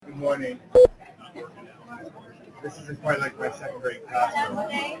morning. This isn't quite like my second grade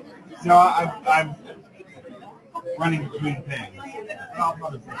classroom. No, I'm running between things.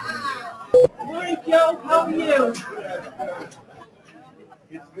 Morning, Joe. How are you?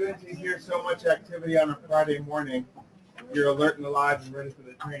 It's good to hear so much activity on a Friday morning. You're alert and alive and ready for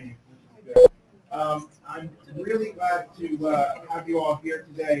the training, which is good. I'm really glad to have you all here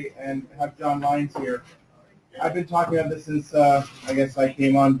today and have John Lyons here. I've been talking about this since I guess I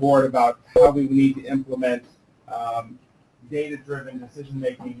came on board about how we need to implement data-driven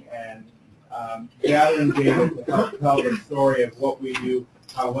decision-making and gathering data to help tell the story of what we do,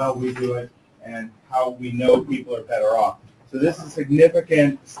 how well we do it, and how we know people are better off. So this is a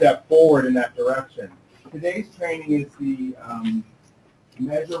significant step forward in that direction. Today's training is the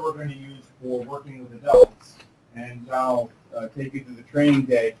measure we're going to use for working with adults, and I'll take you through the training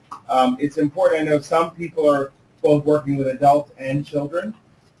day. It's important. I know some people are both working with adults and children.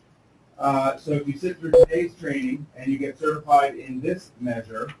 So if you sit through today's training and you get certified in this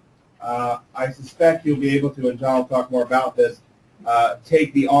measure, I suspect you'll be able to, and John will talk more about this,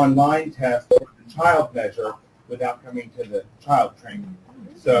 take the online test for the child measure without coming to the child training.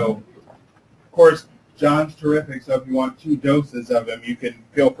 So, of course, John's terrific, so if you want 2 doses of him, you can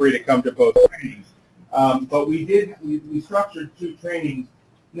feel free to come to both trainings. But we structured 2 trainings,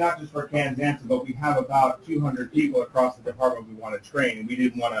 not just for ANSA, but we have about 200 people across the department we want to train, and we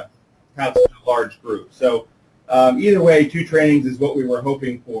didn't want to have such a large group. So either way, 2 trainings is what we were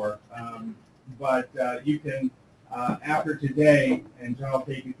hoping for. But you can, after today, and John will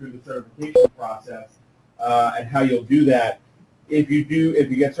take you through the certification process and how you'll do that. If you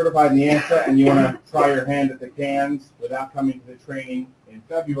get certified in the ANSA and you want to try your hand at the CANS without coming to the training in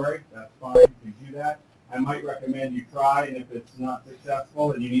February, that's fine. You do that. I might recommend you try, and if it's not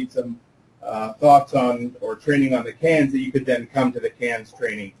successful and you need some thoughts on or training on the CANS, that you could then come to the CANS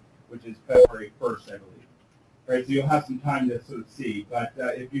training, which is February 1st, I believe. Right, so you'll have some time to sort of see. But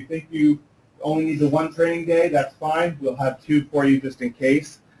if you think you only need the 1 training day, that's fine. We'll have 2 for you just in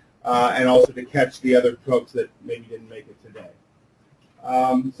case, and also to catch the other folks that maybe didn't make it today.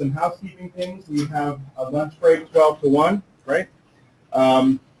 Some housekeeping things. We have a lunch break 12 to 1, right?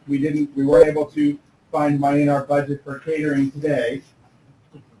 We weren't able to find money in our budget for catering today,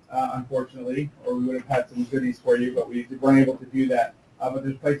 unfortunately, or we would have had some goodies for you, but we weren't able to do that. But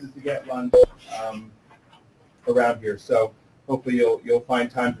there's places to get lunch around here, so hopefully you'll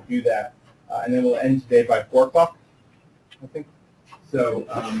find time to do that. And then we'll end today by 4 o'clock, I think. So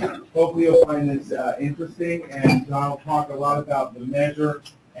hopefully you'll find this interesting, and John will talk a lot about the measure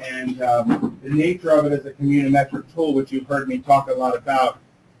and the nature of it as a communiometric tool, which you've heard me talk a lot about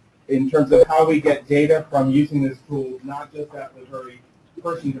in terms of how we get data from using this tool, not just at the very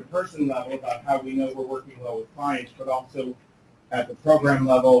person-to-person level about how we know we're working well with clients, but also at the program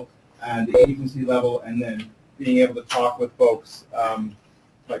level and the agency level, and then being able to talk with folks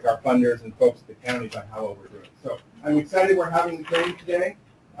like our funders and folks at the county about how well we're doing. So I'm excited we're having the training today.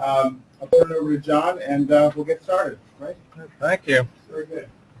 I'll turn it over to John, and we'll get started. Right? Thank you. Very good.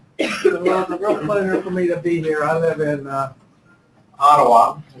 Well, it's a real pleasure for me to be here. I live in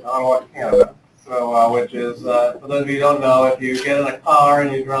Ottawa, Canada. So, which is, for those of you who don't know, if you get in a car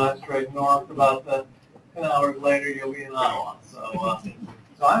and you drive straight north, about 10 hours later, you'll be in Ottawa.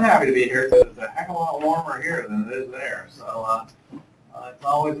 So I'm happy to be here because it's a heck of a lot warmer here than it is there. So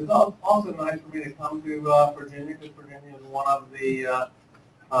it's also nice for me to come to Virginia, because Virginia is one of the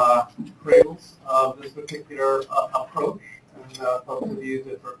cradles of this particular approach, and folks have used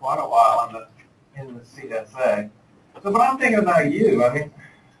it for quite a while in the CSA. So, but I'm thinking about you. I mean,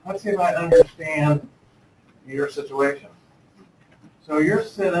 let's see if I understand your situation. So you're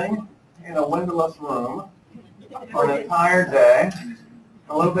sitting in a windowless room for an entire day,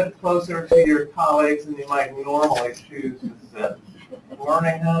 a little bit closer to your colleagues than you might normally choose to sit,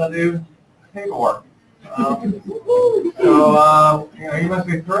 learning how to do paperwork. You must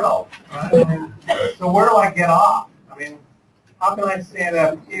be thrilled, right? I mean, so where do I get off? I mean, how can I stand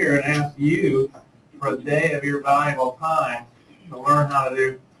up here and ask you for a day of your valuable time to learn how to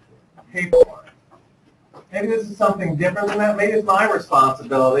do paperwork? Maybe this is something different than that. Maybe it's my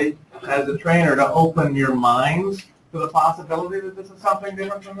responsibility as a trainer to open your minds to the possibility that this is something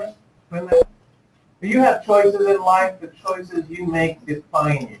different than that. You have choices in life. The choices you make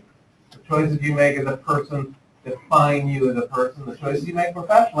define you. The choices you make as a person define you as a person. The choices you make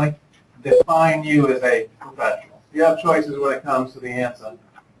professionally define you as a professional. You have choices when it comes to the ANSA.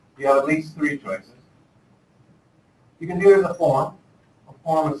 You have at least 3 choices. You can do it as a form. A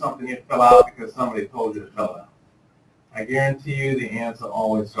form is something you fill out because somebody told you to fill it out. I guarantee you the ANSA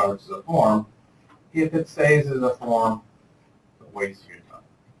always starts as a form. If it stays as a form, it's a waste of your time.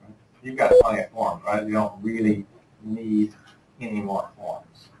 Right? you've got plenty of forms, right? You don't really need any more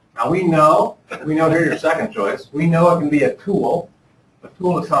forms. Now we know here's your second choice, we know it can be a tool. A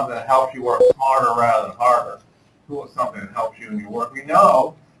tool is something that helps you work smarter rather than harder. A tool is something that helps you in your work. We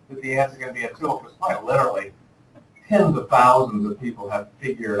know that the ANSA is going to be a tool because quite literally tens of thousands of people have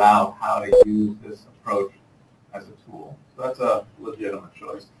figured out how to use this approach as a tool. So that's a legitimate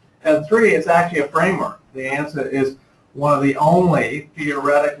choice. And three, it's actually a framework. The ANSA is one of the only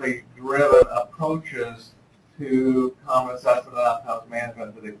theoretically driven approaches to common assessment and outcomes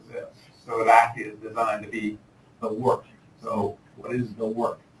management that exists. So it actually is designed to be the work. So what is the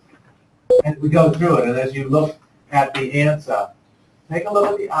work? And we go through it, and as you look at the ANSA, take a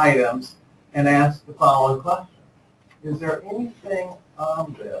look at the items and ask the following question. Is there anything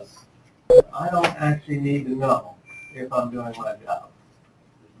on this that I don't actually need to know if I'm doing my job?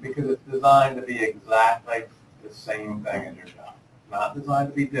 Because it's designed to be exactly the same thing as your job, not designed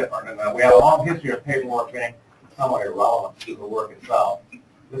to be different. And we have a long history of paperwork being somewhat irrelevant to the work itself.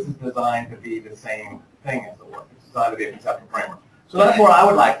 This is designed to be the same thing as the work. It's designed to be a conceptual framework. So that's where I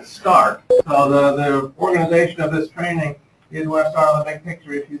would like to start. So the organization of this training is where I start on the big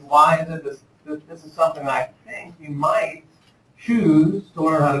picture issues. Why is it this is something I think you might choose to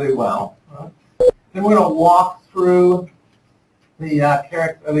learn how to do well. Right? Then we're going to walk through the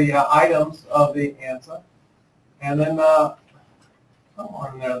items of the ANSA, and then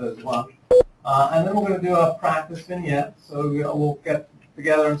somewhere in there's lunch. And then we're going to do a practice vignette. So we'll get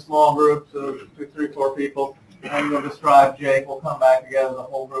together in small groups of 2, 3, 4 people, and we'll describe Jake. We'll come back together, the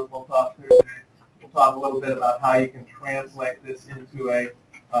whole group. We'll talk through Jake. We'll talk a little bit about how you can translate this into a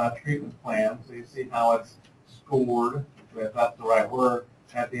treatment plan, so you see how it's scored, if that's the right word,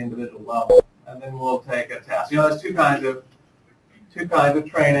 at the individual level. And then we'll take a test. There's two kinds of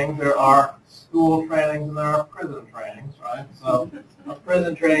training. There are school trainings and there are prison trainings, right? So a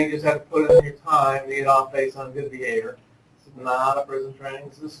prison training, you just have to put in your time to get off based on good behavior. This is not a prison training.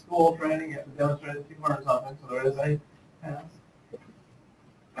 This is a school training. You have to demonstrate that you learned something, so there is a test.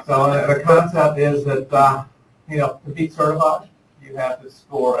 So the concept is that, to be certified, you have to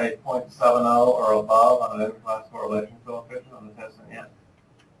score a .70 or above on an interclass correlation coefficient on the test vignette,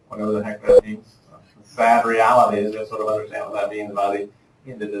 whatever the heck that means. The sad reality is you'll sort of understand what that means by the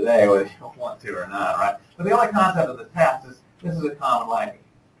end of the day, whether you want to or not, right? But the only concept of the test is this is a common language.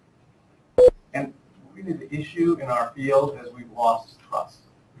 And really the issue in our field is we've lost trust.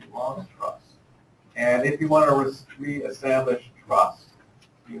 We've lost trust. And if you want to reestablish trust,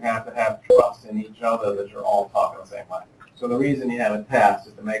 you have to have trust in each other that you're all talking the same language. So the reason you have a test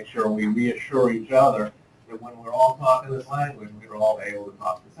is to make sure we reassure each other that when we're all talking this language, we're all able to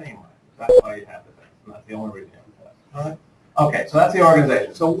talk the same language. That's why you have the test, and that's the only reason you have the test. All right? Okay, so that's the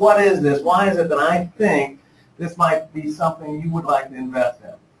organization. So what is this? Why is it that I think this might be something you would like to invest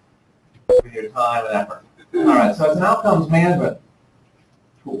in with your time and effort? All right, so it's an outcomes management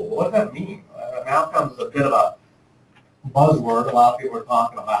tool. What does that mean? Outcomes is a bit of a buzzword. A lot of people are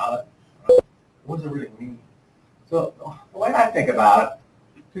talking about it. What does it really mean? So the way I think about it,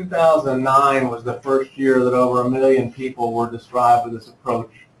 2009 was the first year that over 1 million people were described with this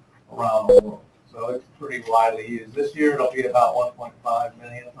approach around the world. So it's pretty widely used. This year it'll be about 1.5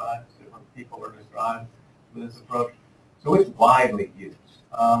 million times different people were described with this approach. So it's widely used.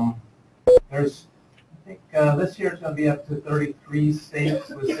 This year it's going to be up to 33 states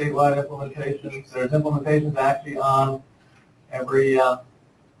with statewide implementations. There's implementations actually on every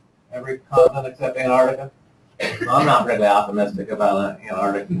continent except Antarctica. So I'm not really optimistic about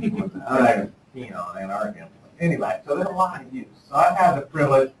Antarctica. I'm not even keen on Antarctica. Anyway, so there's a lot of use. So I've had the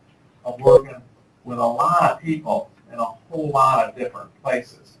privilege of working with a lot of people in a whole lot of different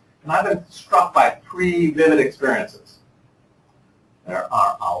places. And I've been struck by 3 vivid experiences. There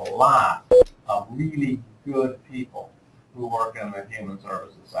are a lot of really good people who work in the human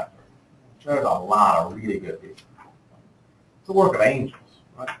services sector. There's a lot of really good people. It's the work of angels.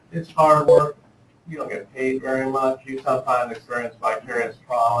 Right? It's hard work. You don't get paid very much. You sometimes experience vicarious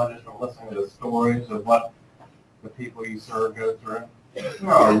trauma just from listening to the stories of what the people you serve go through.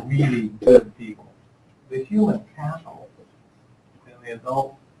 There are really good people. The human capital in the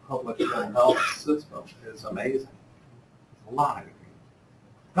adult public health system is amazing. It's a lot of good people.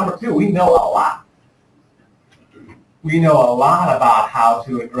 Number 2, we know a lot. We know a lot about how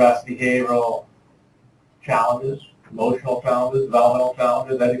to address behavioral challenges, emotional challenges, developmental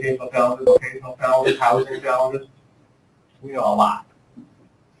challenges, educational challenges, vocational challenges, housing challenges. We know a lot.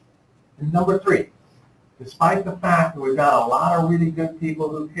 And number 3, despite the fact that we've got a lot of really good people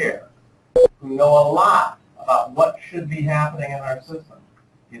who care, who know a lot about what should be happening in our system,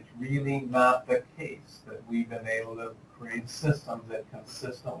 it's really not the case that we've been able to create systems that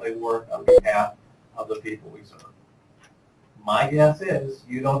consistently work on behalf of the people we serve. My guess is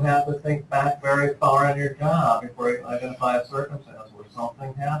you don't have to think back very far in your job before you can identify a circumstance where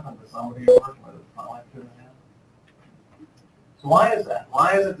something happened to somebody you're working with that probably shouldn't happen. So why is that?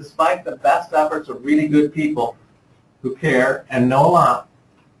 Why is it despite the best efforts of really good people who care and know a lot,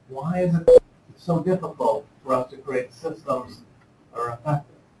 why is it so difficult for us to create systems that are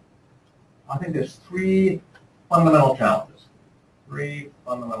effective? I think there's three fundamental challenges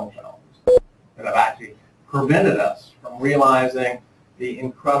that have actually prevented us from realizing the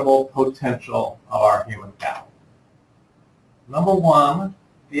incredible potential of our human capital. Number one,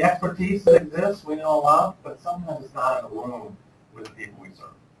 the expertise that exists, we know a lot, but sometimes it's not in the room with the people we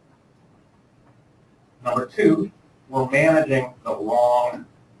serve. Number two, we're managing the wrong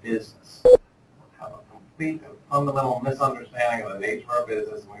business. We have a complete and fundamental misunderstanding of the nature of our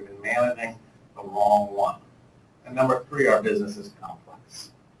business, and we've been managing the wrong one. And number three, our business is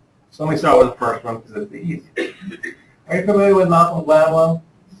complex. So let me start with the first one because it's the easiest. Are you familiar with Malcolm Gladwell?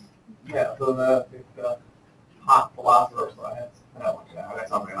 Yeah, so the hot philosopher. So I got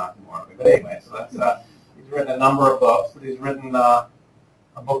something not too more. But anyway, so that's he's written a number of books. But he's written a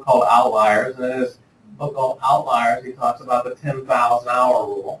book called Outliers, and in his book called Outliers, he talks about the 10,000-hour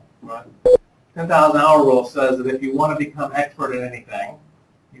rule. Right? 10,000-hour rule says that if you want to become expert in anything,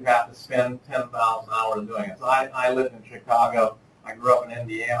 you have to spend 10,000 hours doing it. So I lived in Chicago. I grew up in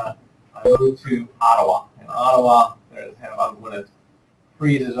Indiana. I moved to Ottawa. In Ottawa, there's when it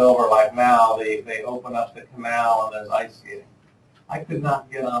freezes over like now, they open up the canal and there's ice skating. I could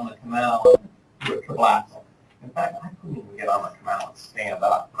not get on the canal and do a triple axel. In fact, I couldn't even get on the canal and stand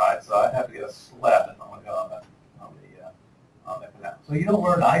up, right? So I'd have to get a sled if I'm going to go on the canal. So you don't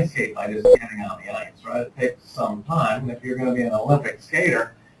learn to ice skate by just getting on the ice, right? It takes some time. And if you're going to be an Olympic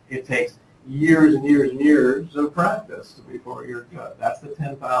skater, it takes years and years and years of practice before you're good. That's the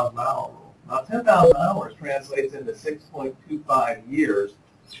 10,000-hour rule. Now, 10,000 hours translates into 6.25 years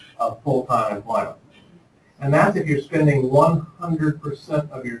of full-time employment. And that's if you're spending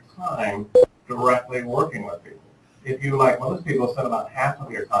 100% of your time directly working with people. If you, like most people, spend about half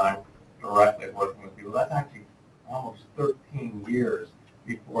of your time directly working with people, that's actually almost 13 years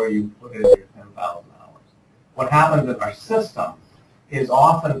before you put in your 10,000 hours. What happens in our system is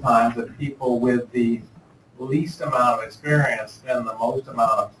oftentimes that people with the least amount of experience spend the most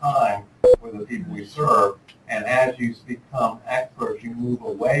amount of time with the people we serve, and as you become experts, you move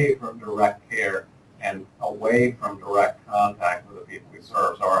away from direct care and away from direct contact with the people we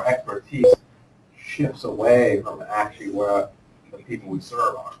serve. So our expertise shifts away from actually where the people we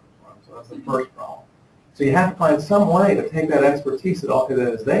serve are. So that's the first problem. So you have to find some way to take that expertise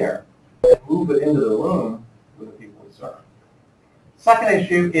that is there and move it into the room with the people we serve. Second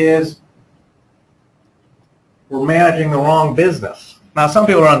issue is we're managing the wrong business. Now, some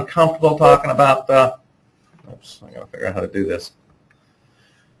people are uncomfortable talking about oops, I got to figure out how to do this.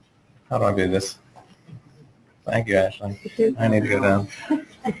 How do I do this? Thank you, Ashley. I need to go down.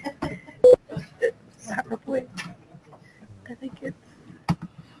 Not real quick. I think it's...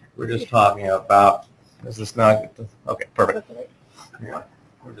 We're just talking about, is this not, okay, perfect. Yeah,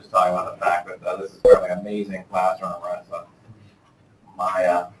 we're just talking about the fact that this is a fairly amazing classroom, right? So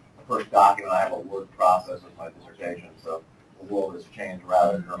my first document, I have a word process with my dissertation, so the world has changed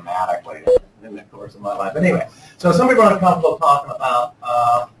rather dramatically in the course of my life. But anyway, so some people are uncomfortable talking about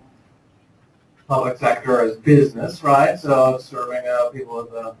public sector as business, right? So serving people with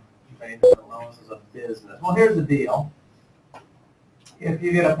paying loans as a business. Well, here's the deal. If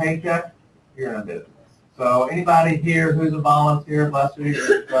you get a paycheck, you're in a business. So anybody here who's a volunteer, bless you,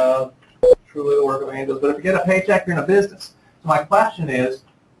 you're truly the work of angels. But if you get a paycheck, you're in a business. So my question is,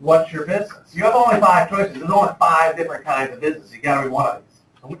 what's your business? You have only 5 choices. There's only 5 different kinds of business. You got to be one of these.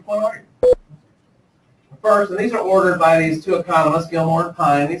 So which one are you? First, and these are ordered by these 2 economists, Gilmore and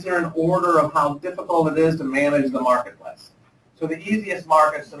Pine. These are in order of how difficult it is to manage the marketplace. So the easiest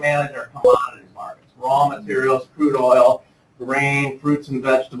markets to manage are commodities markets, raw materials, crude oil, grain, fruits and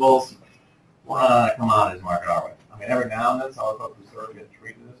vegetables. We're not on a commodities market, are we? I mean, every now and then, some of the folks who serve get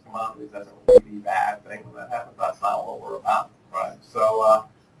treated as commodities. That's a really bad thing when that happens. That's not what we're about, right? So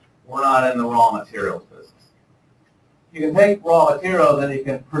we're not in the raw materials business. You can take raw materials and you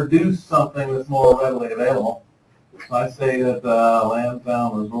can produce something that's more readily available. So I say that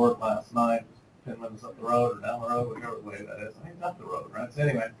Lansdowne Resort last night, 10 minutes up the road or down the road, whichever way that is. I think it's up the road, right? So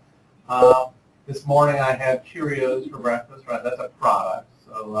anyway, this morning I had Cheerios for breakfast, right? That's a product.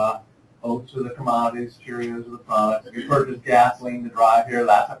 So oats are the commodities, Cheerios are the products. If you purchase gasoline to drive here,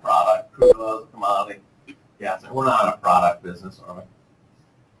 that's a product. Crude oil is a commodity. Gasoline. We're not in a product business, are we?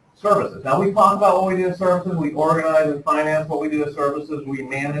 Services. Now we talk about what we do in services, we organize and finance what we do in services, we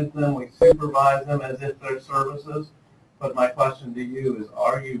manage them, we supervise them as if they're services. But my question to you is,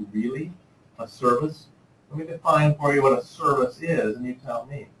 are you really a service? Let me define for you what a service is, and you tell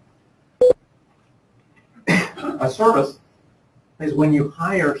me. A service is when you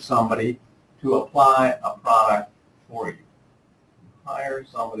hire somebody to apply a product for you. Hire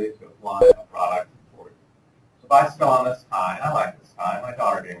somebody to apply a product for you. So if I still on this tie, and I like this tie, my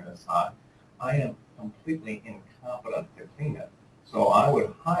daughter gave me this tie, I am completely incompetent to clean it. So I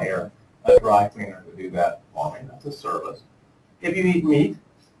would hire a dry cleaner to do that for me. That's a service. If you eat meat,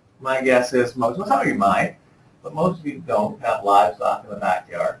 my guess is most, well, some of you might, but most of you don't have livestock in the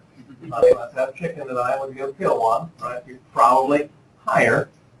backyard. Honey, let's have chicken tonight. When you go kill one, right? You probably hire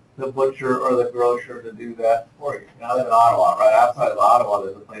the butcher or the grocer to do that for you. Now I live in Ottawa. Right outside of Ottawa,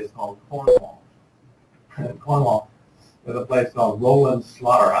 there's a place called Cornwall. In Cornwall, there's a place called Roland's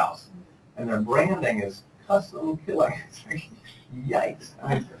Slaughterhouse, and their branding is custom killing. Yikes!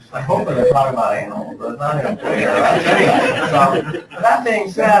 I'm hoping they're talking about animals, but it's not even clear. Right? Anyway, so that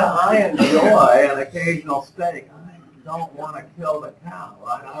being said, I enjoy an occasional steak. I don't want to kill the cow.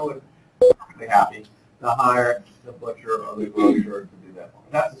 Right? I would be happy to hire the butcher or the grocer to do that for me.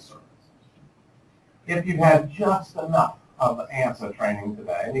 That's a service. If you've had just enough of the ANSA training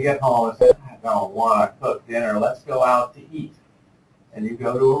today, and you get home and say, I don't want to cook dinner, let's go out to eat, and you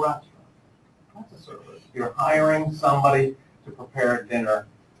go to a restaurant, that's a service. You're hiring somebody to prepare dinner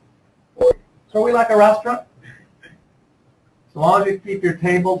for you. So are we like a restaurant? As long as you keep your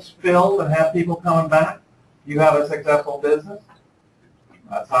tables filled and have people coming back, you have a successful business.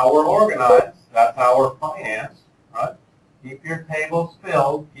 That's how we're organized. That's how we're financed, right? Keep your tables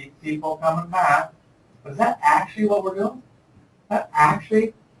filled, keep people coming back. But is that actually what we're doing? Is that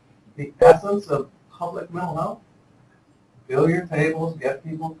actually the essence of public mental health? Fill your tables, get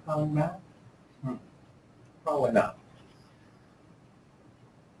people coming back? Probably not.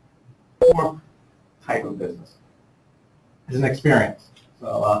 Fourth type of business is an experience.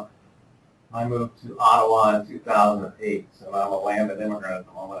 So I moved to Ottawa in 2008, so I'm a landed immigrant at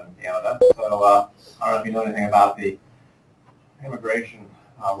the moment in Canada. So I don't know if you know anything about the immigration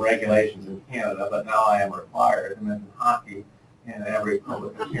regulations in Canada, but now I am required to mention hockey in every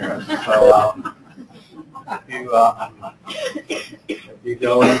public appearance. So if you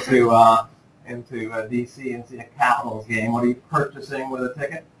go into D.C. and see a Capitals game, what are you purchasing with a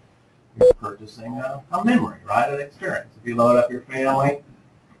ticket? You're purchasing a memory, right? An experience. If you load up your family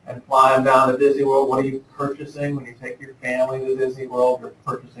and fly them down to Disney World, what are you purchasing when you take your family to Disney World? You're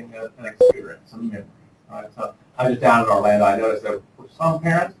purchasing an experience, a memory, right? So I was down in Orlando. I noticed there were some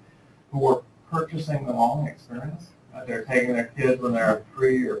parents who were purchasing the wrong experience. They're taking their kids when they're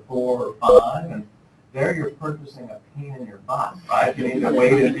 3 or 4 or 5, and there you're purchasing a pain in your butt, right? You need to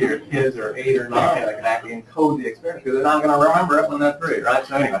wait until your kids are 8 or 9 that can actually encode the experience, because they're not going to remember it when they're 3, right?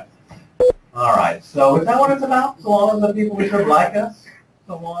 So anyway. All right, so is that what it's about? So long as the people we serve like us?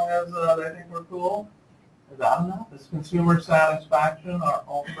 So long as they think we're cool? Is that enough? Is consumer satisfaction our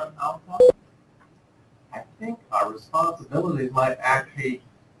ultimate outcome? I think our responsibilities might actually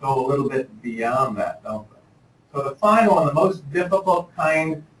go a little bit beyond that, don't they? So the final and the most difficult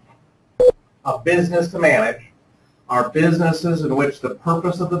kind of business to manage are businesses in which the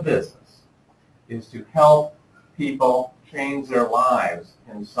purpose of the business is to help people change their lives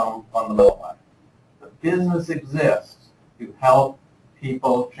in some fundamental way. The business exists to help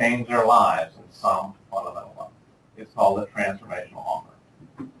people change their lives in some fundamental way. It's called a transformational offer.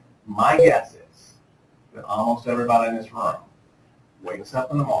 My guess is that almost everybody in this room wakes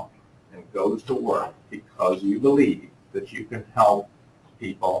up in the morning and goes to work because you believe that you can help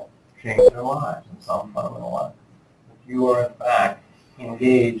people change their lives in some fundamental way. If you are, in fact,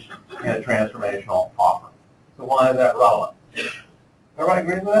 engaged in a transformational offer. So why is that relevant? Everybody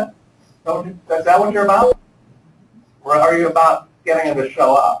agree with that? Is that what you're about? Or are you about getting them to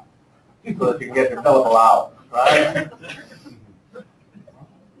show up so that you can get your billable hours, right?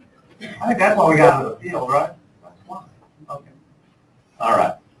 I think that's why we got into the field, right? That's why. Okay. All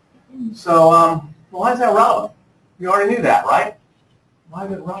right. So why is that relevant? You already knew that, right? Why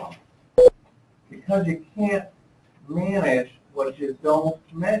is it relevant? Because you can't manage what you don't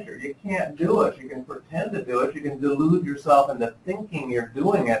measure. You can't do it. You can pretend to do it. You can delude yourself into thinking you're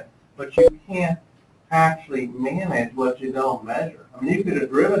doing it, but you can't actually manage what you don't measure. I mean, you could have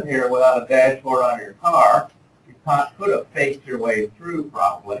driven here without a dashboard on your car. You could have faked your way through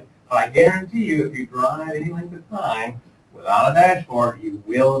probably, but I guarantee you if you drive any length of time without a dashboard, you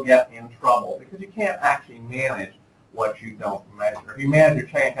will get in trouble because you can't actually manage what you don't measure. If you manage your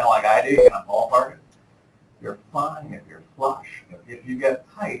chain account like I do, you can ballpark it. You're fine if you're flush. If you get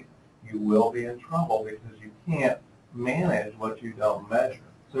tight, you will be in trouble because you can't manage what you don't measure.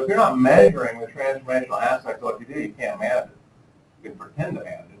 So if you're not measuring the transformational aspects of what you do, you can't manage it. You can pretend to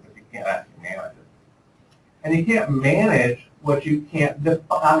manage it, but you can't actually manage it. And you can't manage what you can't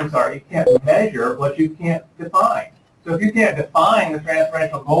define. You can't measure what you can't define. So if you can't define the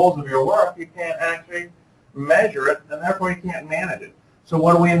transformational goals of your work, you can't actually measure it, and therefore you can't manage it. So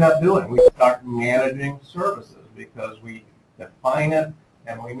what do we end up doing? We start managing services because we define it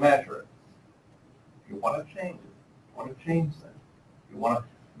and we measure it. If you want to change it, if you want to change things, if you want to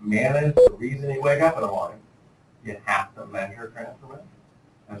manage the reason you wake up in the morning, you have to measure transformation.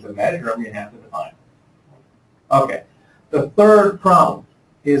 And to measure them, you have to define them. Okay. The third problem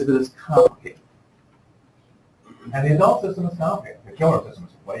is that it's complicated. And the adult system is complicated. The children's system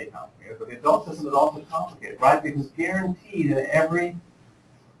is way complicated, but the adult system is also complicated, right? Because guaranteed in every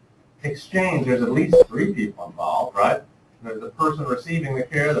exchange, there's at least 3 people involved, right? There's the person receiving the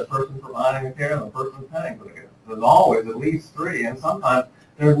care, the person providing the care, and the person paying for the care. There's always at least 3, and sometimes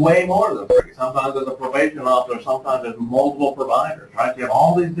there's way more than 3. Sometimes there's a probation officer, sometimes there's multiple providers, right? You have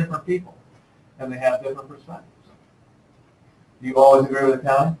all these different people, and they have different perspectives. Do you always agree with the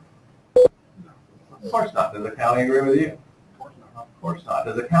county? Of course not. Does the county agree with you? Of course not.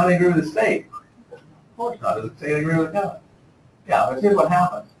 Does the county agree with the state? Of course not. Does the state agree with the county? Yeah, but here's what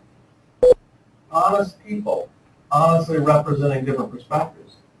happens. Honest people, honestly representing different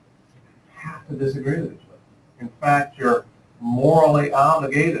perspectives, have to disagree with each other. In fact, you're morally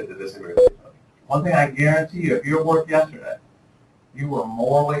obligated to disagree with each other. One thing I guarantee you, if you were work yesterday, you were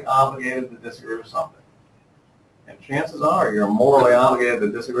morally obligated to disagree with something. And chances are you're morally obligated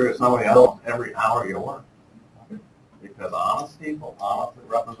to disagree with somebody else every hour you work. Because honest people, honestly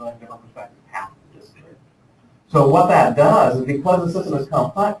representing different perspectives, have to disagree. So what that does is, because the system is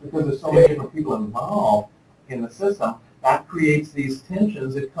complex, because there's so many different people involved in the system, that creates these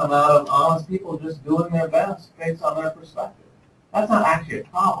tensions that come out of honest people just doing their best based on their perspective. That's not actually a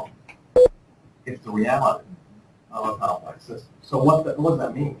problem. It's the reality of a complex system. So what does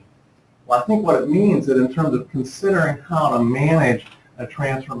that mean? Well, I think what it means is, in terms of considering how to manage a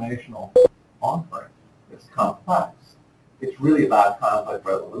transformational offering, it's complex. It's really about conflict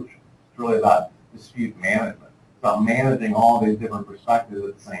resolution. It's really about dispute management. It's about managing all these different perspectives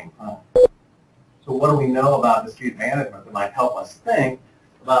at the same time. So what do we know about dispute management that might help us think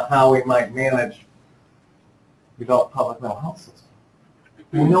about how we might manage the adult public mental health system?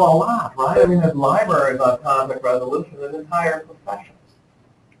 We know a lot, right? I mean, there's libraries on conflict resolution, there's entire professions.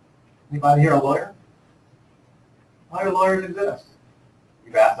 Anybody here a lawyer? Why do lawyers exist?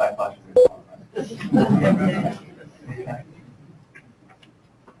 You've asked that question before, right?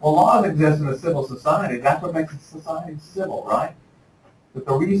 Well, laws exist in a civil society. That's what makes a society civil, right? But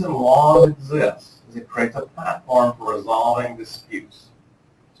the reason laws exist is it creates a platform for resolving disputes.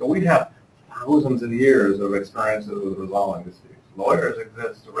 So we have thousands of years of experiences with resolving disputes. Lawyers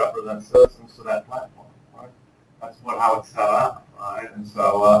exist to represent citizens to that platform, right? That's how it's set up, right? And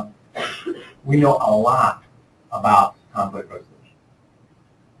so we know a lot about conflict resolution.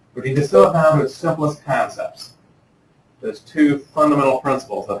 But if you distill it down to its simplest concepts, there's 2 fundamental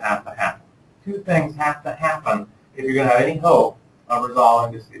principles that have to happen. 2 things have to happen if you're going to have any hope of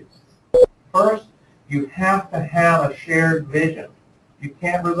resolving disputes. First, you have to have a shared vision. You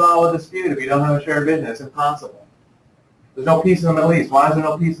can't resolve a dispute if you don't have a shared vision. It's impossible. There's no peace in the Middle East. Why is there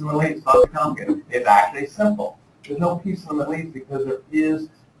no peace in the Middle East? It's not complicated. It's actually simple. There's no peace in the Middle East because there is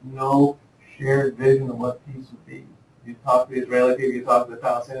no shared vision of what peace would be. You talk to the Israeli people, you talk to the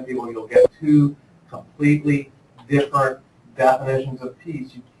Palestinian people, you'll get 2 completely different definitions of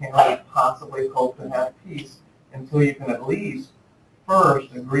peace. You cannot possibly hope to have peace until you can at least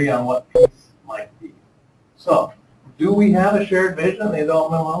first agree on what peace might be. So, do we have a shared vision in the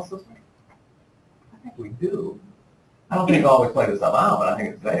adult mental health system? I think we do. I don't think it's always played itself out, but I think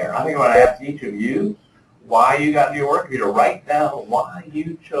it's there. I think when I ask each of you why you got into your work, for you to write down why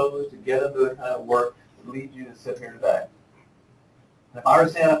you chose to get into the kind of work that leads you to sit here today. And if I were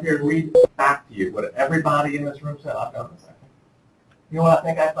to stand up here and read back to you what everybody in this room said, I've done this. You know what I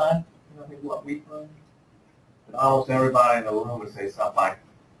think I find? You know what we find? That almost everybody in the room would say stuff like,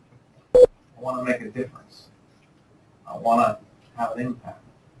 I want to make a difference. I want to have an impact.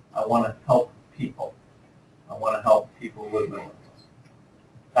 I want to help people. I want to help people live their lives.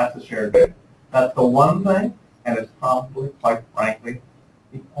 That's the shared vision. That's the one thing, and it's probably, quite frankly,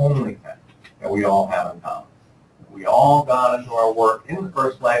 the only thing that we all have in common. We all got into our work in the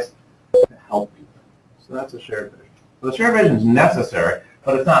first place to help people. So that's a shared vision. So the shared vision is necessary,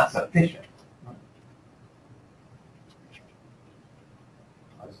 but it's not sufficient.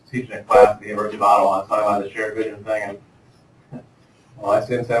 I was teaching a class at the University of Ottawa. I was talking about the shared vision thing, and Well, I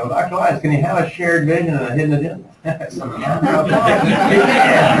said, well, Dr. Wise, can you have a shared vision and a hidden agenda? I said, yeah.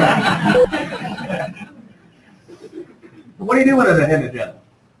 What do you do when there's a hidden agenda?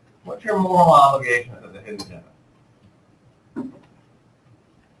 What's your moral obligation as a hidden agenda?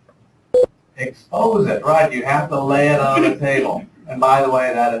 Expose it, right? You have to lay it on the table. And by the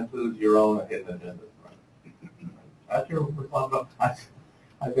way, that includes your own hidden agenda. That's your responsibility. I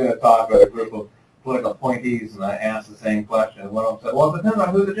was going to talk with a group of political appointees, and I asked the same question. One of them said, well, it depends on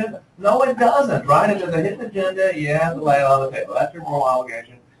whose agenda. No, it doesn't, right? If there's a hidden agenda, you have to lay it on the table. That's your moral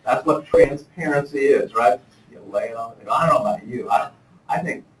obligation. That's what transparency is, right? You lay it on the table. I don't know about you. I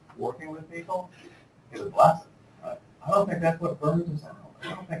think working with people is a blessing. Right? I don't think that's what burns us out. I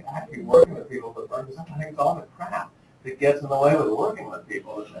don't think actually working with people is what burns us out. I think it's all the crap that gets in the way with working with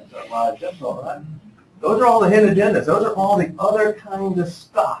people that makes our lives difficult, right? Those are all the hidden agendas. Those are all the other kinds of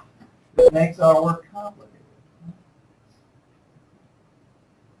stuff that makes our work complicated.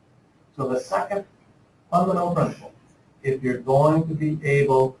 So the second fundamental principle, if you're going to be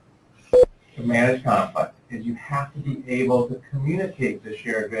able to manage conflict, is you have to be able to communicate the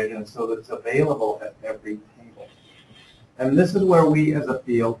shared vision so that it's available at every table. And this is where we as a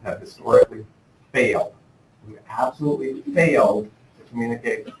field have historically failed. We've absolutely failed to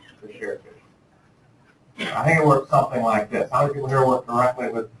communicate the shared vision. I think it works something like this. How many people here work directly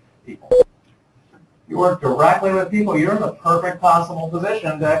with people? You work directly with people, you're in the perfect possible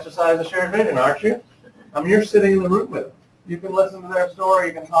position to exercise a shared vision, aren't you? I mean, you're sitting in the room with them. You can listen to their story,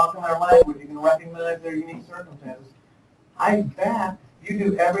 you can talk in their language, you can recognize their unique circumstances. I bet you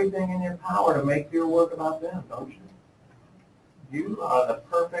do everything in your power to make your work about them, don't you? You are in the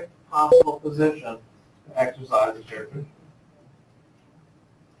perfect possible position to exercise a shared vision.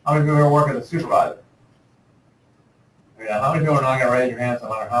 How many people here work as a supervisor? Yeah, how many people are not going to raise your hands no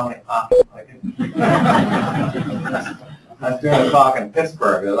matter how many options I give? I was doing a talk in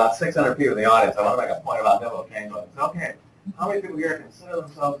Pittsburgh. There's about 600 people in the audience. I want to make a point about demo change. Okay, how many people here consider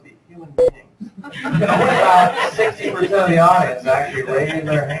themselves to be human beings? Only about 60% of the audience actually raising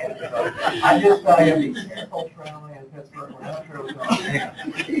their hands. So I just tell you, be careful traveling in Pittsburgh. We're not sure what's going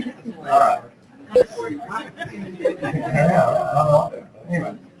on. All right. Yeah, I don't know.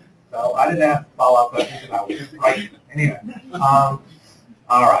 Anyway. So I didn't have to follow up questions because I was just right. Anyway, all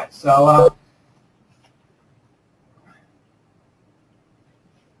right. So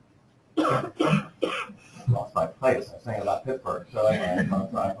lost my place. I was thinking about Pittsburgh. So anyway,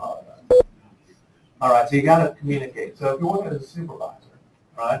 I apologize. All right. So you got to communicate. So if you're working as a supervisor,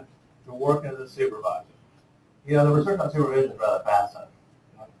 right? If you're working as a supervisor, you know the research on supervision is rather fascinating.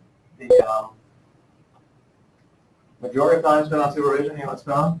 The majority of time spent on supervision, you know what's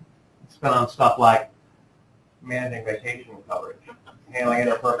spent on? Spent on stuff like managing vacation coverage, handling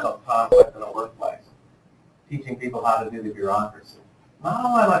interpersonal conflict in the workplace, teaching people how to do the bureaucracy. Not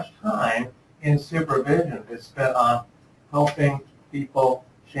all that much time in supervision is spent on helping people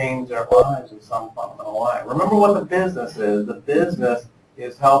change their lives in some fundamental way. Remember what the business is. The business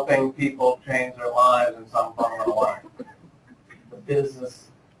is helping people change their lives in some fundamental way. The business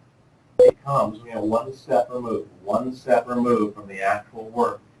becomes, one step removed from the actual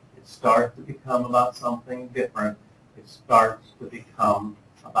work. It starts to become about something different. It starts to become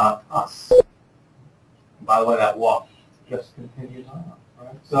about us. And by the way, that walk just continues on.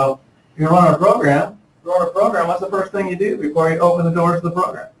 Right? So if you run a program, what's the first thing you do before you open the doors to the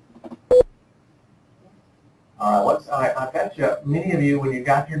program? All right, I bet you, many of you, when you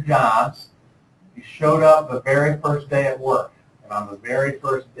got your jobs, you showed up the very first day at work. And on the very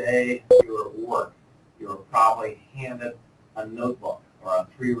first day you were at work, you were probably handed a notebook or a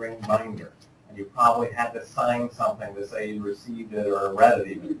 3-ring binder, and you probably had to sign something to say you received it or read it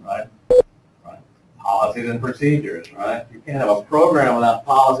even, right? Right? Policies and procedures, right? You can't have a program without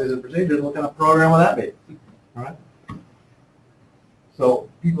policies and procedures. What kind of program would that be? Right? So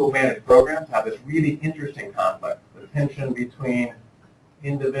people who manage programs have this really interesting conflict, the tension between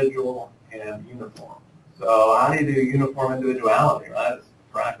individual and uniform. So how do you do uniform individuality, right? It's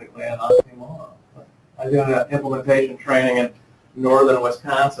practically an oxymoron. I did an implementation training in northern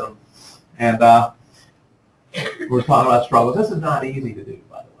Wisconsin, and we're talking about struggles. This is not easy to do,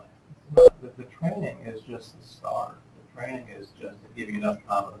 by the way. The training is just the start. The training is just to give you enough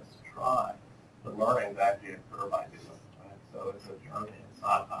confidence to try. The learning is actually occur by doing, right? So it's a journey. It's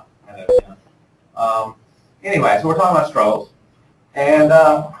not kind of, anyway, so we're talking about struggles, and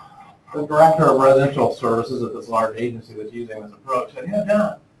the director of residential services at this large agency that's using this approach said,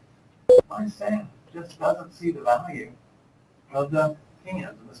 John, my staff just doesn't see the value of the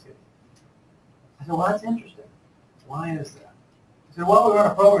cans in this case. I said, well, that's interesting. Why is that? He said, well, we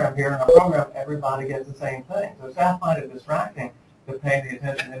run a program here, and in a program, everybody gets the same thing. So staff find it distracting to pay the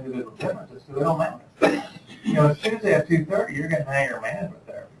attention to individual differences, so they don't matter. You know, as soon as they have 230, you're getting anger management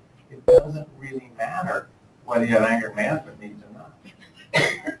therapy. It doesn't really matter whether you have anger management needs or not.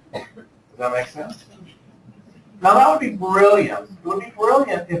 Does that make sense? Now that would be brilliant. It would be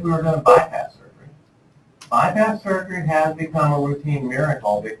brilliant if we were doing bypass surgery. Bypass surgery has become a routine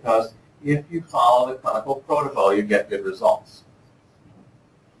miracle because if you follow the clinical protocol, you get good results.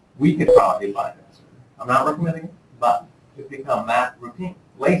 We could probably do bypass surgery. I'm not recommending it, but it's become that routine.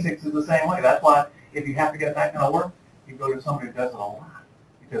 LASIK is the same way. That's why if you have to get that kind of work, you go to somebody who does it a lot.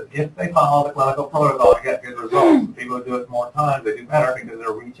 Because if they follow the clinical protocol, you get good results. People who do it more times, they do better because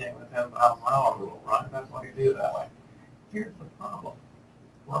they're reaching the 10,000-hour rule, right? That's why you do it that way. Here's the problem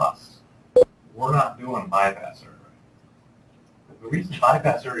for us. We're not doing bypass surgery. The reason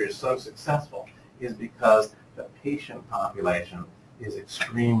bypass surgery is so successful is because the patient population is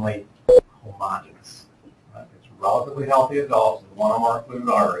extremely homogeneous. Right? It's relatively healthy adults with one or more occluded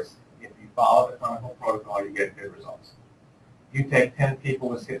arteries. If you follow the clinical protocol, you get good results. You take 10 people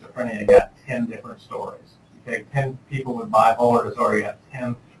with schizophrenia, you got 10 different stories. You take 10 people with bipolar disorder, you have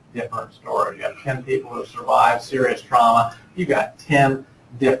 10 different stories. You have 10 people who have survived serious trauma, you got 10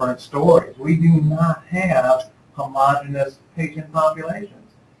 different stories. We do not have homogeneous patient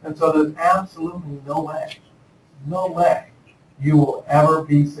populations. And so there's absolutely no way you will ever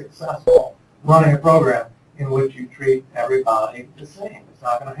be successful running a program in which you treat everybody the same. It's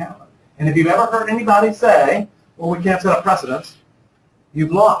not going to happen. And if you've ever heard anybody say, well, we can't set a precedent,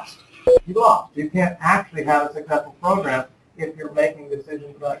 you've lost. You've lost. You can't actually have a successful program if you're making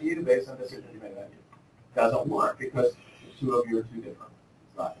decisions about you based on decisions you made about you. It doesn't work because the two of you are too different.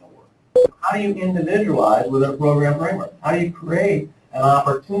 It's not going to work. How do you individualize within a program framework? How do you create an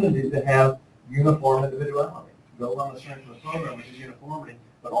opportunity to have uniform individuality? Build on the strength of the program, which is uniformity,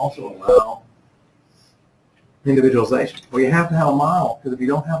 but also allow individualization. Well, you have to have a model, because if you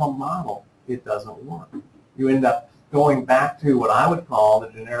don't have a model, it doesn't work. You end up going back to what I would call the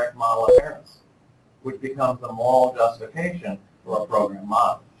generic model of fairness, which becomes the moral justification for a program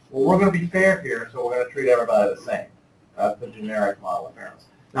model. Well, we're going to be fair here, so we're going to treat everybody the same. That's the generic model of fairness.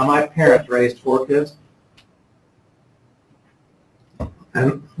 Now, my parents raised 4 kids,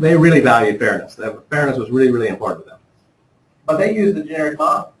 and they really valued fairness. Fairness was really, really important to them. But they used the generic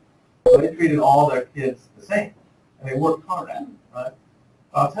model. They treated all their kids the same, and they worked hard at it, right?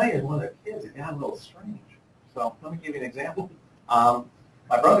 I'll tell you, as one of their kids, it got a little strange. So let me give you an example. My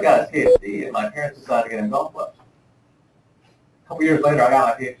brother got his PhD, and my parents decided to get him golf clubs. A couple years later, I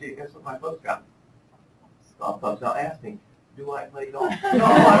got my PhD. Guess what my folks got? Golf clubs. Now ask me, do I play golf? No,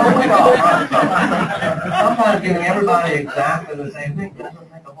 I don't play golf. Sometimes giving everybody exactly the same thing doesn't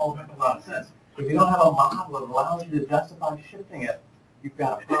make a whole heck of a lot of sense. If you don't have a model that allows you to justify shifting it, you've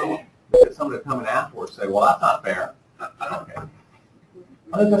got a problem. Because somebody will come in afterwards and say, well, that's not fair. Okay.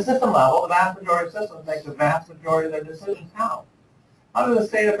 At the system level, the vast majority of systems make the vast majority of their decisions. How? How does the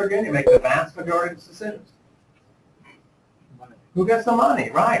state of Virginia make the vast majority of its decisions? Who gets the money,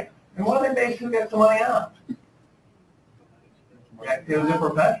 right? And what do they base who gets the money on? Activities of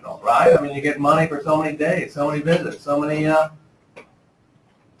professionals, right? I mean, you get money for so many days, so many visits, so many,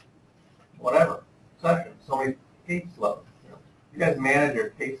 whatever, sessions, so many caseloads. You guys manage your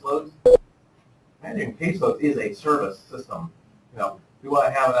caseloads. Managing caseloads is a service system. Do I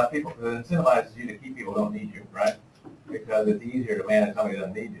have enough people? Because it incentivizes you to keep people who don't need you, right? Because it's easier to manage somebody who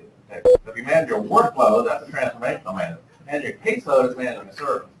doesn't need you. Okay. So if you manage your workload, that's a transformational management. Manage your caseload is managing a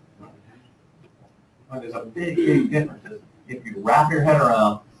service. And there's a big, big difference if you wrap your head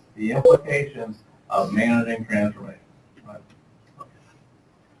around the implications of managing transformation. Right? Okay.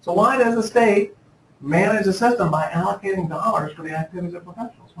 So why does the state manage the system by allocating dollars for the activities of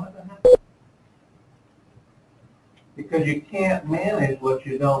professionals? Why does that happen? Because you can't manage what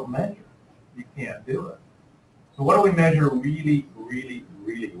you don't measure. You can't do it. So what do we measure really, really,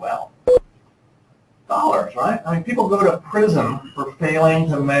 really well? Dollars, right? I mean, people go to prison for failing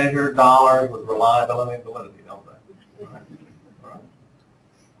to measure dollars with reliability and validity, don't they? Right.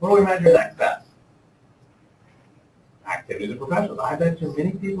 What do we measure next best? Activities of professionals. I bet you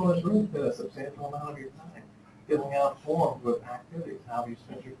many people in this room spend a substantial amount of your time filling out forms with activities. How have you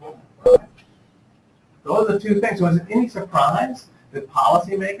spent your time, right? Those are the two things. So is it any surprise that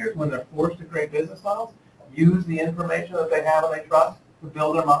policymakers, when they're forced to create business models, use the information that they have and they trust to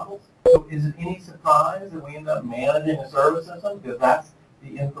build their models? So is it any surprise that we end up managing a service system? Because that's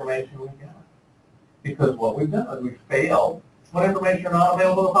the information we got. Because what we've done is we've failed. What information are not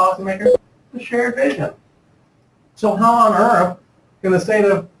available to policymakers? The shared vision. So how on earth can the state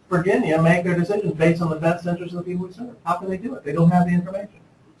of Virginia make their decisions based on the best interests of the people we serve? How can they do it? They don't have the information.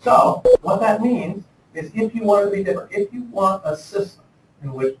 So what that means is if you want it to be different, if you want a system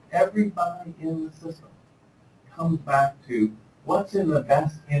in which everybody in the system comes back to what's in the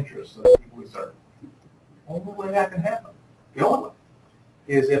best interest of the people we serve, the only way that can happen, the only way,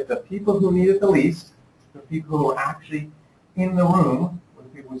 is if the people who need it the least, the people who are actually in the room with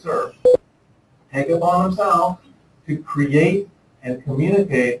the people we serve, take it upon themselves to create and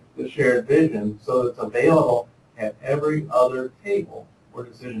communicate the shared vision so that it's available at every other table where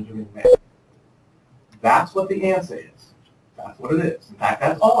decisions are being made. That's what the ANSA is. That's what it is. In fact,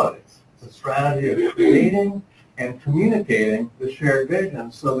 that's all it is. It's a strategy of creating and communicating the shared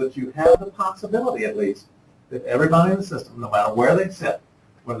vision so that you have the possibility, at least, that everybody in the system, no matter where they sit,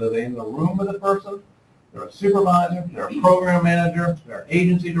 whether they're in the room with a person, they're a supervisor, they're a program manager, they're an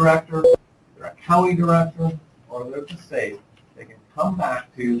agency director, they're a county director, or they're at the state, they can come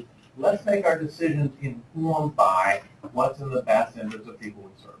back to, let's make our decisions informed by what's in the best interest of people we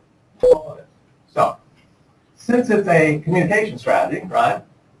serve. That's all it is. So, since it's a communication strategy, right,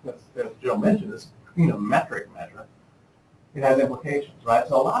 as Joe mentioned, this metric measure, it has implications, right?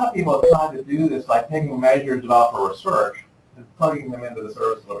 So a lot of people have tried to do this by taking measures about for research and plugging them into the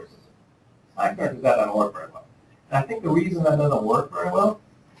service delivery system. My experience is that doesn't work very well. And I think the reason that doesn't work very well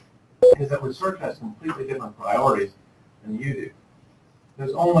is that research has completely different priorities than you do.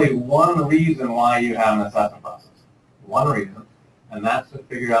 There's only one reason why you have an assessment process. One reason, and that's to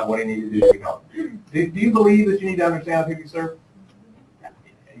figure out what you need to do to be healthy. Do you believe that you need to understand who you serve?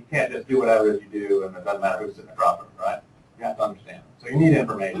 You can't just do whatever it is you do and it doesn't matter who's sitting across from you, right? You have to understand. So you need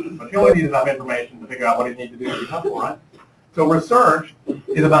information. But you only need enough information to figure out what you need to do to be helpful, right? So research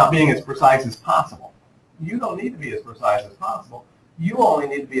is about being as precise as possible. You don't need to be as precise as possible. You only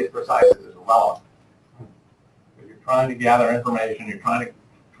need to be as precise as is relevant. You're trying to gather information. You're trying to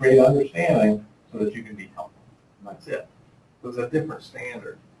create understanding so that you can be helpful. And that's it. So it's a different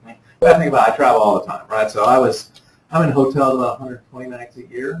standard. But I think about it, I travel all the time, right? So I'm in hotels about 120 nights a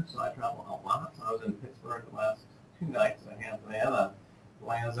year, so I travel a lot. So I was in Pittsburgh the last 2 nights at Hampton Inn.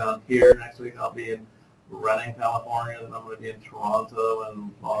 Lands out here. Next week I'll be in Redding, California, then I'm going to be in Toronto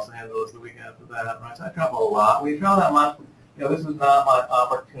and Los Angeles the week after that, right? So I travel a lot. When you travel that much, this is not my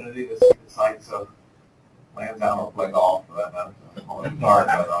opportunity to see the sights of Lansdowne or play golf for that matter. So I'm sorry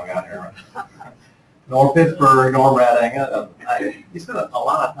about what I got here. Nor Pittsburgh, nor Redding. You spend a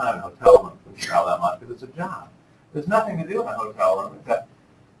lot of time in a hotel rooms when you travel that much because it's a job. There's nothing to do in a hotel room except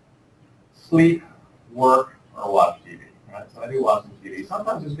sleep, work, or watch TV. Right? So I do watch some TV.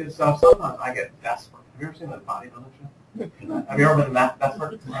 Sometimes it's good stuff. Sometimes I get desperate. Have you ever seen that bodybuilder show? Have you ever been that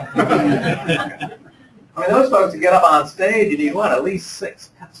desperate? Okay. I mean, those folks, to get up on stage, you need, what, at least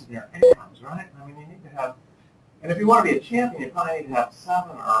 6 cuts in your abs, right? I mean, you need to have, and if you want to be a champion, you probably need to have 7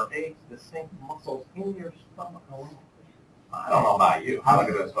 or 8 distinct muscles in your stomach alone. I don't know about you. I look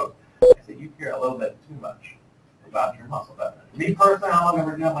at those folks. I say, you care a little bit too much about your muscle definition. Me personally, I'm looking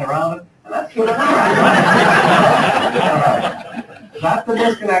for gently around it, and that's good enough. That's the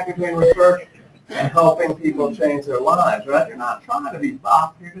disconnect between research and helping people change their lives, right? You're not trying to be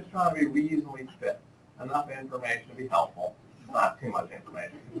buff, you're just trying to be reasonably fit. Enough information to be helpful, not too much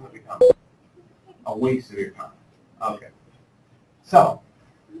information. It's going to become a waste of your time. Okay. So,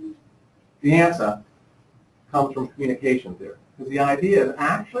 the ANSA comes from communication theory. Because the idea is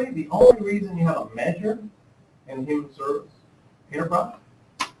actually the only reason you have a measure in human service enterprise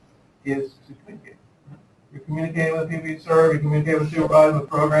is to communicate. You communicate with people you serve, you communicate with supervisors, with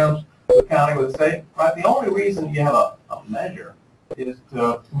programs, with county, with state. Right? The only reason you have a measure is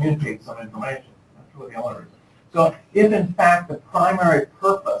to communicate some information. That's really the only reason. So if in fact the primary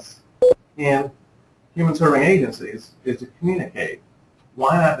purpose in human serving agencies is to communicate,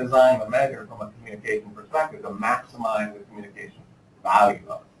 why not design the measure from a communication perspective to maximize the communication value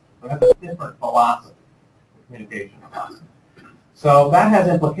of it? So that's a different philosophy, the communication philosophy. So that has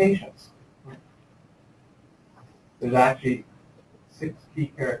implications. There's actually 6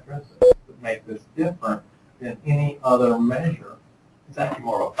 key characteristics that make this different than any other measure. It's actually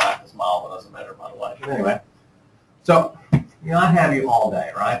more of a practice model than as a measure, by the way. But anyway, so I have you all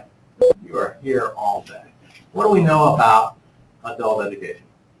day, right? You are here all day. What do we know about adult education?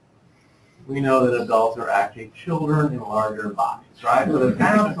 We know that adults are actually children in larger bodies, right? So there's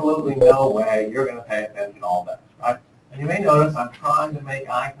absolutely no way you're going to pay attention all day, right? And you may notice I'm trying to make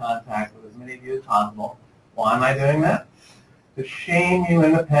eye contact with as many of you as possible. Why am I doing that? To shame you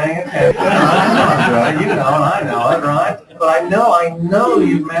into paying attention. I know, you know, and I know it, right? But I know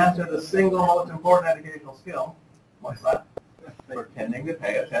you've mastered the single most important educational skill. What's that? Pretending to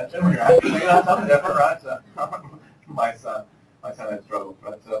pay attention when you're actually thinking about something different, right? So, my son had struggles,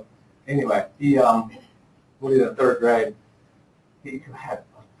 right? So, anyway, he, when he was in 3rd grade, he had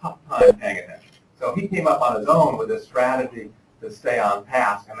a tough time paying attention. So he came up on his own with this strategy to stay on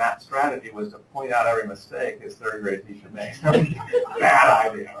task, and that strategy was to point out every mistake his third grade teacher made.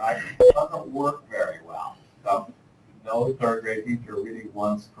 Bad idea, right? It doesn't work very well. So no third grade teacher really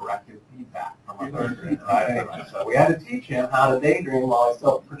wants corrective feedback from a third grader, right? Anyway, so we had to teach him how to daydream while he's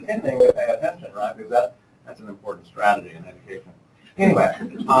still pretending to pay attention, right? Because that's an important strategy in education. Anyway,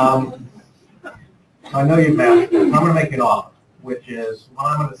 I know you've mastered this. I'm going to make an offer, which is what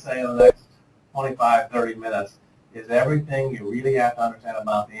I'm going to say in the next 25, 30 minutes is everything you really have to understand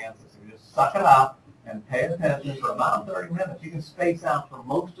about the ANSA. So you just suck it up and pay attention for about 30 minutes. You can space out for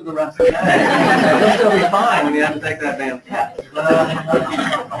most of the rest of the day. You'll still be fine when you have to take that damn test.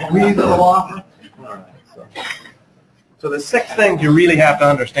 Reasonable offer? All right. So the 6 things you really have to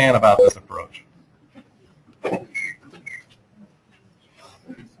understand about this approach.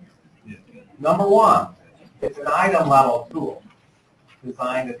 Number 1, it's an item level tool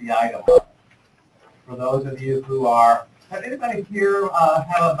designed at the item level. For those of you who have anybody here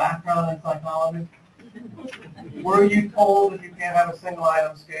have a background in psychology? Were you told that you can't have a single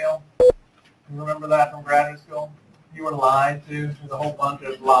item scale? You remember that from graduate school? You were lied to. There's a whole bunch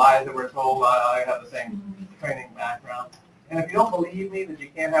of lies that were told. I have the same training background. And if you don't believe me that you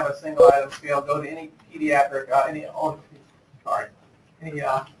can't have a single item scale, go to any pediatric,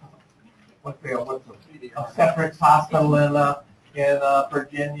 obstetrics hospital in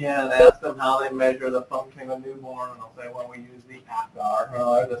Virginia and ask them how they measure the functioning of a newborn, and they'll say, well, we use the APGAR,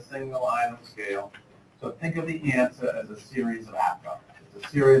 or the single item scale. So think of the ANSA as a series of APGAR. It's a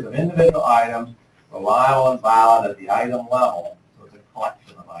series of individual items, reliable and valid at the item level, so it's a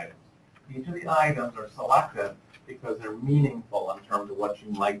collection of items. Each of the items are selected because they're meaningful in terms of what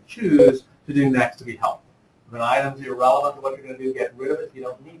you might choose to do next to be helpful. If an item is irrelevant to what you're going to do, get rid of it, you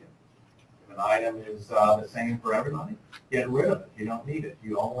don't need it. If an item is the same for everybody, get rid of it. You don't need it.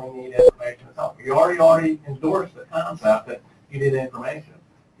 You only need information that's helpful. You already endorsed the concept that you need information.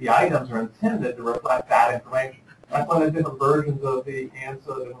 The items are intended to reflect that information. That's why there's different versions of the ANSA,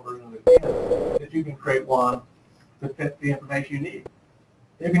 different versions of the CAN, that you can create one to fit the information you need.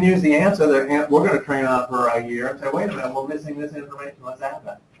 You can use the ANSA that we're going to train on for a year and say, wait a minute, we're missing this information, let's add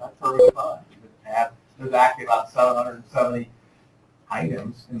that. That's perfectly fine. There's actually about 770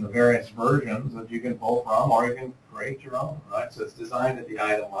 items in the various versions that you can pull from, or you can create your own, right? So it's designed at the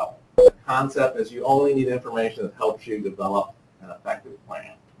item level. The concept is you only need information that helps you develop an effective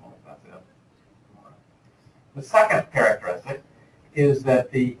plan. That's it. The second characteristic is that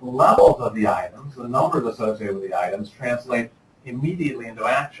the levels of the items, the numbers associated with the items, translate immediately into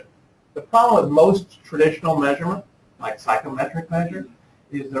action. The problem with most traditional measurement, like psychometric measures,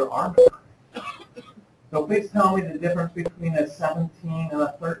 is they're arbitrary. So please tell me the difference between a 17 and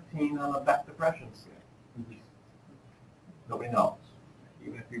a 13 on the Beck depression scale. Nobody knows.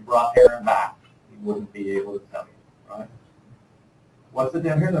 Even if you brought Aaron back, he wouldn't be able to tell you, right? What's the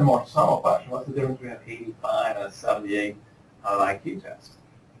difference? Here's a more subtle question. What's the difference between an 85 and a 78 on an IQ test?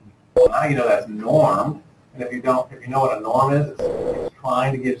 Well, now you know that's normed. And if you know what a norm is, it's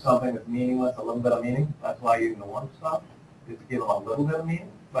trying to give something that's meaningless a little bit of meaning. That's why you norm stuff, is to give them a little bit of meaning.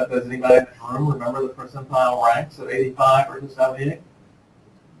 But does anybody in this room remember the percentile ranks of 85 versus 78?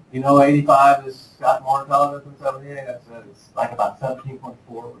 You know 85 has got more intelligence than 78. It's like about 17.4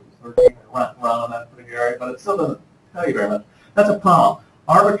 versus 13, around that particular area, but it still doesn't tell you very much. That's a problem.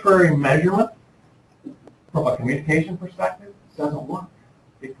 Arbitrary measurement from a communication perspective doesn't work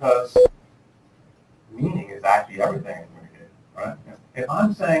because meaning is actually everything in communication, right? If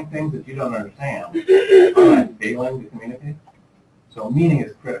I'm saying things that you don't understand, am I failing to communicate? So meaning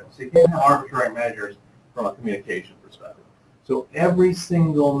is critical. So you can't have arbitrary measures from a communication perspective. So every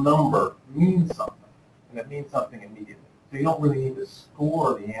single number means something, and it means something immediately. So you don't really need to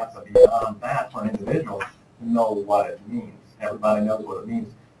score the answer beyond that for an individual to know what it means. Everybody knows what it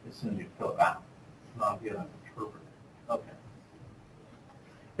means as soon as you fill it out. It's not being interpreted. Okay.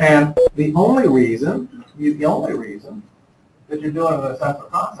 And the only reason that you're doing an assessment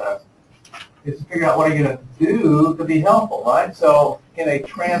process is to figure out what are you going to do to be helpful, right? So in a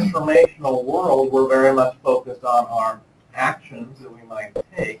transformational world, we're very much focused on our actions that we might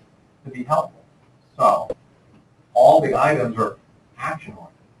take to be helpful. So all the items are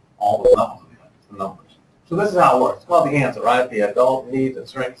action-oriented, all the levels of the items, the numbers. So this is how it works. It's called the ANSA, right? The Adult Needs and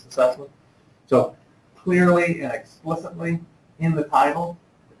Strengths Assessment. So clearly and explicitly in the title,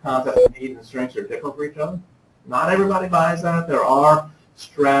 the concept of needs and strengths are different for each other. Not everybody buys that. There are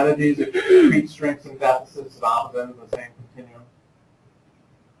strategies that treat strengths and deficits at opposite ends of the same continuum.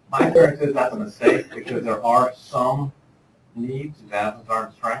 My experience is that's a mistake because there are some needs whose absence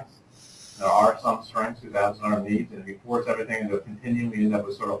aren't strengths. There are some strengths whose absence aren't needs, and if you force everything into a continuum, you end up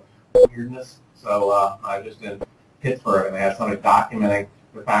with sort of weirdness. So I was just in Pittsburgh, and they had somebody documenting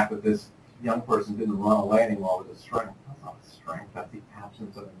the fact that this young person didn't run away anymore with a strength. That's not a strength, that's the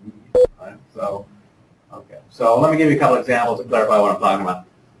absence of a need, right? So, okay. So let me give you a couple examples to clarify what I'm talking about.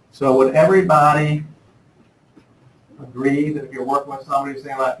 So would everybody agree that if you're working with somebody who's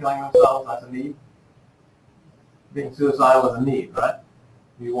thinking about killing themselves, that's a need? Being suicidal is a need, right?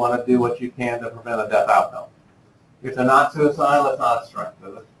 You want to do what you can to prevent a death outcome. If they're not suicidal, it's not a strength,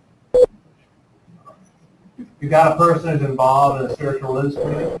 is it? You've got a person who's involved in a spiritual religious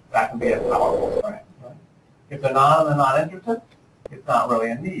community, that can be a powerful strength. Right? If they're not and they're not interested, it's not really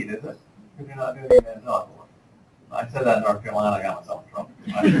a need, is it? Because you're not doing evangelical work. I said that in North Carolina, I got myself in trouble.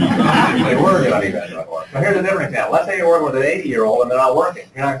 They were doing evangelical work. So here's a different example. Let's say you're working with an 80-year-old and they're not working.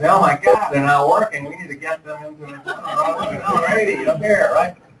 You're not going to say, oh my God, they're not working. We need to get them into no, they're 80, you don't care,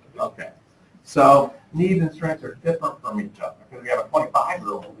 right? Okay. So needs and strengths are different from each other. Because we have a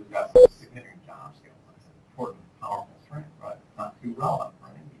 25-year-old who's got some significant job skills. That's an important, powerful strength, right? It's not too relevant for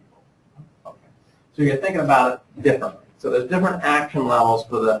any people. Okay. So you're thinking about it differently. So there's different action levels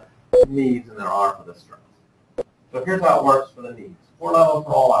for the needs than there are for the strengths. So here's how it works for the needs. 4 levels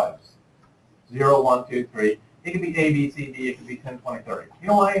for all items. 0, 1, 2, 3. It could be A, B, C, D. It could be 10, 20, 30. You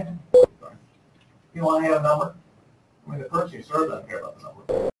don't want anything. You want to have a number? I mean, the person you serve doesn't care about the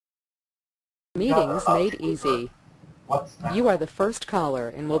number. Meetings made easy. You are the first caller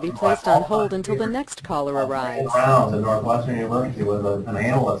and will be placed on hold until the next caller arrives. Rounds at Northwestern University with an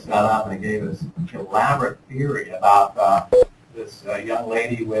analyst got up and he gave this elaborate theory about this young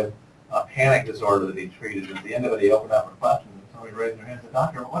lady with a panic disorder that he treated. At the end of it, he opened up for questions, and somebody raised their hand and said,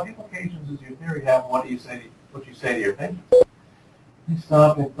 "Doctor, what implications does your theory have, and what do you say to your patients?" He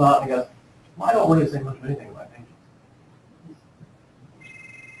stopped and thought, and he goes, "Well, I don't really say much of anything about patients."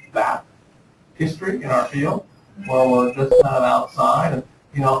 That history in our field, where we're just kind of outside, and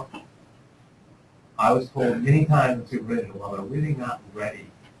you know, I was told many times in supervision, well, they're really not ready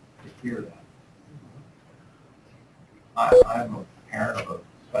to hear that. I'm a parent of a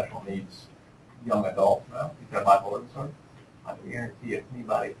special needs young adult now. He's got bipolar disorder. I can guarantee if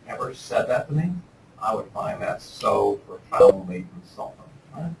anybody ever said that to me, I would find that so profoundly insulting.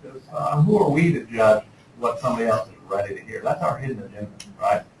 Right? Because who are we to judge what somebody else is ready to hear? That's our hidden agenda,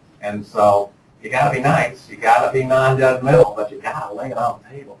 right? And so you got to be nice, you got to be non-judgmental, but you got to lay it on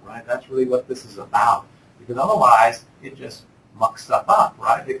the table, right? That's really what this is about. Because otherwise, it just mucks stuff up,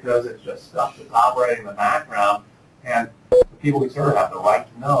 right? Because it's just stuff that's operating in the background, and the people we serve have the right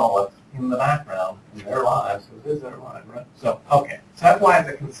to know what's in the background in their lives, because it is their life, right? So, okay. So that's why it's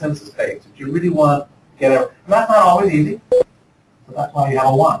a consensus base. If you really want to get and that's not always easy, so that's why you have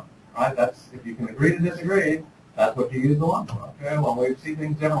a 1, right? That's, if you can agree to disagree, that's what you use the 1 for, okay? When we see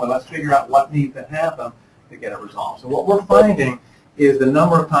things differently, let's figure out what needs to happen to get it resolved. So what we're finding is the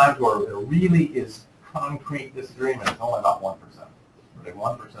number of times where there really is concrete disagreement is only about 1%. Really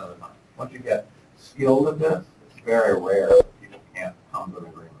 1% of the time. Once you get skilled at this, it's very rare that people can't come to an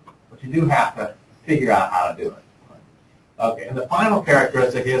agreement. But you do have to figure out how to do it. Okay, and the final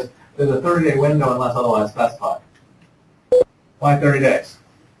characteristic is there's a 30-day window unless otherwise specified. Why 30 days?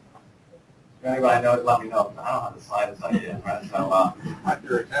 If anybody knows, let me know, because I don't have the slightest idea, right? So,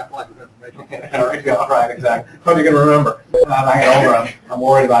 Your example of information. there you go, right, exactly. Hope you can remember. As I get older, I'm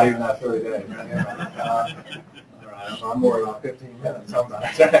worried about even that 30 days. Right? I'm worried about 15 minutes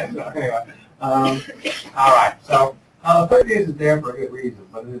sometimes. So anyway, all right. So 30 days is there for a good reason,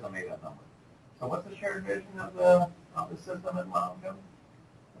 but it is a made-up number. So what's the shared vision of the system at Mountain?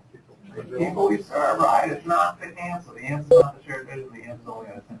 The people we serve, right? It's not the ANSA. The ANSA is not the shared vision. The ANSA is only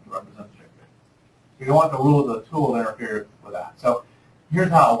an attempt to represent the shared vision. We don't want the rules of the tool to interfere with that. So here's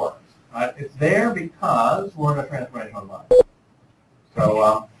how it works. Right? It's there because we're in a transformational environment.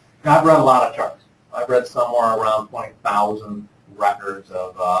 So I've read a lot of charts. I've read somewhere around 20,000 records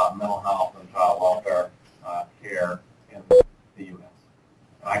of mental health and child welfare care in the U.S.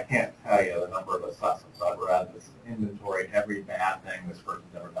 And I can't tell you the number of assessments I've read that's inventory every bad thing this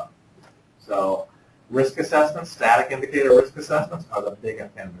person's ever done. So risk assessments, static indicator risk assessments, are the big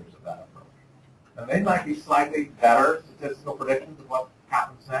offenders of that approach. And they might be slightly better statistical predictions of what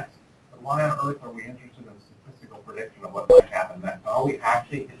happens next, but why on earth are we interested in statistical prediction of what might happen next? Are we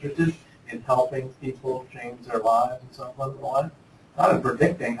actually interested in helping people change their lives in some pleasant way? Not in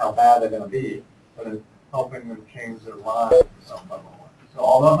predicting how bad they're going to be, but in helping them change their lives in some pleasant way. So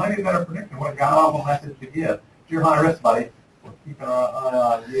although it might be a better prediction, what a god-awful message to give. If you're high risk, buddy, we're keeping our eye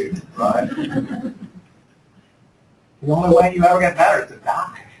on you, right? The only way you ever get better is to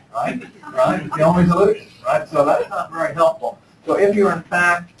die, right? Right? It's the only solution, right? So that's not very helpful. So if you're in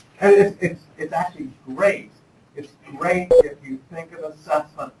fact, and it's actually great. It's great if you think of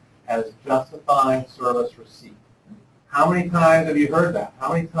assessment as justifying service receipt. How many times have you heard that?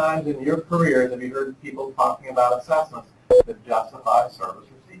 How many times in your careers have you heard people talking about assessments that justify service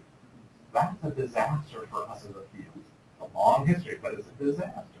receipt? That's a disaster for us as a field. It's a long history, but it's a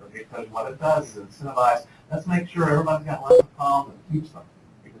disaster because what it does is incentivize, let's make sure everybody's got lots of problems and teach them.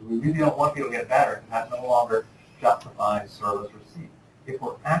 Because we really don't want people to get better, and that's no longer justifying service receipt. If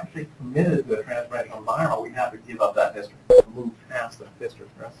we're actually committed to a transformational environment, we have to give up that history, move past that history.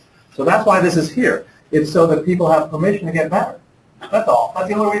 Right? So that's why this is here. It's so that people have permission to get better. That's all. That's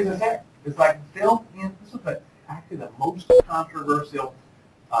the only reason it's there. It's like built in. This is actually the most controversial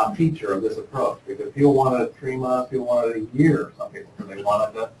feature of this approach because people wanted 3 months, people wanted a year, some people because they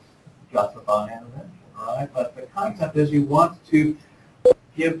wanted to justify an intervention, right? But the concept is you want to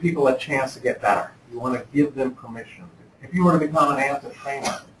give people a chance to get better. You want to give them permission. If you were to become an ANSA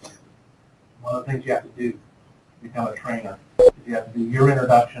trainer, one of the things you have to do to become a trainer is you have to do your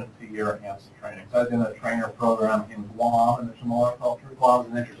introduction to your ANSA training. So I was in a trainer program in Guam in the Chamorro culture. Guam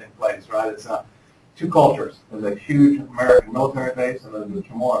is an interesting place, right? It's 2 cultures. There's a huge American military base and there's the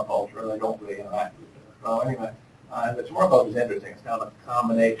Chamorro culture, and they don't really interact with each other. So anyway, the Chamorro culture is interesting. It's kind of a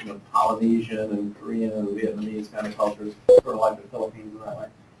combination of Polynesian and Korean and Vietnamese kind of cultures, sort of like the Philippines and that way.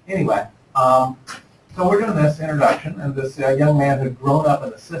 Anyway, so we're doing this introduction, and this young man who'd grown up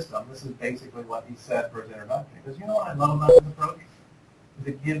in the system, this is basically what he said for his introduction. He goes, you know what I love about this approach? Is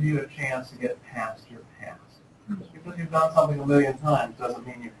to give you a chance to get past your past. Just because you've done something a million times doesn't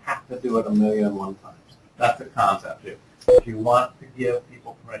mean you have to do it 1,000,001 times. That's the concept here. If you want to give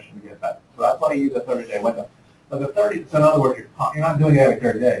people permission to get better. So that's why you use a 30-day window. But the 30, so in other words, you're not doing it every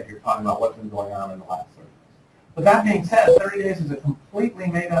 30 days. You're talking about what's been going on in the last 30 days. But that being said, 30 days is a completely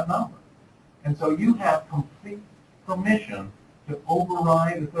made-up number. And so you have complete permission to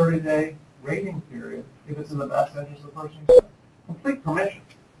override the 30-day rating period if it's in the best interest of the person you serve. Complete permission.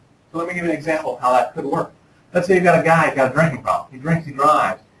 So let me give you an example of how that could work. Let's say you've got a guy who's got a drinking problem. He drinks, he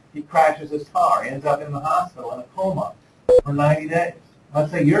drives. He crashes his car. He ends up in the hospital in a coma for 90 days.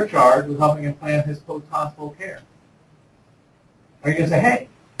 Let's say you're charged with helping him plan his post-hospital care. Are you going to say, hey,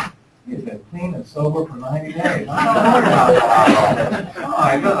 he's been clean and sober for 90 days. I don't know about that. Oh,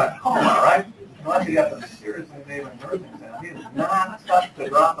 he's in a coma, right? Unless he got some seriously named nursing exam, he has not touched a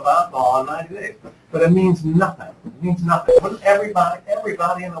drop of alcohol in 90 days. But it means nothing. It means nothing. Wouldn't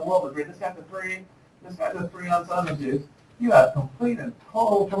everybody in the world agree? This guy's a 3 on Sunday juice. You have complete and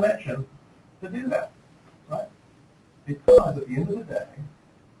total permission to do that, right? Because at the end of the day,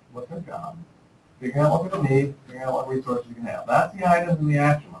 what's their job? Figuring out what they need, figuring out what resources you can have. That's the items in the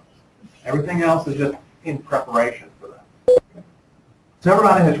action list. Everything else is just in preparation for that. So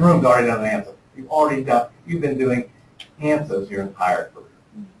everybody in this room has already done an ANSA. You've been doing ANSAs your entire career.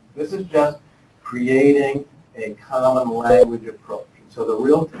 This is just creating a common language approach. So the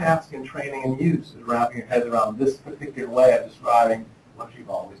real task in training and use is wrapping your head around this particular way of describing what you've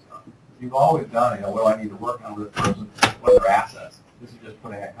always done. You've always done, what do I need to work on with this person? What are their assets? This is just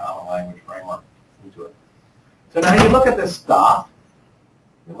putting a common language framework into it. So now you look at this stuff.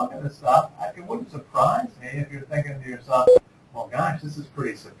 It wouldn't surprise me if you're thinking to yourself, well, gosh, this is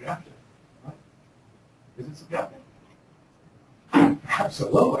pretty subjective. Right? Is it subjective?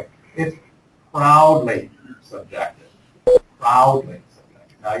 Absolutely. It's proudly subjective. Proudly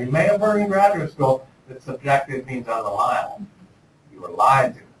subjective. Now, you may have heard in graduate school that subjective means unreliable. You were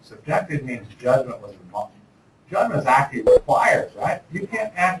lied to. Subjective means judgment was involved. Judgment is actually required, right? You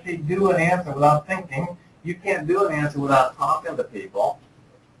can't actually do an answer without thinking. You can't do an answer without talking to people.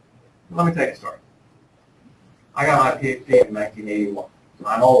 Let me tell you a story. I got my PhD in 1981.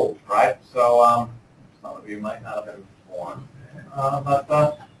 I'm old, right? So some of you might not have been born. But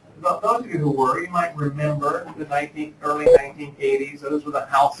those of you who were, you might remember the early 1980s. So those were the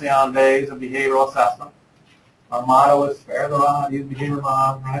halcyon days of behavioral assessment. Our motto was spare the rod, use behavior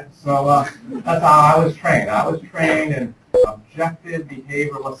model, right? So that's how I was trained. I was trained in objective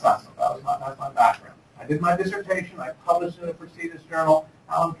behavioral assessment. That's my background. I did my dissertation. I published it in a prestigious journal.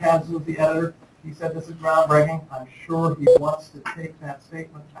 Alan Katz was the editor. He said this is groundbreaking. I'm sure he wants to take that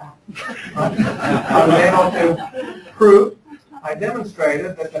statement back. I was able to prove, I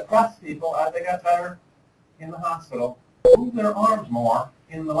demonstrated that depressed people, as they got better in the hospital, moved their arms more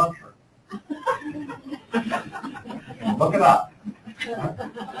in the lunchroom. Look it up.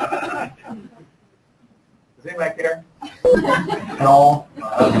 Does anybody care? No.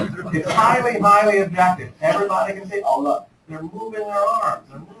 It's highly, highly objective. Everybody can say, oh, look, they're moving their arms.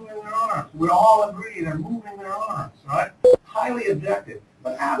 They're moving their arms. We all agree they're moving their arms, right? Highly objective,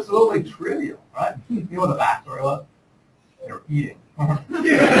 but absolutely trivial, right? You know what the backstory was? They were eating.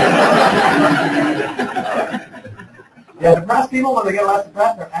 Yeah, depressed people, when they get less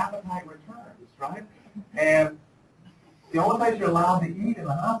depressed, their appetite And the only place you're allowed to eat in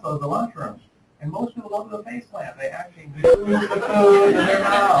the hospital is the lunchroom. And most people go to the face plant. They actually do the food in their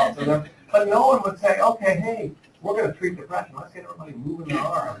mouths. But no one would say, okay, hey, we're going to treat depression. Let's get everybody moving their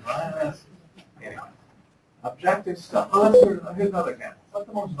arms, right? Anyway, objective stuff. Oh, here's another example. What's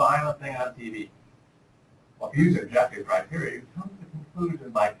the most violent thing on TV? Well, if you use objective criteria, you come to the conclusion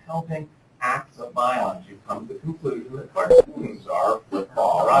by counting acts of violence. You come to the conclusion that cartoons are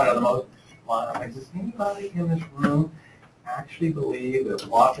football, right? Are the most violent things. Does anybody in this room actually believe that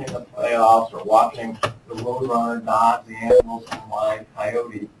watching the playoffs or watching the Roadrunner dodge the Animals from Wild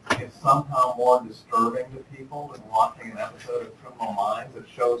Coyote is somehow more disturbing to people than watching an episode of Criminal Minds that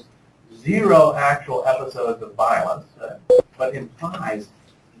shows 0 actual episodes of violence, but implies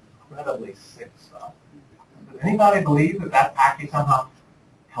incredibly sick stuff? Does anybody believe that that's actually somehow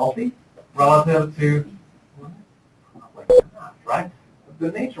healthy relative to, probably not, right?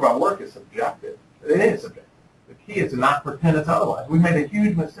 The nature of our work is subjective. It is subjective. The key is to not pretend it's otherwise. We made a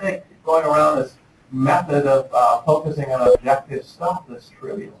huge mistake going around this method of focusing on objective stuff that's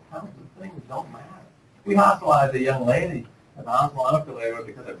trivial. Counts of things don't matter. We hospitalized a young lady at the hospital I affiliated with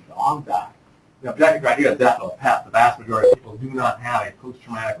because her dog died. The objective criteria is death of a pet. The vast majority of people do not have a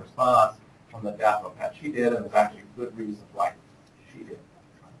post-traumatic response from the death of a pet. She did, and there's actually good reasons why she did.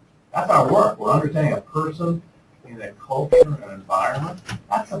 That's our work. We're understanding a person in a culture, an environment.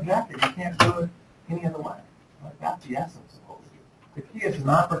 That's subjective. You can't do it any other way. Right? That's the essence of what we do. The key is to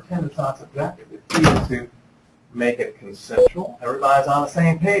not pretend it's not subjective. The key is to make it consensual. Everybody's on the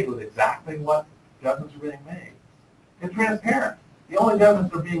same page with exactly what judgments are being made. And transparent. The only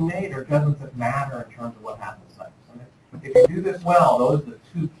judgments that are being made are judgments that matter in terms of what happens next. If you do this well, those are the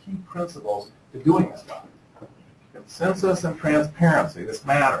 2 key principles to doing this stuff. Consensus and transparency. This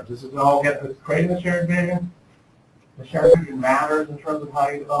matters. This is all creating the shared vision. The shared vision matters in terms of how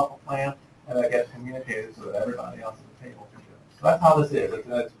you develop a plan, and that gets communicated so that everybody else at the table can do it. So that's how this is.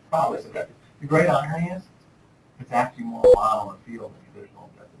 It's probably subjective. The great irony is, it's actually more model and field than traditional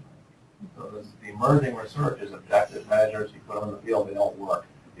objective measures. So the emerging research is objective measures. You put them in the field, they don't work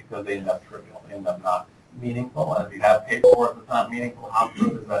because they end up trivial. They end up not meaningful. And if you have paperwork that's not meaningful, how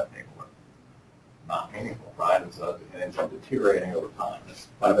good is that paperwork? Not meaningful, right? And so it ends up deteriorating over time. There's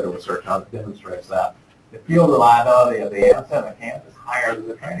quite a bit of research on it demonstrates that. The field reliability of the ANSA and the CAMP is higher than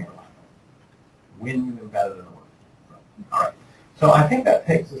the training reliability when you embed it in the work. So, all right. So I think that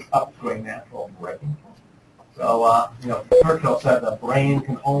takes us up to a natural breaking point. So, Churchill said the brain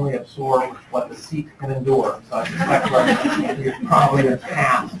can only absorb what the seat can endure. So I suspect we've probably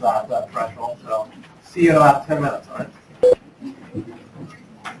passed that threshold. So see you in about 10 minutes, all right?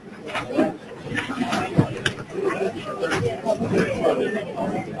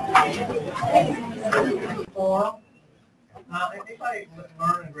 Anybody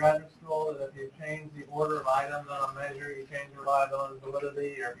learn in graduate school that if you change the order of items on a measure, you change the reliability and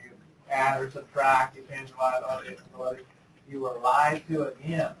validity, or if you add or subtract, you change the reliability and validity? You were lied to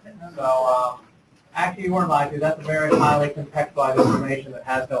again. So actually you weren't lied to. That's a very highly contextualized information that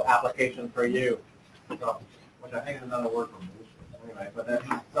has no application for you. So, which I think is another word for bullshit. Anyway, but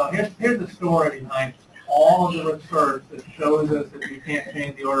then, so here's the story behind all of the research that shows us that you can't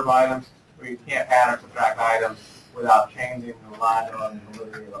change the order of items, or you can't add or subtract items without changing the reliability and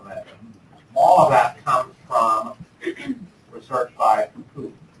validity of a measure. All of that comes from research by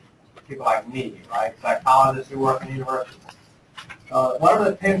people like me, right? Psychologists who work in universities. What are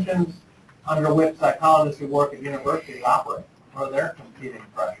the tensions under which psychologists who work at universities operate? What are their competing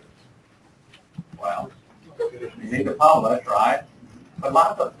pressures? Well, you need to publish, right?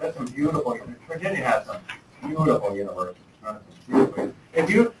 But there's some beautiful, Virginia has some beautiful universities. Right? If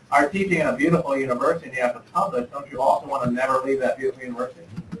you are teaching in a beautiful university and you have to publish, don't you also want to never leave that beautiful university?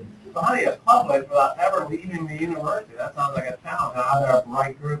 So how do you publish without ever leaving the university? That sounds like a challenge. Now, they're a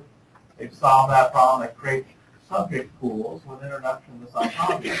bright group. They've solved that problem. They create subject pools with introduction to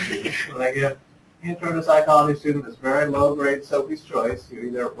psychology students. So they give intro to psychology students this very low-grade Sophie's Choice. You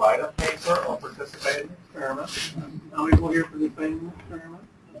either write a paper or participate in an experiment. How many people here participated in the experiment?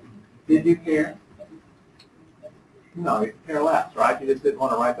 Did you care? No, you care less, right? You just didn't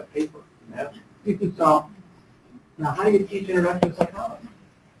want to write the paper. Yeah? So, now how do you teach introduction to psychology?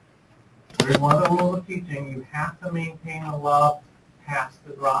 There's one of the rules of teaching. You have to maintain a love past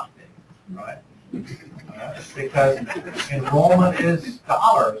the drop date, right? Because enrollment is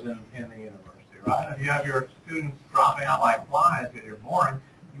scholars in the university, right? If you have your students dropping out like flies because you're boring,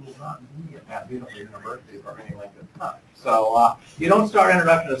 you will not be at that beautiful university for any length of time. So you don't start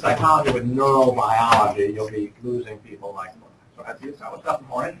introduction to psychology with neurobiology. You'll be losing people like that. So I was something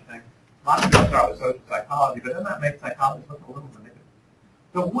more interesting. Lots of people start with social psychology, but doesn't that make psychology look a little manipulative?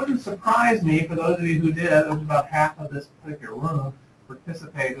 So it wouldn't surprise me, for those of you who did, it was about half of this particular room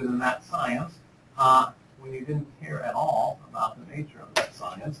participated in that science, when you didn't care at all about the nature of that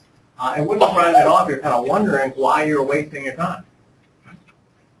science. It wouldn't surprise me at all if you're kind of wondering why you're wasting your time.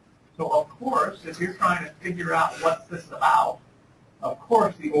 So of course, if you're trying to figure out what's this about, of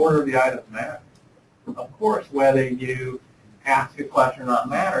course the order of the items matters. Of course whether you ask a question or not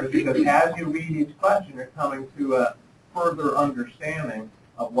matters, because as you read each question, you're coming to a further understanding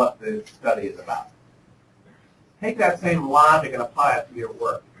of what the study is about. Take that same logic and apply it to your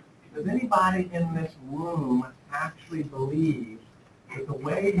work. Does anybody in this room actually believe that the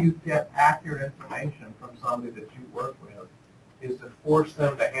way you get accurate information from somebody that you work with is to force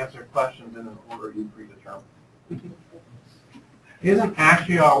them to answer questions in an order you predetermine? Isn't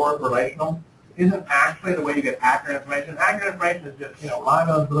actually our work relational? Isn't actually the way you get accurate information? Accurate information is just,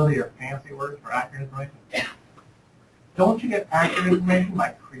 reliability or fancy words for accurate information. Don't you get accurate information by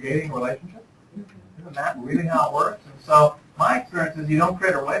creating relationships? Isn't that really how it works? And so my experience is you don't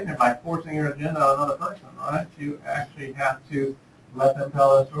create a relationship by forcing your agenda on another person, right? You actually have to let them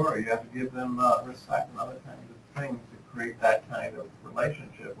tell their story. You have to give them respect and other kinds of things to create that kind of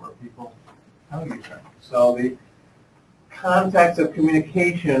relationship where people tell you things. So the context of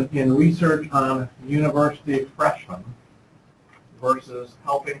communication in research on university freshmen versus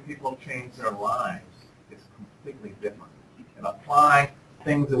helping people change their lives is completely different. And applying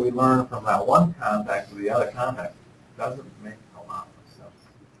things that we learn from that one context to the other context doesn't make a lot of sense.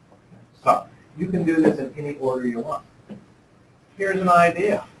 So you can do this in any order you want. Here's an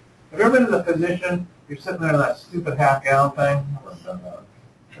idea. Have you ever been to the physician? You're sitting there in that stupid half-gown thing.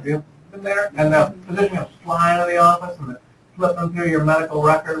 Have you been there? And the physician comes flying into the office and they're flipping through your medical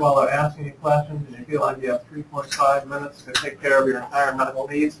record while they're asking you questions, and you feel like you have 3.5 minutes to take care of your entire medical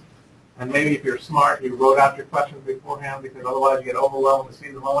needs. And maybe if you're smart, you wrote out your questions beforehand, because otherwise you get overwhelmed to see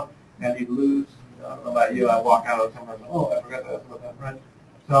the moment and you lose. I don't know about you, I walk out of somewhere and oh, I forgot to ask about that friend.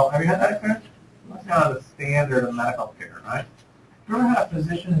 So have you had that experience? That's kind of the standard of medical care, right? Have you ever had a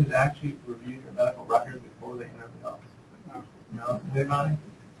physician who's actually reviewed your medical records before they enter the office? No? Anybody?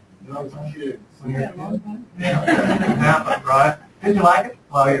 You know what I'm saying? When you're a kid? Yeah, it happens, right? Did you like it?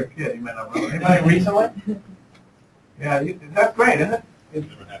 Well, you're a kid, you may not remember. Anybody recently? Yeah, that's great, isn't it?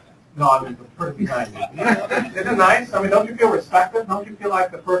 No, I mean, it's pretty nice. Isn't it nice? I mean, don't you feel respected? Don't you feel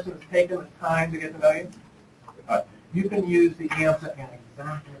like the person has taken the time to get to know you? You can use the ANSA in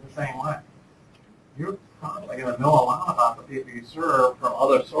exactly the same way. You're probably going to know a lot about the people you serve from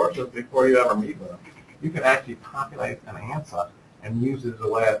other sources before you ever meet with them. You can actually populate an ANSA and use it as a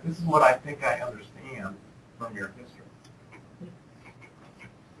way of, this is what I think I understand from your history. If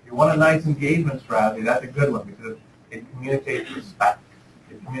you want a nice engagement strategy, that's a good one, because it communicates respect.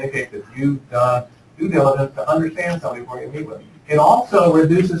 It communicates that you've done due diligence to understand somebody before you meet with them. It also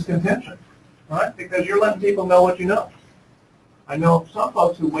reduces contention, right? Because you're letting people know what you know. I know some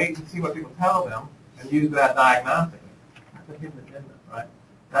folks who wait and see what people tell them and use that diagnostic. That's a hidden agenda, right?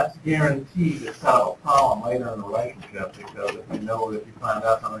 That's guaranteed to set up a problem later in the relationship, because if you know that you found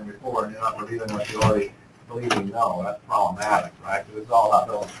out something before and you're not revealing what you already believe you know, that's problematic, right? Because it's all about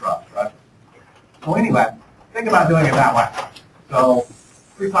building trust, right? So anyway, think about doing it that way. So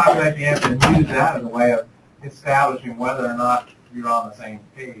pre-populate the answer and use that as a way of establishing whether or not you're on the same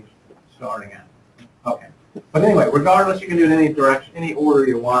page starting out. Okay. But anyway, regardless, you can do it in any direction, any order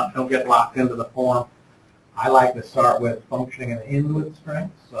you want. Don't get locked into the form. I like to start with functioning and input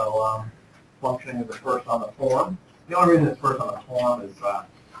strengths. So functioning is the first on the form. The only reason it's first on the form is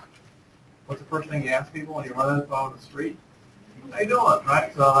what's the first thing you ask people when you run into them on the street? How you doing,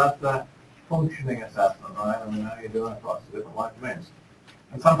 right? So that's the functioning assessment, right? I mean, how you doing across the different life domains.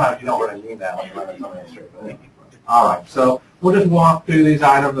 And sometimes you don't really need that when you run into somebody on the street. But anyway. All right, so we'll just walk through these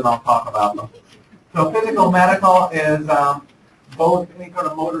items and I'll talk about them. So physical medical is both any sort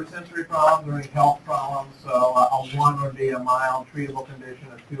of motor sensory problems or any health problems. So a 1 would be a mild treatable condition,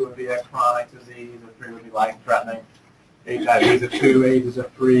 a 2 would be a chronic disease, a 3 would be life-threatening. HIV is a 2, AIDS is a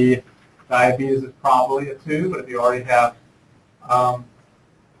 3, diabetes is probably a 2, but if you already have, I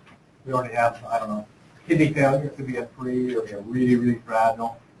don't know, kidney failure, it could be a 3, or be a really, really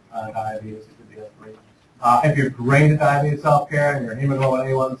fragile diabetes, it could be a 3. If you're great at diabetes self-care and your hemoglobin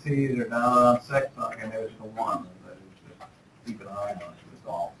A1Cs are down around 6, okay, maybe it's a 1. Keep an eye on it. It's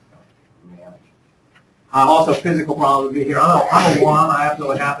all managed. Also, physical problems would be here. I'm a 1. I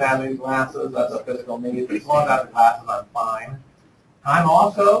absolutely have to have these glasses. That's a physical need. As long as I have the glasses, I'm fine. I'm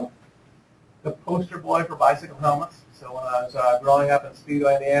also the poster boy for bicycle helmets. So when I was growing up in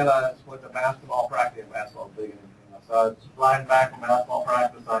Speedway, Indiana, I went to basketball practice. Basketball was big in Indiana. So I was flying back from basketball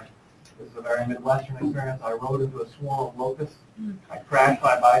practice. I This is a very Midwestern experience. I rode into a swarm of locusts. I crashed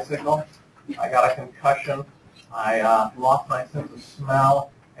my bicycle. I got a concussion. I lost my sense of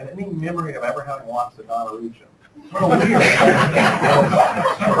smell and any memory of ever having watched the Donna region. What a weird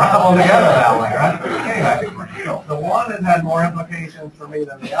travel together that way, right? Anyway, the one has had more implications for me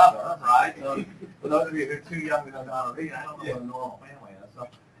than the other, right? So for those of you who are too young to know Donna Reed, I don't know what a normal family is. So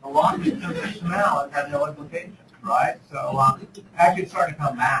the loss of sense of smell has had no implications, right? So actually it started to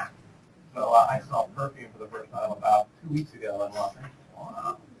come back. So I smelled perfume for the first time about 2 weeks ago in Los Angeles.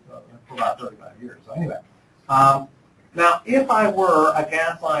 Wow. So, for about 35 years. So anyway, now if I were a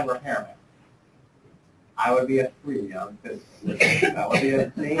gas line repairman, I would be a 3 on physics. That would be a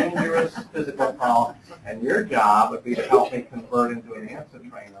dangerous physical problem, and your job would be to help me convert into an ANSA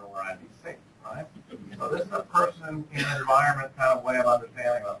trainer where I'd be safe, right? So this is a person in an environment kind of way of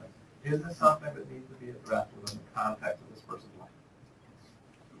understanding about this. Is this something that needs to be addressed within the context of this person's life?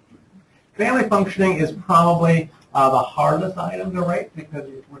 Family functioning is probably the hardest item to rate because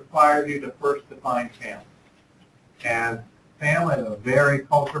it requires you to first define family. And family is a very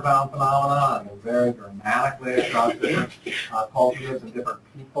culture-bound phenomenon and very dramatically across different cultures and different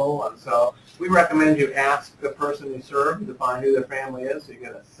people. And so we recommend you ask the person you serve to define who their family is so you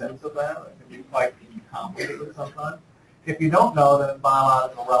get a sense of that. It can be quite complicated sometimes. If you don't know, then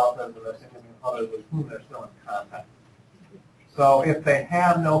biological relatives and their significant others with whom they're still in contact. So if they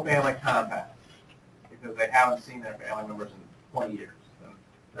have no family contact, because they haven't seen their family members in 20 years, then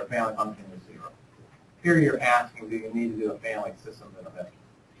their family function is 0. Here you're asking, do you need to do a family systems intervention?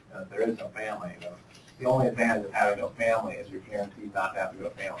 And if there is no family, the only advantage of having no family is you're guaranteed not to have to go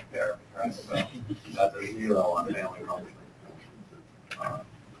to family therapy, right? So that's a 0 on family functioning.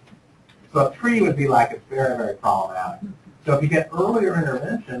 So a 3 would be like it's very, very problematic. So if you get earlier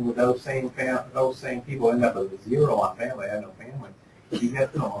intervention with those same people end up with a 0 on family, they have no family. If you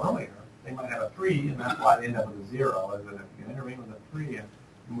get to them earlier, they might have a 3, and that's why they end up with a 0. Is that if you can intervene with a 3 and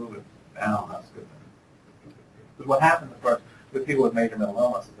move it down, that's good. Because what happens, of course, with people with major mental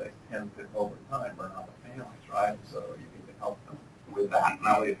illness is they tend to, over time, burn out the families, right? So you need to help them with that,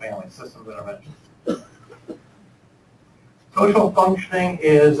 not only family systems intervention. Social functioning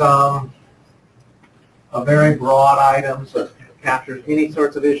is a very broad item, so it captures any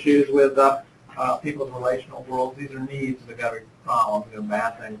sorts of issues with people's relational worlds. These are needs that got to be problems,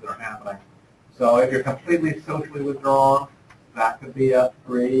 bad things that are happening. So if you're completely socially withdrawn, that could be a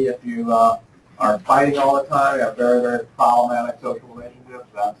 3. If you are fighting all the time, you have very, very problematic social relationships,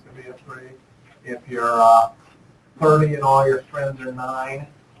 that's going to be a 3. If you're 30 and all your friends are 9,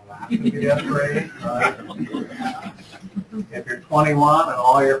 that could be a 3. Right? If you're 21 and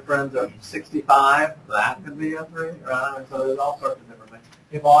all your friends are 65, that could be a 3. Right? And so there's all sorts of different things.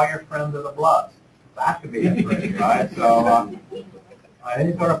 If all your friends are the Bloods, that could be a 3. Right? So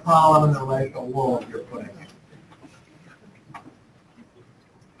any sort of problem in the relational world you're putting in.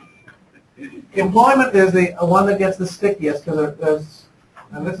 Employment is the one that gets the stickiest because there's,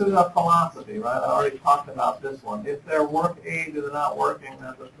 and this is a philosophy, right? I already talked about this one. If their work age is not working,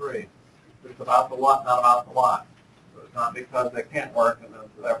 that's a 3. It's about the what, not about the why. So it's not because they can't work, and then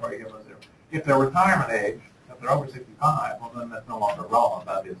therefore you give them a 0. If their retirement age, if they're over 65, well then that's no longer relevant.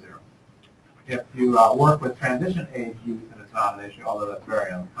 That'd be a 0. If you work with transition age youth, and it's not an issue, although that's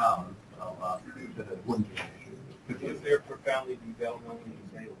very uncommon, so it wouldn't be an issue. It could be. Is there profoundly developmentally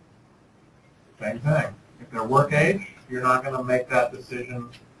disabled? Same thing. If they're work age, you're not going to make that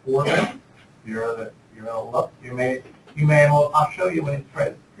decision for them. You're going to look. You may. Well, I'll show you when you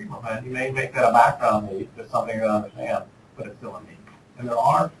try treatment plan. You may make that a background need, just something you don't understand, but it's still a need. And there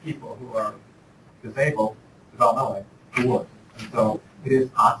are people who are disabled developmentally who would, and so it is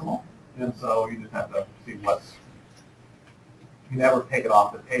possible. And so you just have to see what's. You never take it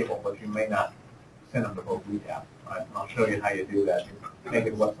off the table, but you may not send them to both rehab. Right? And I'll show you how you do that. You make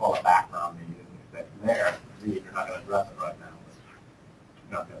it what's called a background need. That's there. You're not going to address it right now.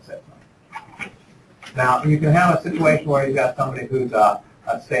 You're not going to say something. Now, you can have a situation where you've got somebody who's a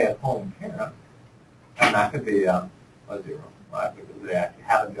stay-at-home parent, and that could be a 0, right? Because they actually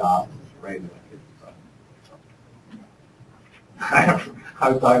have a job and raising their kids. So. I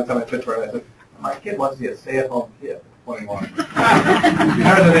was talking to somebody in Pittsburgh, and I said, my kid wants to be a stay-at-home kid at 21.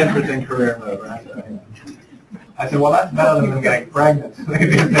 There's an interesting career move, right? So, anyway. I said, well, that's better than getting pregnant. So they can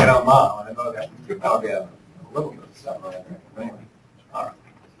be a stay-at-home mom. And I thought that would be a little bit of stuff right there. Anyway, all right.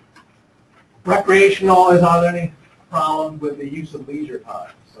 Recreational is, are there any problems with the use of leisure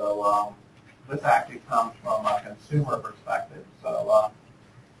time? So this actually comes from a consumer perspective. So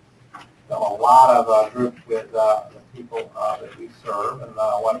a lot of groups with the people that we serve, and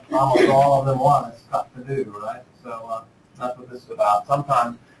what almost all of them want is stuff to do, right? So that's what this is about.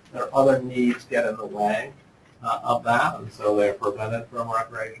 Sometimes their other needs get in the way of that, and so they're prevented from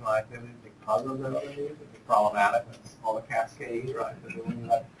recreational activities because of their other needs. It's problematic. It's called a cascade, right? Because when you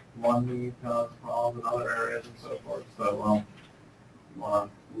have one need cause problems in other areas and so forth. So you want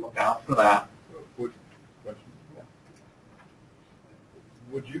to look out for that.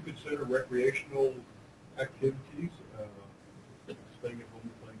 Would you consider recreational activities, staying at home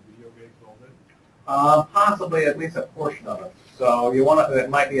playing video games all day? Possibly at least a portion of it. So you want to, it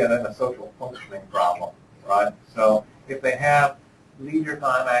might be a social functioning problem, right? So if they have leisure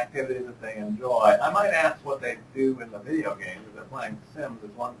time activities that they enjoy, I might ask what they do in the video games. If they're playing Sims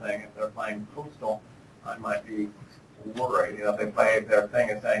is one thing. If they're playing Coastal, I might be worried. You know, if their thing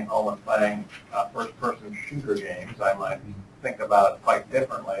is staying home and playing first-person shooter games, I might think about it quite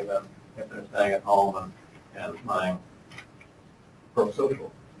differently than if they're staying at home and playing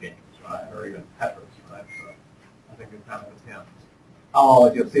pro-social games, right, or even Tetris, right? So I think it kind of depends.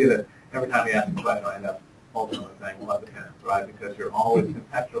 Oh, you'll see that every time you ask a question, I end up ultimately saying, well, it depends, right? Because you're always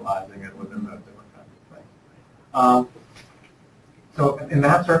contextualizing it within those different kinds of things. So in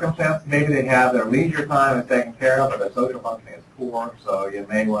that circumstance, maybe they have their leisure time is taken care of, but their social functioning is poor. So you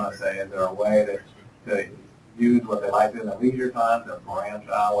may want to say, is there a way to use what they like to do in their leisure time to branch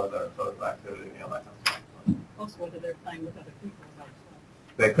out with their social activity, you know, that kind of stuff. Also, whether they're playing with other people as well.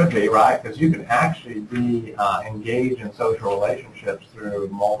 They could be, right? Because you can actually be engaged in social relationships through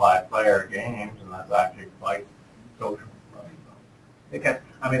multiplayer games, and that's actually quite social. Right? So it can,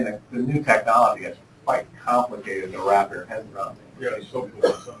 I mean, the new technology is quite complicated to wrap your head around. Yeah, social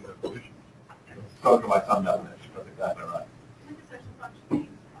by some definition. Social by some definition, that's exactly right. With the social functioning,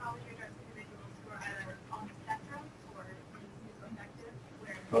 how would you address individuals who are either on the spectrum or schizoaffective?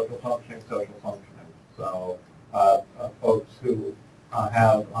 Social functioning. So folks who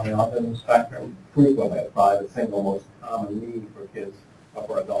have on the autism spectrum frequently, it's probably the single most common need for kids or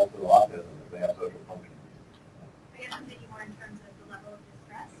for adults with autism is they have social functioning. I guess I'm thinking more in terms of the level of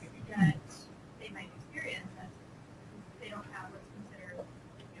distress that they might experience as they don't have what's considered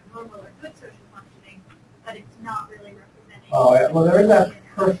normal or good social functioning, but it's not really representing. Oh, yeah. Well, there is that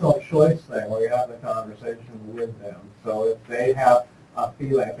personal choice thing where you have the conversation with them. So if they have a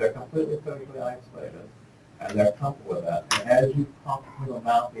feeling, if they're completely socially isolated, and they're comfortable with that, and as you talk to them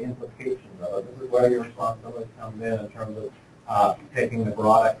about the implications of it, this is where your responsibility comes in terms of taking the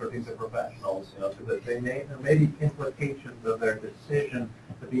broad expertise of professionals, you know, so that there may be implications of their decision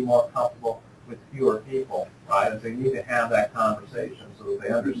to be more comfortable with fewer people, right? And so you need to have that conversation so that they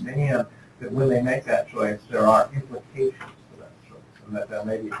understand that when they make that choice, there are implications to that choice, and that there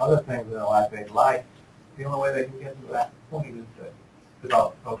may be other things in their life they like. The only way they can get to that point is to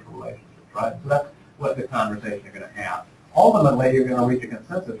develop social relationships, right? So that's what the conversation you're going to have. Ultimately, you're going to reach a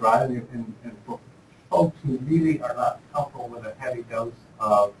consensus, right? And for folks who really are not comfortable with a heavy dose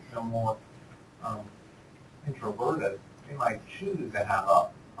of more introverted, they might choose to have a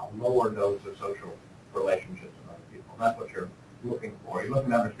lower dose of social relationships with other people. And that's what you're looking for. You're looking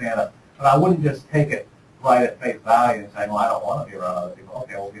to understand it. But I wouldn't just take it right at face value and say, well, I don't want to be around other people.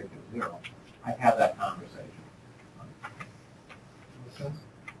 Okay, we'll give you 0. I'd have that conversation. Make sense?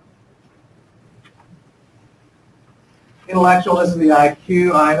 Intellectual, this is the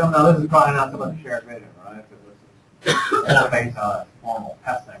IQ item. Now, this is probably not so much shared vision, right? Because this is based on a formal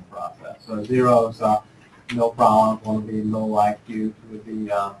testing process. So 0 is no problem. 1 would be low IQ. 2 would be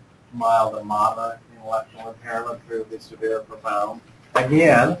mild to moderate intellectual impairment. 3 would be severe or profound.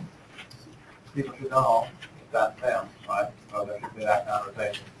 Again, people should know that's them, right? So there should be that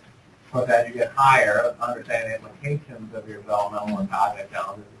conversation. But as you get higher, understanding the implications of your developmental and cognitive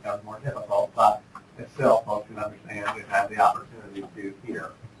challenges becomes more difficult. But it's still, folks should understand you have the opportunity to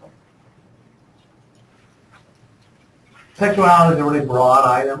hear. Sexuality is a really broad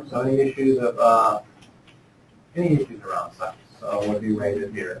item, so any issues around sex would be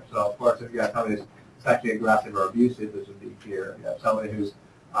rated here. So of course, if you have somebody who's sexually aggressive or abusive, this would be here. If you have somebody who's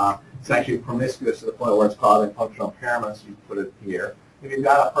sexually promiscuous to the point where it's causing functional impairments, you put it here. If you've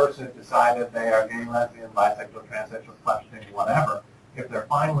got a person who's decided they are gay, lesbian, bisexual, transsexual, questioning, whatever, if they're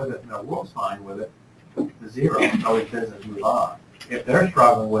fine with it and their world's fine with it, the 0, no business, move on. If they're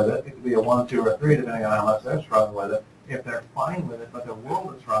struggling with it, it could be a 1, 2, or 3, depending on how much they're struggling with it. If they're fine with it, but their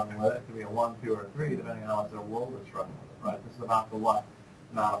world is struggling with it, it could be a 1, 2, or 3, depending on how much their world is struggling with it, right? This is about the what,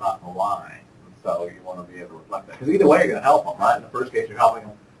 not about the why. And so you want to be able to reflect that. Because either way, you're going to help them, right? In the first case, you're helping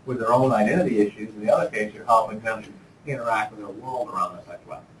them with their own identity issues. In the other case, you're helping them interact with their world around their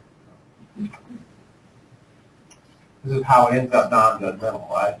sexuality. This is how it ends up non-judgmental,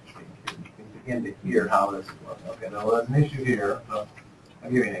 right? Begin to hear how this is working. Okay, now there's an issue here, so I'll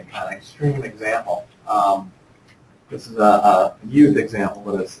give you a kind of extreme example. This is a youth example,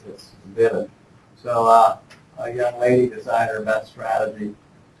 but it's vivid. So a young lady decided her best strategy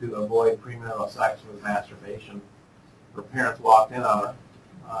to avoid premarital sex was masturbation. Her parents walked in on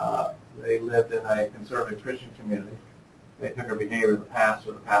her. They lived in a conservative Christian community. They took her behavior to the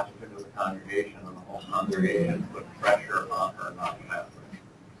pastor took her to the congregation, and the whole congregation put pressure on her not to masturbate.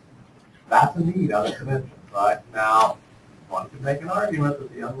 That's a need on intervention, right? Now, one could make an argument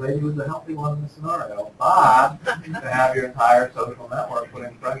that the young lady was the healthy one in the scenario, but to have your entire social network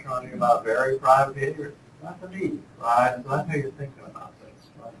putting pressure on you about very private behavior, that's a need, right? And so that's how you're thinking about this,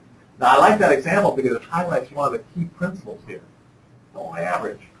 right? Now, I like that example because it highlights one of the key principles here. On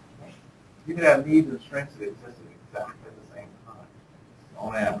average, you can have needs and strengths that exist at exactly the same time.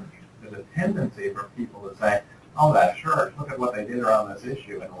 On average, there's a tendency for people to say, oh, that church, look at what they did around this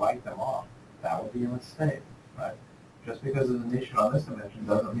issue and write them off. That would be a mistake, right? Just because there's an issue on this dimension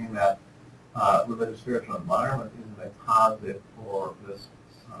doesn't mean that religious spiritual environment isn't a positive for this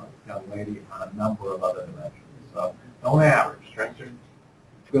young lady on a number of other dimensions. So on average, strengths are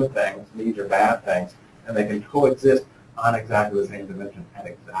good things, needs are bad things, and they can coexist on exactly the same dimension at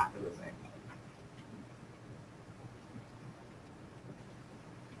exactly the same time.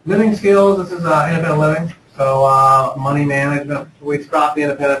 Living skills, this is independent living. So money management, we stopped the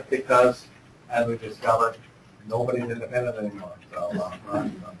independent because, as we discovered, nobody's independent anymore. So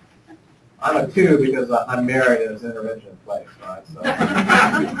I'm a 2 because I'm married and it's intervention place, right? So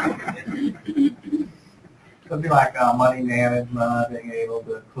it'd be like money management, being able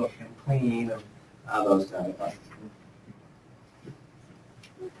to cook and clean, and those kind of things.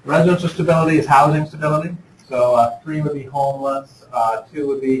 Residential stability is housing stability. So 3 would be homeless, 2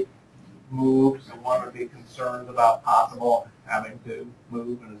 would be moved, so 1 would be concerns about possible having to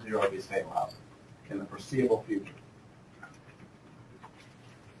move, and 0 would be stable housing in the foreseeable future.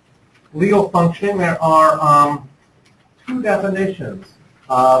 Legal functioning, there are 2 definitions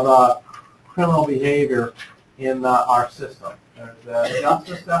of criminal behavior in our system. There's a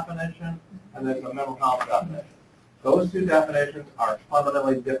justice definition and there's a mental health definition. Those 2 definitions are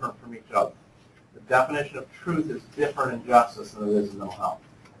fundamentally different from each other. The definition of truth is different in justice than it is in mental health.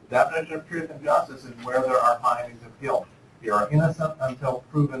 The definition of truth in justice is where there are findings of guilt. You are innocent until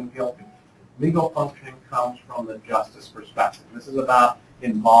proven guilty. Legal functioning comes from the justice perspective. This is about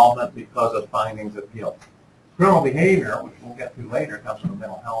involvement because of findings of guilt. Criminal behavior, which we'll get to later, comes from a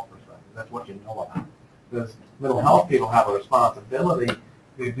mental health perspective. That's what you know about. Because mental health people have a responsibility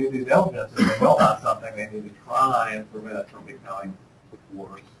to do due diligence. If they know about something, they need to try and prevent it from becoming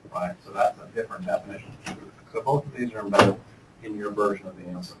worse. Right? So that's a different definition of truth. So both of these are embedded in your version of the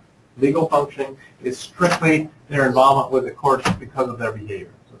ANSA. Legal functioning is strictly their involvement with the courts because of their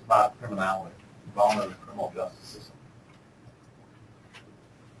behavior. So it's about criminality, involvement in the criminal justice system.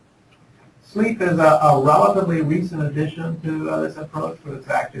 Sleep is a relatively recent addition to this approach, but it's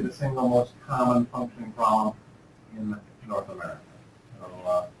actually the single most common functioning problem in North America.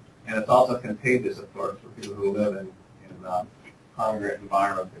 So, and it's also contagious, of course, for people who live in congregate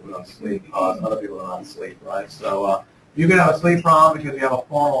environment. People don't sleep, other people don't sleep, right? So you can have a sleep problem because you have a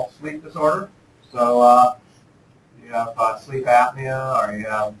formal sleep disorder. So you have sleep apnea, or you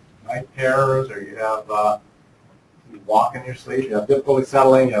have night terrors, or you have you walk in your sleep, you have difficulty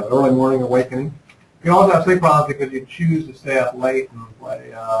settling, you have early morning awakening. You also have sleep problems because you choose to stay up late and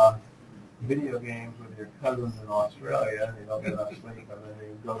play video games with your cousins in Australia, and you don't get enough sleep, and then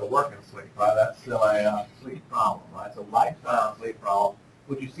you go to work and sleep, right? That's still a sleep problem, right? So lifestyle sleep problems,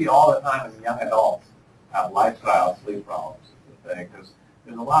 which you see all the time in young adults, have lifestyle sleep problems, because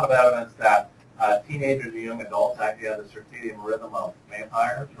there's a lot of evidence that teenagers and young adults actually have the circadian rhythm of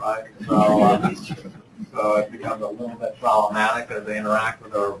vampires, right? So it becomes a little bit problematic as they interact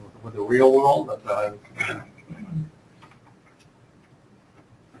with the real world. But,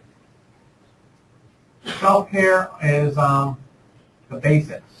 self-care is the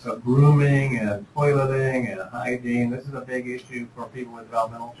basics, so grooming and toileting and hygiene. This is a big issue for people with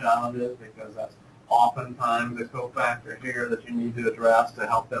developmental challenges because that's oftentimes a cofactor here that you need to address to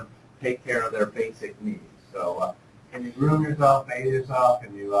help them take care of their basic needs. So can you groom yourself, bathe yourself?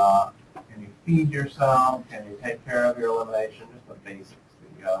 Can you feed yourself? Can you take care of your elimination? Just the basics.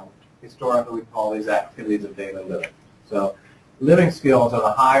 Historically, we call these activities of daily living. So living skills are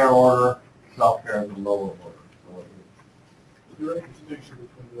the higher order, self-care is the lower order. Is there any distinction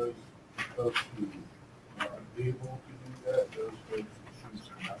between those folks who are able to do that, those folks who choose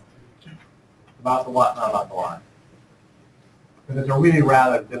not to? About the what, not about the why. Because it's a really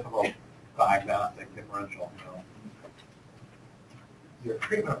rather difficult diagnostic differential. Your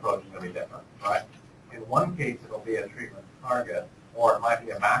treatment approach is going to be different, right? In one case, it'll be a treatment target, or it might be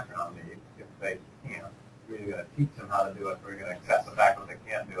a background need if they can't. We're either going to teach them how to do it, or we're going to accept the fact that they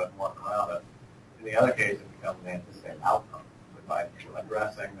can't do it and work around it. In the other case, it becomes an anticipated outcome by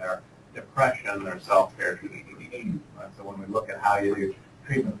addressing their depression, their self-care. Right? So when we look at how you do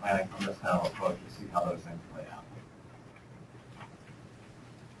treatment planning from this kind of approach, we see how those things play out.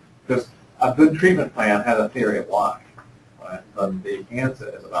 Because a good treatment plan has a theory of why, right? But the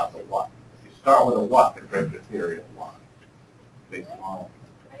ANSA is about the what. If you start with a what, it creates a theory of why. Based on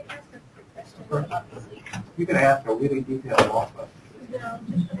Can I ask a quick question about the sleep? you can ask a really detailed law question. No,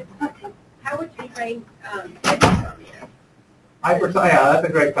 just, how would you train hypothermia? Yeah, that's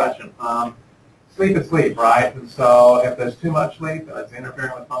a great question. Sleep is sleep, right? And so if there's too much sleep and it's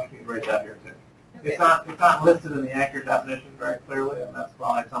interfering with functioning, you raise that here too. Okay. It's not listed in the anchor definition very clearly, and that's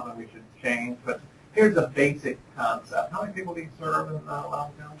probably something we should change. But here's a basic concept. How many people do you serve in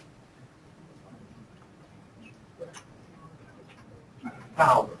Loudoun County?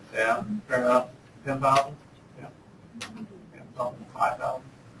 Thousands, yeah. Fair enough. 10,000? Yeah. Something, 5,000?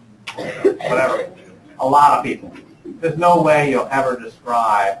 Whatever. A lot of people. There's no way you'll ever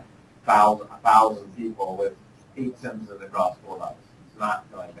describe a thousand people with 8 sentences across 4 levels. It's not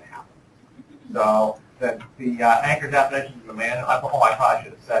going to happen. So the anchor definitions in the manual, I probably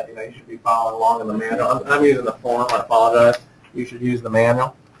should have said, you should be following along in the manual. I'm using the form. I apologize. You should use the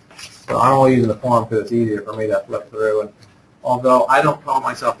manual. So I'm only using the form because it's easier for me to flip through. And although I don't call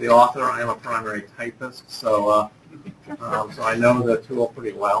myself the author, I am a primary typist, so so I know the tool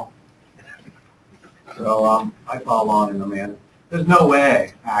pretty well. So I follow along in the manual. There's no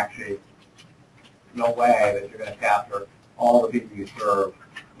way, actually, no way that you're going to capture all the people you serve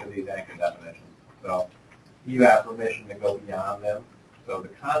with these anchor definitions. So you have permission to go beyond them. So the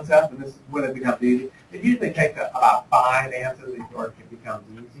concept, and this is when it becomes easy, it usually takes about 5 answers before it becomes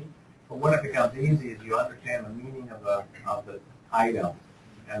easy. But when it becomes easy is you understand the meaning of the item,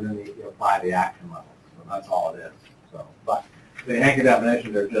 and then you apply the action levels. So that's all it is. So, but the anchor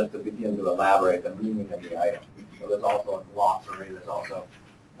definitions are just to begin to elaborate the meaning of the item. So there's also a glossary. There's also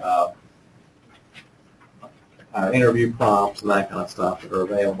interview prompts and that kind of stuff that are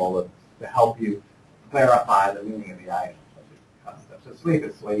available to help you clarify the meaning of the item. So sleep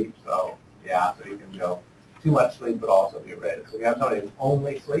is sleep. So yeah, so you can go too much sleep, but also be rated. So if you have somebody who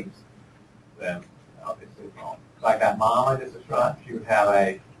only sleeps, then obviously wrong. Like that mom I just described, she would have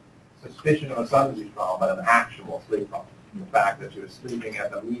a suspicion of a substance use problem, but an actual sleep problem. The fact that she was sleeping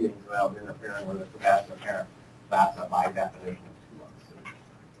at the meetings without interfering with the capacity of the parent, that's a by definition of 2 months.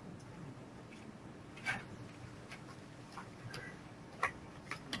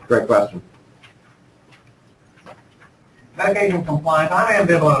 Great question. Medication compliance, I'm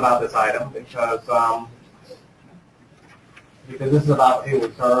ambivalent about this item because this is about who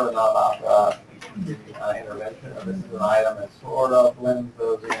we serve and not about intervention. This is an item that sort of blends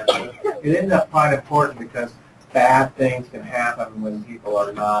those in. It ends up quite important because bad things can happen when people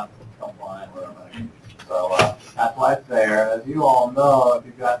are not compliant with our medication. So that's why it's there. As you all know, if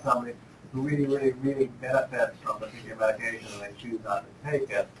you've got somebody who really, really, really benefits from the particular medication and they choose not to take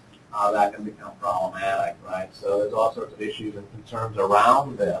it, that can become problematic, right? So there's all sorts of issues and concerns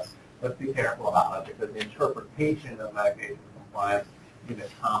around this. Let's be careful about it because the interpretation of medication compliance is a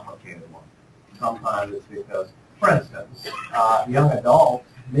complicated one. Sometimes it's because, for instance, young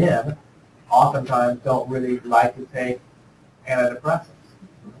adults, men, oftentimes don't really like to take antidepressants.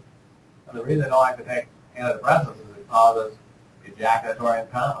 And the reason they don't like to take antidepressants is it causes ejaculatory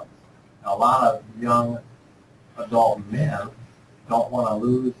incontinence. Now, a lot of young adult men don't want to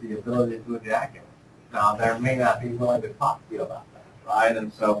lose the ability to ejaculate. Now, they may not be willing to talk to you about that, right?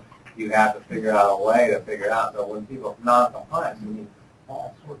 And so you have to figure out a way to figure it out. So when people are non-compliant, you need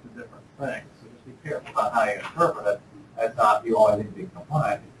all sorts of different things. So just be careful about how you interpret it. It's not you always need to be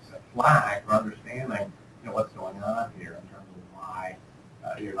compliant. It's a flag for understanding what's going on here in terms of why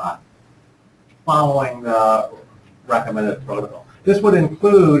you're not following the recommended protocol. This would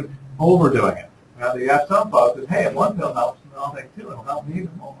include overdoing it. Now, you have some folks that, hey, if one pill helps, then I'll take 2, and it'll help me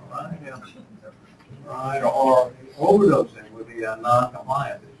even more, right? Right? Or overdosing would be a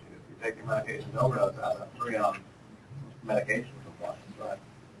non-compliance issue. If you take your medication and overdose, that's a 3 on medication compliance, right?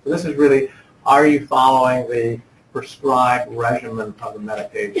 So this is really, are you following the prescribed regimen of the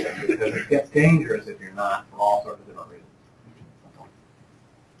medication? Because it gets dangerous if you're not, for all sorts of different reasons.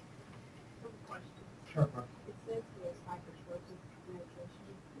 Sure. It says there's hypertrophic medication.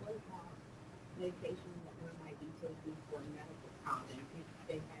 What about medication that one might be taking for medical problem if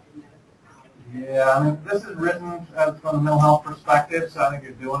they have a medical problem? Yeah, I mean, this is written from a mental health perspective, so I think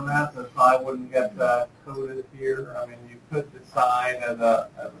you're doing that, so it probably wouldn't get coded here. I mean, you could decide as a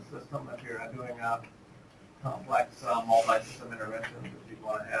system if you're doing a complex multi-system intervention, if you you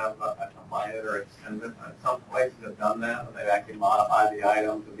want to have a combined or extended. Some places have done that, and they've actually modified the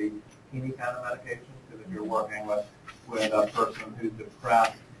item to be any kind of medication. Because if you're working with a person who's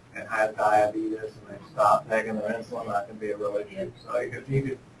depressed and has diabetes and they stop taking their insulin, that can be a real issue. So you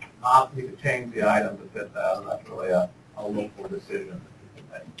could change the item to fit that, and that's really a local decision that you can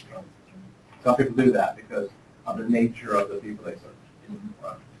make. So some people do that because of the nature of the people they serve.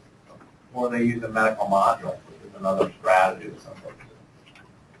 Right. Or they use a medical module, which is another strategy that some folks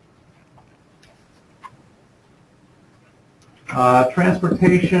do.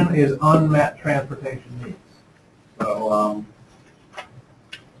 Transportation is unmet transportation needs. So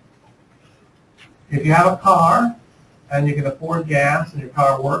if you have a car and you can afford gas and your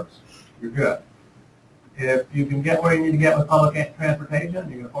car works, you're good. If you can get where you need to get with public transportation,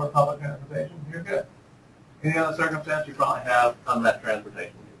 you can afford public transportation, you're good. Any other circumstance, you probably have unmet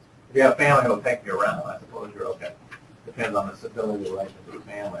transportation needs. If you have a family who will take you around, I suppose you're okay. Depends on the stability relationship of the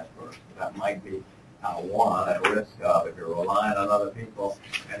family at first. That might be one at risk of if you're relying on other people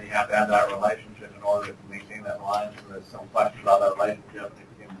and you have to have that relationship in order to maintain that alliance, and there's some question about that relationship,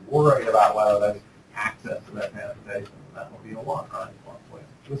 if you can be worried about whether there's access to that transportation, that will be a one, right?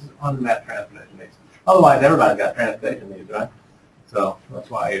 This is unmet transportation needs. Otherwise, everybody's got transportation needs, right? So that's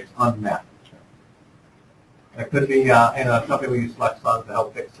why it's unmet. It could be, some people use flex funds to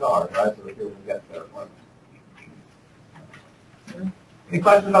help fix cars, right? So that people can get their appointments. Any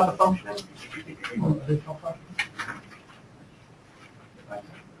questions about the functioning? Additional questions?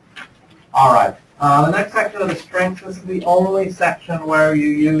 All right. The next section of the strength, this is the only section where you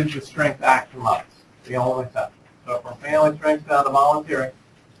use the strength action levels. The only section. So from family strength down to volunteering,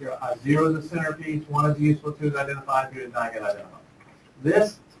 0 is the centerpiece, 1 is useful, 2 is identified, 3 is not get identified.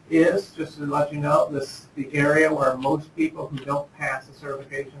 This is, just to let you know, the area where most people who don't pass the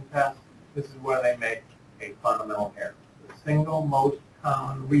certification test, this is where they make a fundamental error. The single most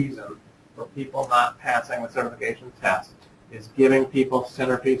common reason for people not passing the certification test is giving people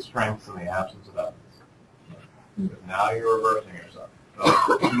centerpiece strengths in the absence of evidence. Because now you're reversing yourself.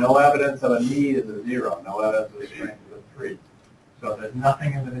 So no evidence of a need is a 0. No evidence of a strength is a 3. So there's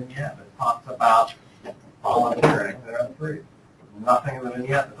nothing in the vignette that talks about volunteering. They're a 3. There's nothing in the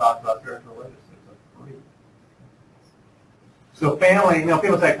vignette that talks about spiritual religious. It's a 3. So family,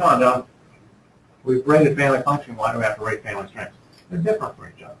 people say, come on, John, we've rated family function. Why do we have to rate family strengths? They're different for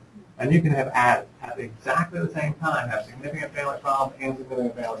each other. And you can have at exactly the same time, have significant family problems and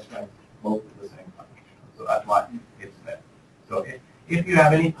significant family strengths both at the same time. So that's why it's there. So if you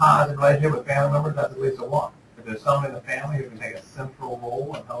have any positive relationship with family members, that's at least a 1. If there's someone in the family who can take a central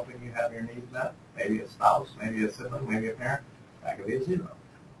role in helping you have your needs met, maybe a spouse, maybe a sibling, maybe a parent, that could be a 0.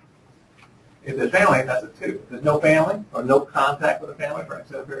 If there's family, that's a 2. If there's no family or no contact with the family for an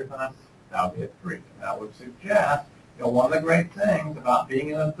extended period of time, that would be a 3. And that would suggest, one of the great things about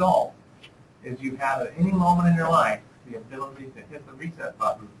being an adult is you have at any moment in your life the ability to hit the reset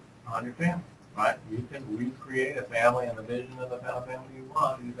button on your family, right? You can recreate a family and the vision of the kind of family you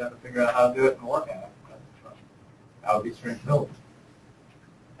want. You just have to figure out how to do it and work at it. That would be strength building.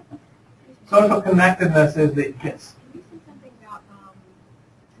 Social connectedness is the yes. Can you say something about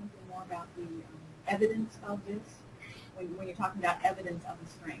something more about the evidence of this? When you're talking about evidence of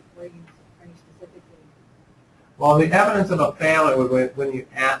the strength, are you specifically? Well, the evidence of a family was when you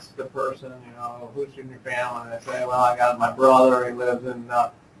ask the person, who's in your family, and they say, well, I got my brother, he lives in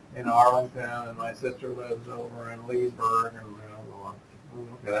Arlington, and my sister lives over in Leesburg, and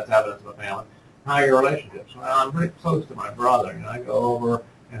okay, that's evidence of a family. How are your relationships? Well, I'm pretty close to my brother. I go over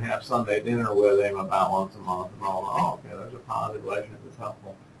and have Sunday dinner with him about once a month, and all. Okay, there's a positive relationship that's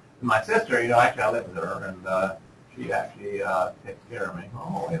helpful. And my sister, actually I live with her, and she actually takes care of me.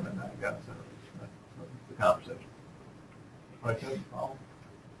 Oh, wait a minute, I got a the conversation. Right, well,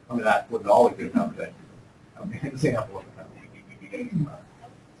 that wouldn't always be a conversation. That would be an example of a conversation.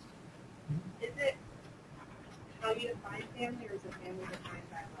 Is it how you define family, or is it family defined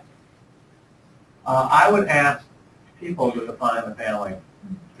by level? I would ask people to define the family,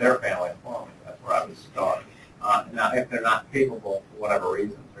 their family for me. That's where I would start. Now, if they're not capable for whatever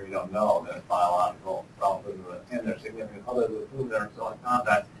reasons, or you don't know, then it's biological, and their significant others with whom they're still in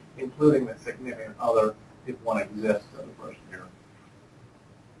contact, including the significant other, if one exists, of the person you're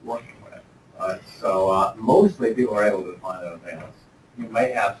working with. So mostly people are able to define their families. You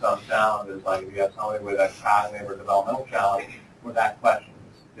may have some challenges, like if you have somebody with a cognitive or developmental challenge, where that question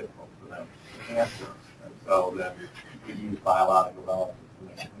is difficult for them to answer. And so then you use biological relatives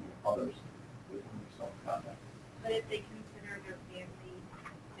and others with whom you're still in contact. But if they consider their family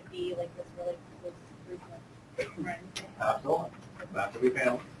to be like this really close group of friends, Absolutely. That could be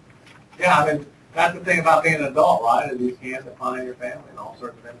family. Yeah, that's the thing about being an adult, right? Is you can define your family in all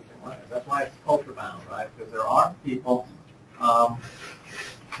sorts of interesting ways. That's why it's culture bound, right? Because there are people,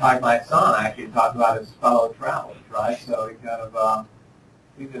 like my son actually talked about his fellow travelers, right? So he kind of,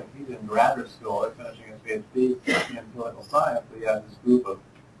 he's in graduate school, he's finishing his PhD in political science, but he has this group of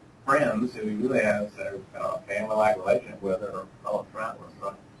friends who he really has a family-like relationship with or fellow travelers,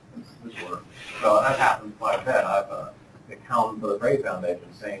 right? This work. So that happens quite a bit. I've the accountant for the Gray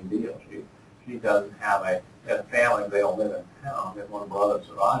Foundation, same deal. She doesn't have a family, they all live in town. There's one brother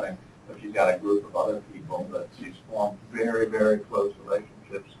surviving, but she's got a group of other people that she's formed very, very close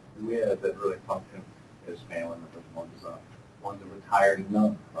relationships with that really function as family members. One's a retired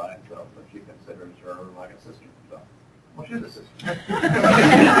nun, right? So, but she considers her like a sister. So, well, she's a sister.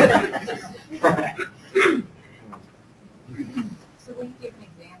 So will you give an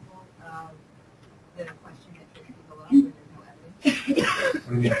example of the question that trips people up when there's no evidence? What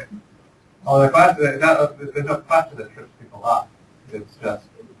do you mean? Oh, the question, there's no question that trips people up. It's just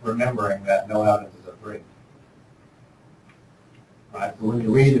remembering that no evidence is a 3. Right? So when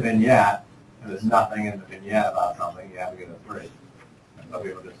you read the vignette, and there's nothing in the vignette about something, you have to get a 3. And so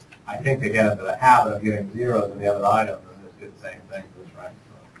people just, I think they get into the habit of getting zeros in the other items and just do the same thing to this, right?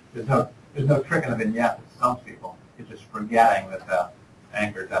 So there's no trick in the vignette that stumps people. It's just forgetting that the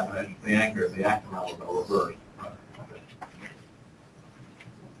anchor definition, the action levels are reversed. Right?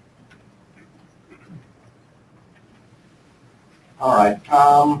 All right.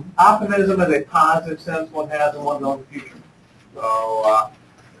 Optimism is a positive sense one has in one's own future. So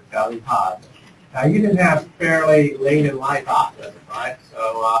it's got to be positive. Now, you didn't have fairly late in life optimism, right?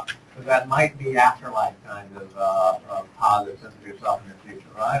 So that might be afterlife kind of positive sense of yourself in your future,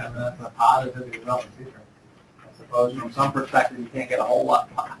 right? I mean, that's a positive sense of yourself in the future. I suppose from some perspective you can't get a whole lot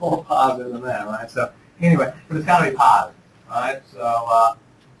more positive than that, right? So anyway, but it's got to be positive, right? So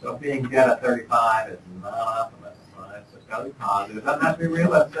being dead at 35 is not optimism, right? So it's got to be positive. It doesn't have to be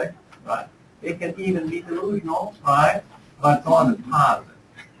realistic, right? It can even be delusional, right? But as long as it's positive.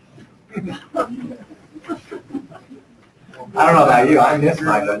 I don't know about you. I miss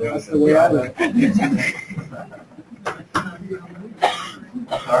my delusion. That's the way I live.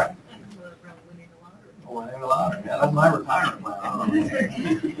 Sorry? Winning the lottery. Yeah, that's my retirement plan.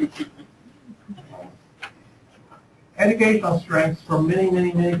 Educational strengths for many,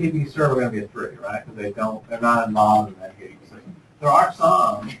 many, many people you serve are going to be a 3, right? Because they're not involved in the education system. There are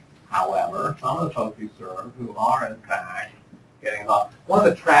some, however, some of the folks you serve who are in fact getting involved. One of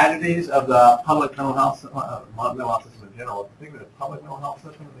the tragedies of the public mental health system in general, particularly the public mental health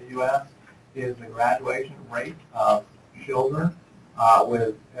system in the U.S., is the graduation rate of children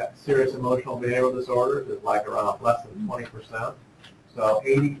with serious emotional behavioral disorders is like around less than 20%. So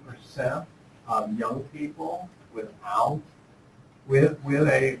 80% of young people with a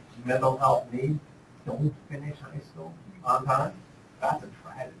mental health need don't finish high school on time. That's a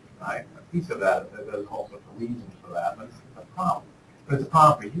tragedy, right? A piece of that, there's all sorts of reasons for that, but it's a problem. But it's a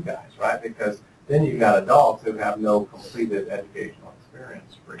problem for you guys, right? Because then you've got adults who have no completed educational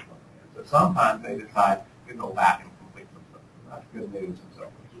experience frequently. And so sometimes they decide to go back and complete themselves. That's good news and so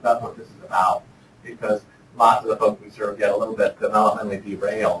forth. So that's what this is about, because lots of the folks we serve get a little bit developmentally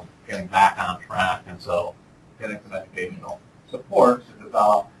derailed getting back on track, and so getting some educational support to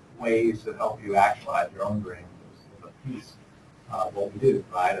develop ways to help you actualize your own dreams is a piece of what we do,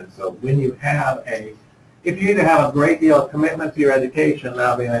 right? And so when you have if you either have a great deal of commitment to your education,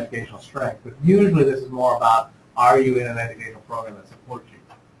 that'll be an educational strength. But usually this is more about, are you in an educational program that supports you?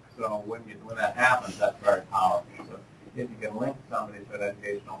 So when that happens, that's very powerful. So if you can link somebody to an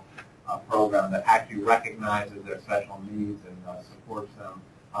educational program that actually recognizes their special needs and supports them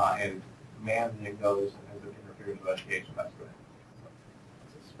in managing those as it interferes with education, that's great. So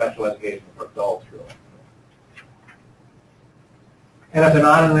it's a special education for adults, really. And if they're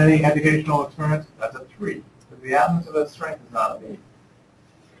not in any educational experience, that's a 3. Because the absence of that strength is not a need.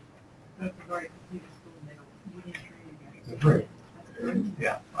 That's a very complete school, and they don't need training. It's a 3. That's a 3.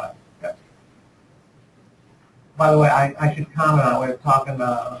 Yeah, right. Okay. By the way, I should comment on a way of talking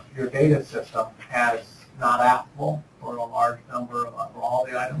about your data system has not applicable for a large number of all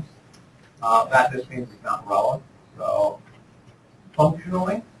the items. That just means it's not relevant. So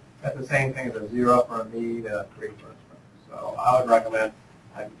functionally, that's the same thing as a 0 for a need and a 3 for a strength. So I would recommend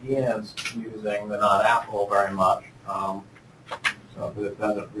against using the not applicable very much. So because it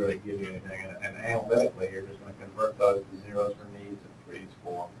doesn't really give you anything, and analytically, you're just going to convert those to 0s for needs and 3s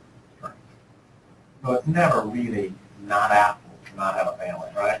for strengths. So it's never really not applicable to not have a family,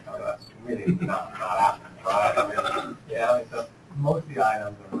 right? I mean, that's really not applicable, right? I mean, yeah. I mean, so most of the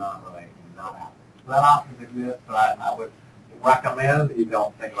items are not really not applicable. So that option exists, but I would recommend that you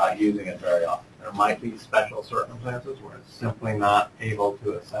don't think about using it very often. There might be special circumstances where it's simply not able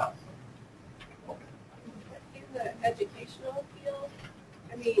to assess. In the educational field,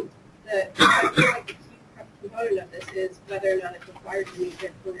 I mean, I feel like the key component of this is whether or not it's required to meet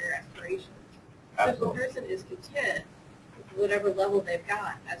their career aspirations. So if the person is content with whatever level they've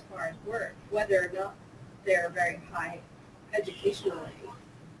got as far as work, whether or not they're very high educationally.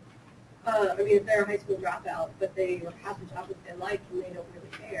 I mean, if they're a high school dropout, but they have the job that they like and they don't really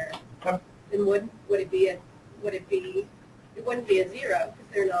care, then would it be it wouldn't be a zero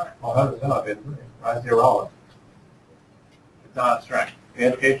because they're not. Well, how does that fit? Right, zero. It's not a strength. The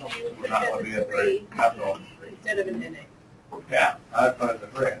educational would not want to be a three. Absolutely. Instead of an NA. Yeah, I'd put it as a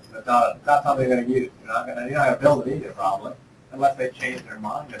three. It's not something you're going to use. You're not going to build it either, probably, unless they change their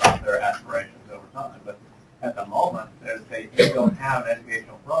mind about their aspirations over time. But at the moment, they don't have an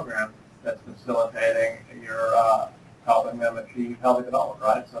educational program that's facilitating your helping them achieve healthy development,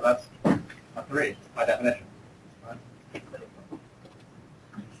 right? So that's a three by definition. Right?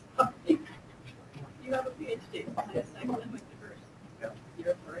 You have a PhD. Yes, academic diverse. Yeah.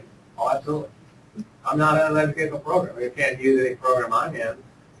 You're three. Oh, absolutely. I'm not in an educational program. You can't use any program I'm in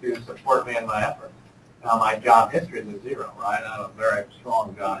to support me in my efforts. Now, my job history is a zero, right? I have a very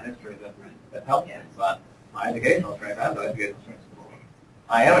strong job history that helps me, but my educational strength, I have no educational strength.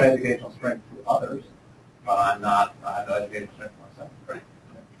 I am an educational strength to others, but I have no educational strength for myself. Right.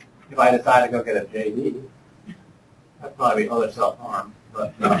 If I decide to go get a JD, that'd probably be other self-harm,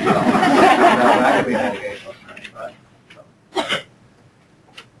 but that could be an educational strength, right? So.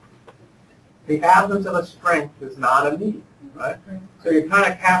 The absence of a strength is not a need, right? So you're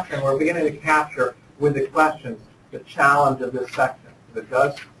kind of capturing, we're beginning to capture with the questions the challenge of this section. It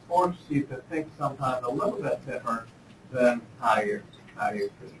does force you to think sometimes a little bit different than how you think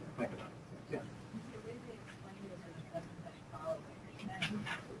about it. Yeah.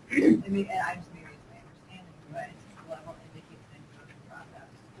 I mean, and I just maybe it's my understanding, but it's the level indicates that you haven't dropped out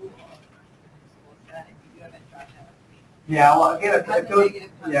of school or in school setting. You haven't dropped out of school. Yeah, well, again, it goes,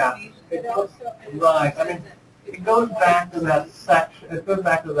 yeah, right. I mean, it goes back to that section, it goes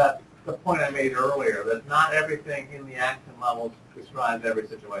back to the point I made earlier, that not everything in the action levels describes every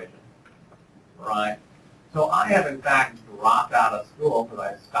situation, right? So I have, in fact, dropped out of school because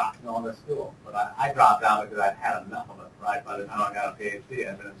I stopped going to school. But I dropped out because I'd had enough of it, right? By the time I got a PhD,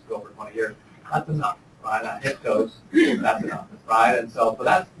 I've been in school for 20 years. That's enough, right? I hit those, that's enough, right? And so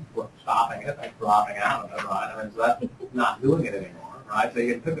that's stopping it, that's dropping out of it, right? I mean, so that's not doing it anymore, right? So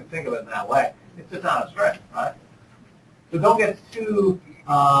you can think of it in that way. It's just not a strength, right? So don't get too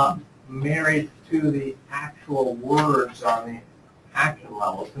married to the actual words on the action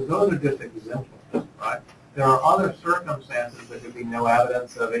levels, because those are just exemplars, right? There are other circumstances that could be no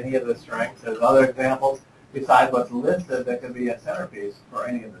evidence of any of the strengths. There's other examples besides what's listed that could be a centerpiece for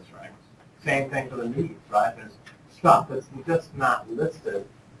any of the strengths. Same thing for the needs, right? There's stuff that's just not listed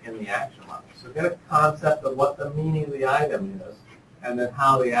in the action level. So get a concept of what the meaning of the item is and then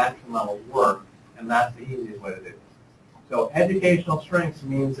how the action levels work, and that's the easiest way to do it. So educational strengths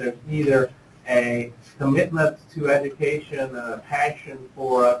means there's either a commitment to education and a passion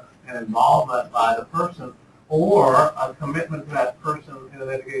for it, an involvement by the person, or a commitment to that person in an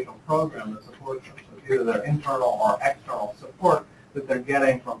educational program that supports them. So either their internal or external support that they're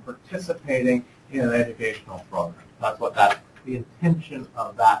getting from participating in an educational program. That's what the intention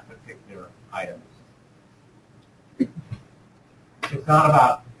of that particular item is. It's not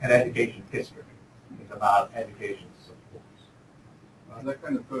about an education history. It's about education support. That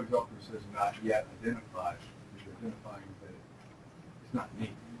kind of throws off and says not yet identified. You're identifying that it's not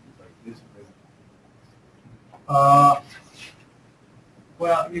neat. It's like this.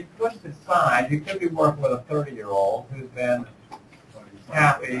 Well, you could decide, you could be working with a 30-year-old who's been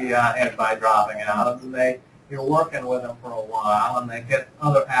happy and by dropping out, and you're working with them for a while, and they get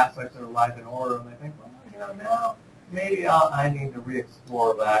other aspects of their life in order, and they think, well, now maybe I need to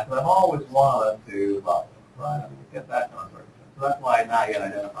re-explore that, because I've always wanted to love them, right? I mean, you get that kind of circumstance. So that's why not yet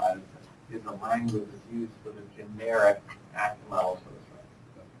identified is the language that's used for the generic action levels for this, right?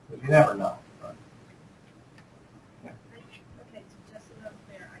 Because you never know. Okay, so just so that's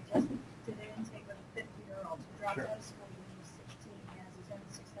clear, I just did an intake with a 50-year-old who dropped out of school when he was 16 and has his own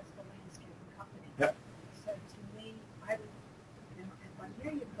successful landscaping company. Yep. So to me, I would, if I'm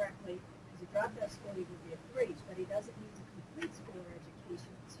hearing you correctly, as he dropped out of school, he would be a 3, but he doesn't need to complete school or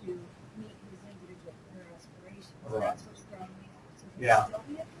education to meet his individual career aspirations. Right. That's what's throwing me out. So he'd Yeah. still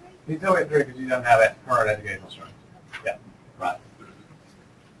be a 3? He's still a 3 because you don't have that current educational strength. Yeah, right.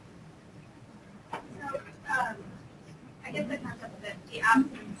 So, I get the concept that the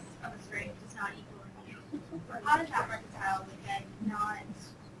absence of a strength does not equal a need. But how does that reconcile with then not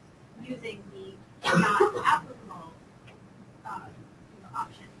using the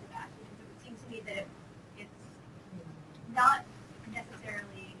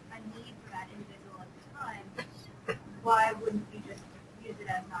why wouldn't we just use it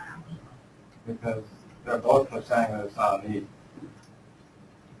as non-applicable? Because they're both saying that it's not a need.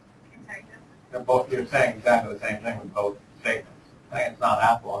 I'm sorry, Joe? They're both, you're saying exactly the same thing with both statements. Saying it's not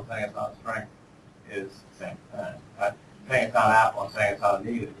Apple and saying it's not a strength is the same thing. Right? Saying it's not Apple and saying it's not a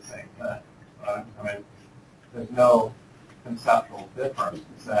need is the same thing. Right? I mean, there's no conceptual difference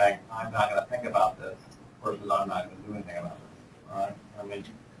in saying I'm not going to think about this versus I'm not going to do anything about this. Right? I mean,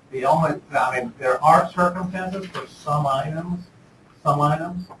 there are circumstances for some items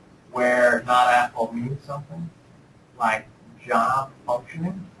where not Apple means something, like job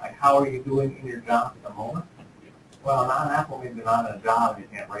functioning, like how are you doing in your job at the moment? Well, non-Apple means you're not in a job and you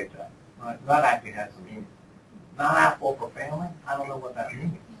can't rate that. Right? That actually has some meaning. Non-Apple for family, I don't know what that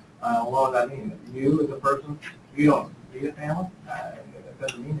means. What does that mean? You as a person, you don't need a family? It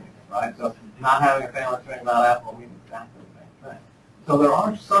doesn't mean anything, right? So not having a family string not Apple means exactly the same thing. So there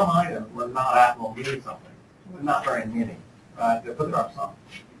are some items where not Apple means something, but not very many, right? But there are some.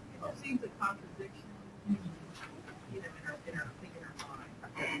 It seems a contradiction, you know, in our thinking our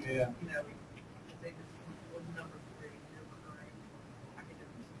mind. Yeah. You know, they just was number 3, you're current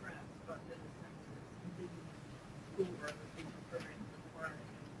academic stress, but then the sentence is schoolwork is being current requiring.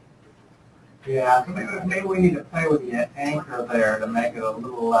 Yeah, so maybe we need to play with the anchor there to make it a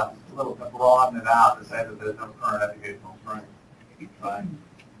little less, to broaden it out to say that there's no current educational strength, right?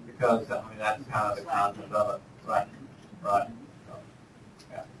 Because I mean that's kind of the concept of it, right? Right. So,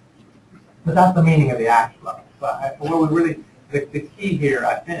 yeah. But that's the meaning of the action level. So what we really, the key here,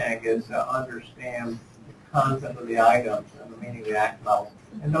 I think, is to understand the concept of the items and the meaning of the action levels,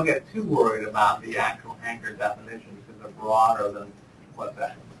 and don't get too worried about the actual anchor definitions because they're broader than what's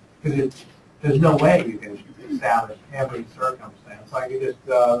that. Because there's no way you can establish every circumstance. Like you just,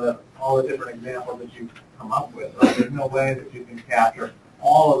 all the different examples that you come up with, right? There's no way that you can capture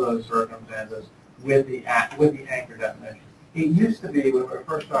all of those circumstances with the anchor definition. It used to be, when we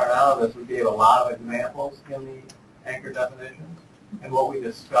first started out of this, we gave a lot of examples in the anchor definitions. And what we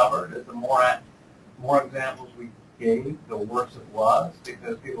discovered is the more examples we gave, the worse it was,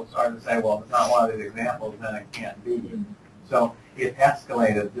 because people started to say, well, if it's not one of these examples, then it can't be. So it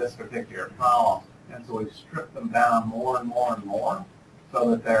escalated this particular problem, and so we've stripped them down more and more and more, so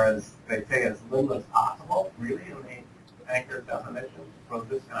that there is, they say, as little as possible, really, in the anchor definition for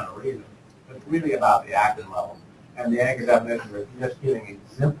this kind of reason. It's really about the action levels, and the anchor definition is just giving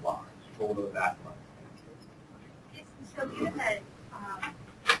exemplars for those action levels. So given that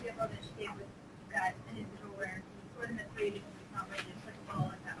example that she gave with that an individual where he's sort of in the 3 because he's not ready to put the ball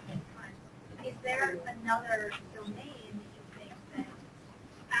at that whole time, is there another domain that you think that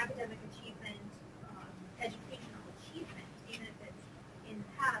academic achievement, educational achievement, even if it's in the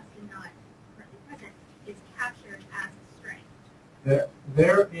past and not currently present, is captured as a strength?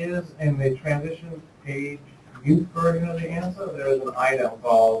 There is, in the transition page youth version of the ANSA, there is an item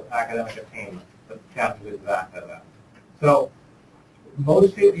called academic attainment that captures exactly that. So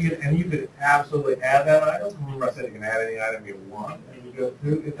most people, and you could absolutely add that item. Remember I said you can add any item you want, and you go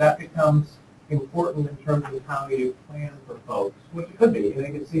through. If that becomes important in terms of how you plan for folks, which it could be, and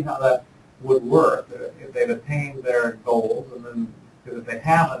you can see how that would work if they've attained their goals, and then, because if they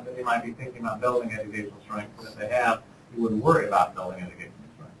haven't, then you might be thinking about building educational strengths, and if they have, you wouldn't worry about building educational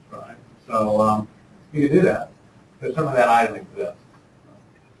strengths, right? So you can do that, because some of that item exists.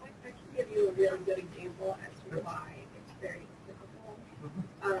 I can give you a really good example as to why it's very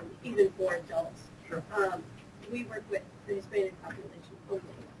difficult, even for adults. Sure. We work with the Hispanic population only,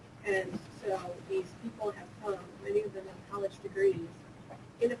 and so these people have come, many of them have college degrees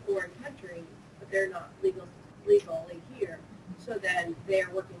in a foreign country, but they're not legally here, so then they're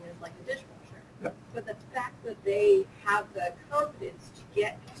working as like a dishwasher. Yep. But the fact that they have the confidence to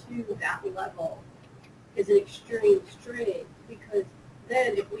get to that level is an extreme strength, because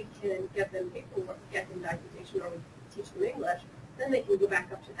then if we can get them paperwork, get them documentation, or we teach them English, then they can go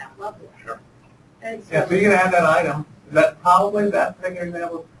back up to that level. Sure. And so, Yeah, so you can add that item. That particular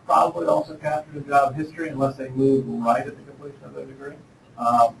example probably also captures the job history unless they move right at the completion of their degree.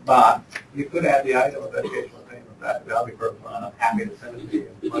 But you could add the item of educational attainment. That'll be perfect. I'm happy to send it to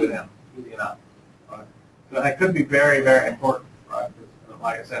you and put it in. Easy enough. Right? So that could be very, very important. Right? Because,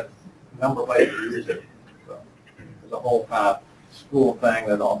 like I said, a number of places use it. So there's a whole kind of school thing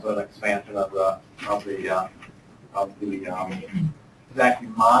that's also an expansion of there's actually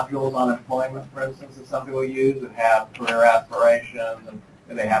modules on employment, for instance, that some people use that have career aspirations,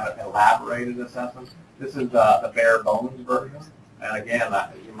 and they have elaborated assessments. This is the bare bones version. And again,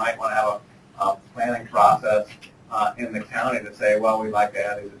 you might want to have a planning process in the county to say, well, we'd like to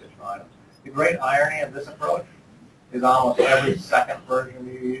add these additional items. The great irony of this approach is almost every second version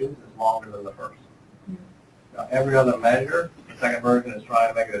you use is longer than the first. every other measure. The second version is trying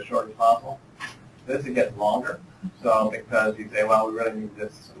to make it as short as possible. This, it gets longer. So because you say, well, we really need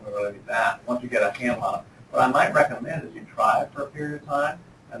this and we really need that. Once you get a handle on it. What I might recommend is you try it for a period of time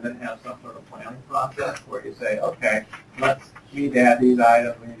and then have some sort of planning process where you say, okay, we need to add these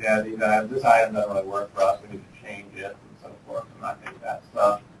items, we need to add these items. This item doesn't really work for us, we need to change it and so forth. And I think that's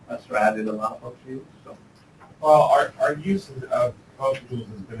a strategy that a lot of folks use. So. Well, our use of proposal tools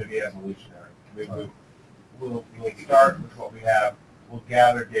is going to be evolutionary. We'll start with what we have. We'll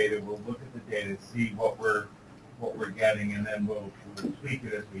gather data. We'll look at the data, see what we're getting, and then we'll tweak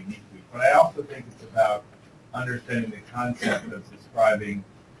it as we need to. But I also think it's about understanding the concept of describing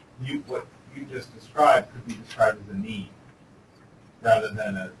what you just described could be described as a need rather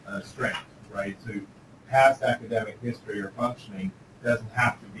than a strength, right? So past academic history or functioning doesn't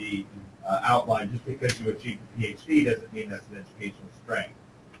have to be outlined. Just because you achieve a PhD doesn't mean that's an educational strength.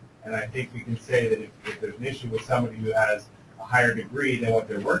 And I think we can say that if there's an issue with somebody who has a higher degree than what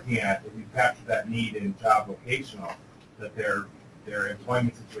they're working at, if you capture that need in job vocational, that their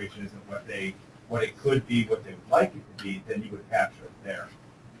employment situation isn't what it could be, what they would like it to be, then you would capture it there.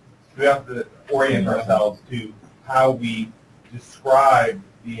 So we have to orient ourselves to how we describe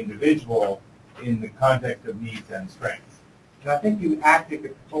the individual in the context of needs and strengths. And I think you actually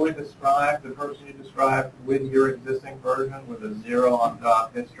could fully describe the person you described with your existing version with a 0 on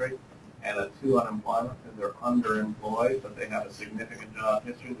job history and a 2 on employment because they're underemployed, but they have a significant job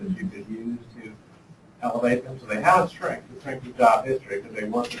history that you could use to elevate them. So they have a strength, the strength of job history, because they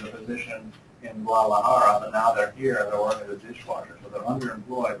worked in a position in Guadalajara, but now they're here and they're working as a dishwasher. So they're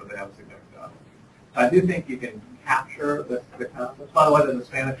underemployed, but they have a significant job history. I do think you can capture the concepts. By the way, there's a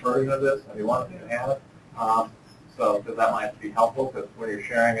Spanish version of this, if you want to have it. So, because that might be helpful, because when you're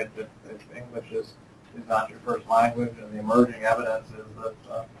sharing it, if English is not your first language, and the emerging evidence is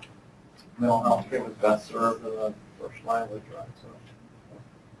that mental health treatment is best served in the first language, right?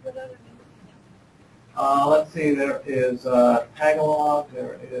 So, let's see, there is Tagalog,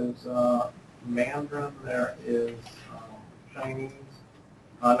 there is Mandarin, there is Chinese,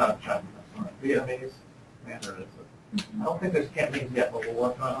 not Chinese, sorry, Vietnamese. Mandarin is I don't think there's Cantonese yet, but we're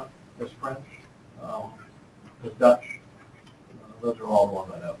working on it. There's French. There's Dutch. Those are all the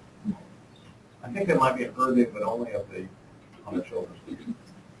ones I know. I think there might be an Urdu, but only on the children's. I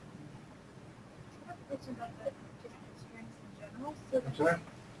have a question about just the strengths in general. I'm sorry?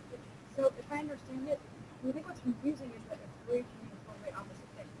 So if I understand it, I think what's confusing is that it's three can mean totally opposite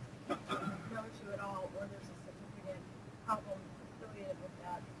things. No issue at all, or there's a significant problem affiliated with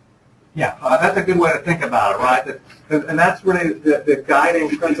that. Yeah, that's a good way to think about it, right? And that's really the guiding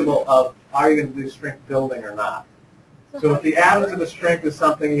principle of are you going to do strength building or not? So if the absence of a strength is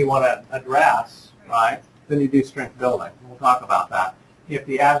something you want to address, right, then you do strength building. We'll talk about that. If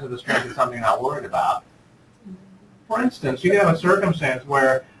the absence of a strength is something you're not worried about, for instance, you have a circumstance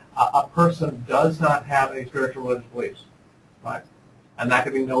where a person does not have any spiritual religious beliefs, right? And that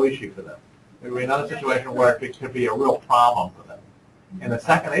could be no issue for them. There could be another situation where it could be a real problem for them. In the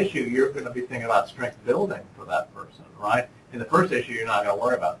second issue, you're going to be thinking about strength building for that person, right? In the first issue, you're not going to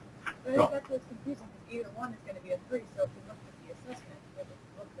worry about it. But I think that's what's confusing, because either one is going to be a 3, so if you look at the assessment, it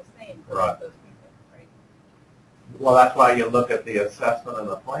would look the same for Right. those people, right? Well, that's why you look at the assessment and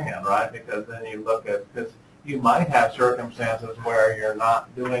the plan, right? Because then you look at, because you might have circumstances where you're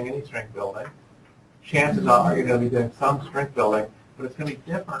not doing any strength building. Chances are you're going to be doing some strength building, but it's going to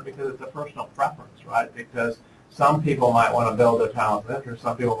be different because it's a personal preference, right? Because some people might want to build their talents and interests,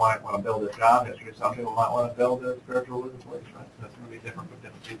 some people might want to build their job history, some people might want to build their spiritual religious beliefs, right? So it's going to be different for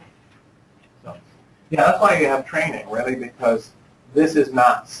different people. So, yeah, that's why you have training, really, because this is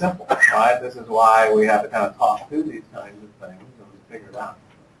not simple, right? This is why we have to kind of talk through these kinds of things and figure it out.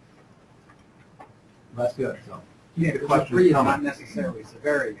 That's good. So, Yeah, the because question 3 is coming. not necessarily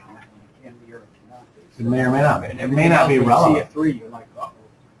severity on it. It can be or it cannot be. It may or may not be. And It may not be everything else, when you relevant. see a 3, you're like, oh.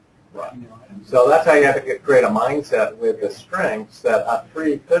 Right. You know, and So that's how you have to create a mindset with the strengths that a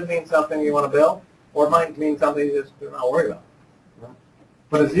 3 could mean something you want to build, or it might mean something you just are not worried about.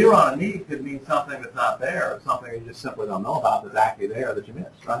 But a 0 on a need could mean something that's not there, or something you just simply don't know about that's actually there that you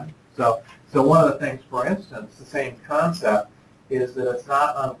missed, right? So one of the things, for instance, the same concept is that it's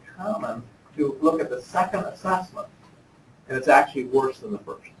not uncommon to look at the second assessment, and it's actually worse than the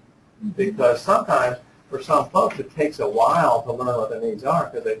first. Because sometimes, for some folks, it takes a while to learn what their needs are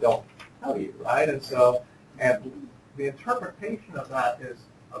because they don't tell you, right? And so, and the interpretation of that is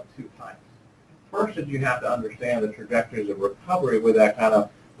of 2 types. First is you have to understand the trajectories of recovery with that kind of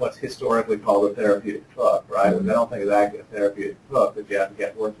what's historically called a therapeutic hook, right? Which I don't think is actually a therapeutic hook, that you have to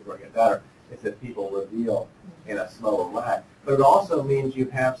get worse before you get better. It's that people reveal in a slower way. But it also means you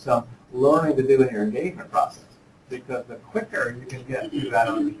have some learning to do in your engagement process. Because the quicker you can get to that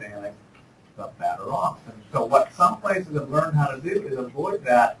understanding, the better off. And so what some places have learned how to do is avoid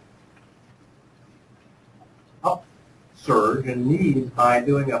that upsurge in needs by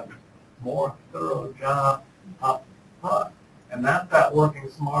doing a more thorough job up front. And that's that working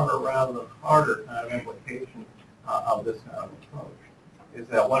smarter rather than harder kind of implication of this kind of approach. Is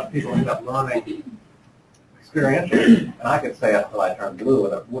that what people end up learning experientially, and I could say it until I turn blue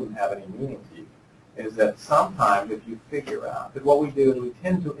and it wouldn't have any meaning to you, is that sometimes if you figure out that what we do is we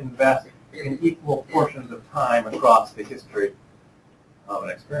tend to invest in equal portions of time across the history of an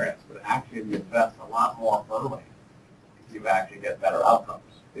experience, but actually if you invest a lot more early, you actually get better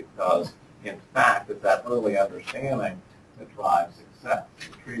outcomes because, in fact, it's that early understanding that drives success.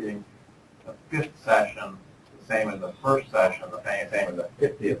 Treating the 5th session the same as the first session, the same as the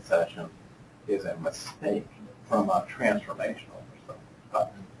 50th session, is a mistake from a transformational perspective.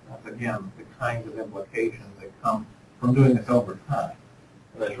 But that's, again, the kinds of implications that come from doing this over time.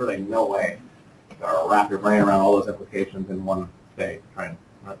 And there's really no way to wrap your brain around all those implications in one day training.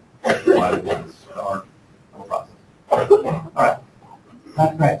 That's why it's our process. All right.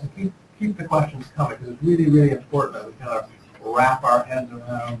 That's great. So keep the questions coming because it's really, really important that we kind of wrap our heads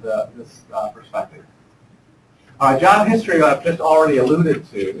around this perspective. All right, job history I've just already alluded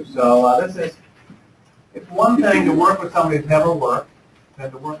to. So it's one thing to work with somebody who's never worked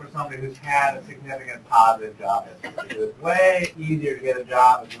than to work with somebody who's had a significant positive job history. It's way easier to get a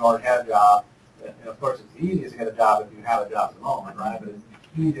job if you already had a job. And of course, it's easiest to get a job if you have a job at the moment, right? But it's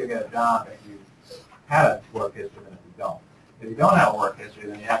easier to get a job if you had a work history than if you don't. If you don't have a work history,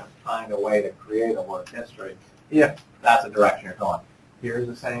 then you have to find a way to create a work history if that's the direction you're going. Here's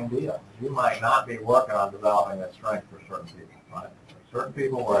the same deal. You might not be working on developing that strength for certain people, right? For certain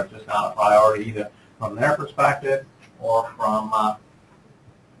people where it's just not a priority either from their perspective or from a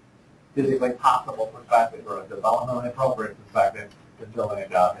physically possible perspective or a developmentally appropriate perspective to building a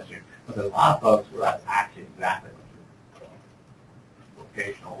job history. But there's a lot of folks where that's actually exactly what you're doing.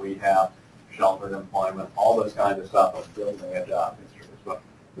 Vocational rehab, sheltered employment, all those kinds of stuff of building a job history is what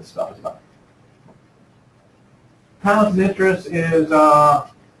this stuff is about. Talents and interests is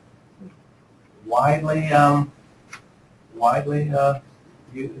widely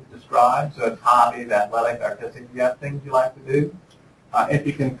described. So it's hobbies, athletics, artistic. You have things you like to do. If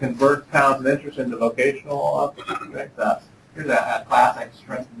you can convert talents and interests into vocational strengths, here's a classic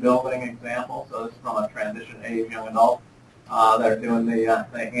strength building example. So this is from a transition age young adult. They're doing the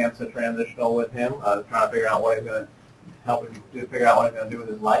ANSA transitional with him, trying to figure out what he's going to help him to figure out what he's going to do with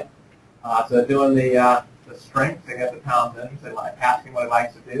his life. So they're doing the strengths. They get the talents and interests. They like asking what he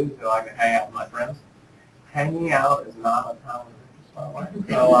likes to do, so I can hang out with my friends. Hanging out is not a talent and interest, by the way.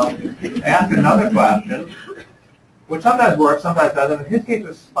 So ask another question, which sometimes works, sometimes doesn't. In his case, it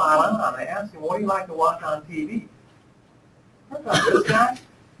was spot on. They asked him, what do you like to watch on TV? Turns out this guy,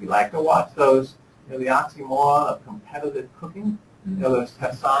 he liked to watch those, the oxymoron of competitive cooking, those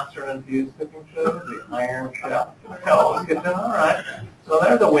testosterone-infused cooking shows, the Iron Chef, Hell's Kitchen, all right. So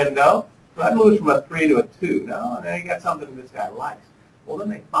there's a window. So that moves from a 3 to a 2. No, and then you got something this guy likes. Well, then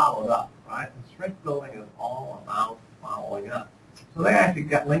they followed up, right? And strength building is all about following up. So they actually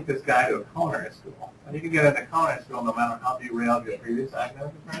linked this guy to a culinary school. And you can get into culinary school no matter how derailed your previous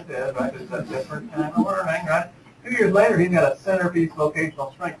academic experience is, right? It's a different kind of learning, right? 2 years later, he's got a centerpiece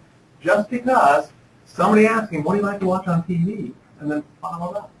vocational strength just because somebody asked him, what do you like to watch on TV? And then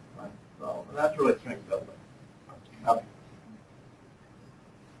followed up, right? So that's really strength building. Okay.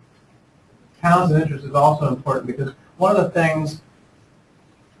 Talents and interests is also important because one of the things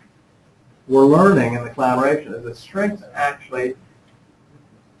we're learning in the collaboration is that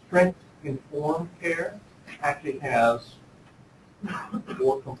strength-informed care actually has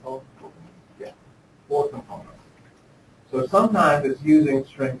 4 components. Yeah, 4 components. So sometimes it's using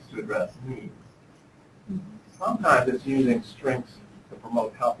strengths to address needs. Sometimes it's using strengths to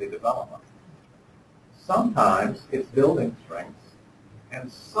promote healthy development. Sometimes it's building strengths. And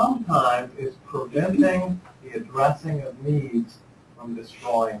sometimes it's preventing the addressing of needs from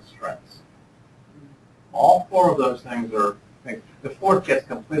destroying strengths. All 4 of those things are things. The 4th gets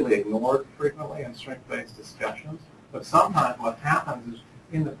completely ignored frequently in strength-based discussions, but sometimes what happens is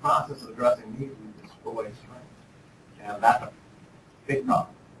in the process of addressing needs, we destroy strength. And that's a big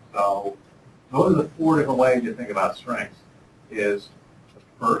problem. So those are the 4 different ways you think about strengths. The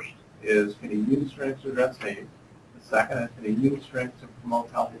first is, can you use strengths to address needs? The second is, can you use strengths to promote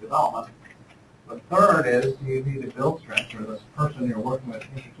healthy development? The third is, do you need to build strength, or this person you're working with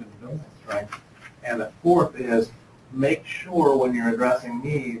interested in building strength? And the 4th is, make sure when you're addressing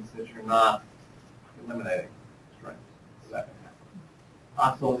needs that you're not eliminating strengths. Second half.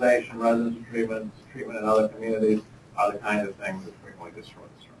 hospitalization, residential treatment, treatment in other communities are the kinds of things that frequently destroy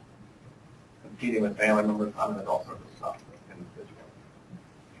the strength. Competing with family members, I mean, there's all sorts of stuff that can destroy.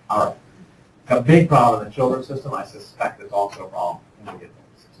 All right. A big problem in the children's system, I suspect it's also a problem in the adult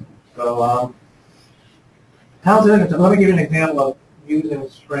system. So, how's it? Let me give you an example of using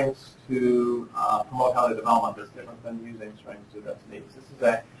strengths to promote healthy development that's different than using strengths to address needs. This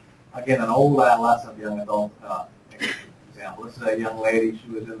is, again, an old adolescent young adult example. This is a young lady.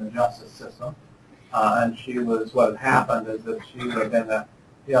 She was in the justice system, and she was. What had happened is that she had been,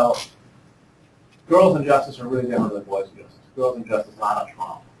 girls in justice are really different than boys in justice. Girls in justice, a lot of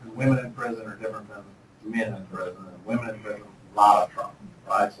trauma. And women in prison are different than men in prison. And women in prison, a lot of trauma.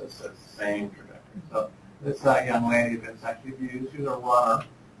 Right? So it's the same trajectory. So this young lady had been sexually abused. She was a runner,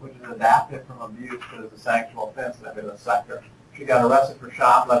 which is adapted from abuse, but is a sanctionable offense in the sector. She got arrested for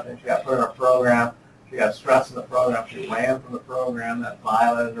shoplifting. She got put in a program. She got stressed in the program. She ran from the program. That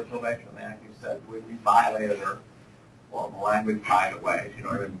violated her probation. The act said we violated her. Well, the language, by the way, she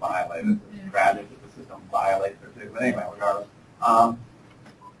already been violated. It's tragic that the system violates her too. But anyway, regardless.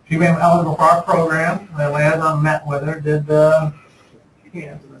 She became eligible for our program. The liaison met with her, did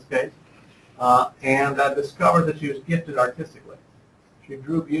hands in this case, and discovered that she was gifted artistically. She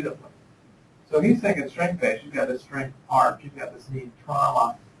drew beautifully. So he's thinking strength-based. She's got this strength art. She's got this need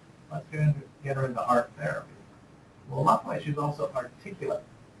trauma. Let's get her into art therapy. Well, luckily, she's also articulate.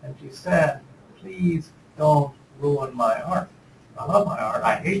 And she said, please don't ruin my art. I love my art.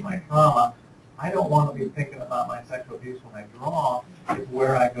 I hate my trauma. I don't want to be thinking about my sexual abuse when I draw. It's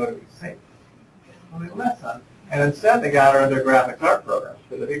where I go to be safe. So they listened. And instead, they got her into their graphic art program.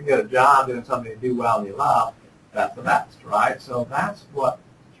 Because if you can get a job doing something you do well and you love, that's the best, right? So that's what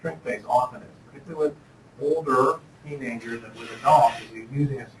strength-based often is, particularly with older teenagers and with adults, is you're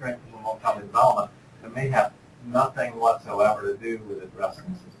using a strength to promote healthy development that may have nothing whatsoever to do with addressing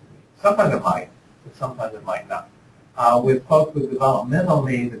the system. Sometimes it might, but sometimes it might not. With folks with developmental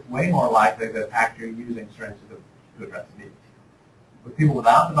needs, it's way more likely that actually you're using strengths to address needs. With people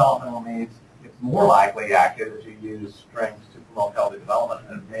without developmental needs, it's more likely actually that you use strengths to promote healthy development,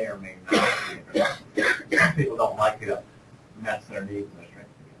 and it may or may not be addressed. Some people don't like you to match their needs and their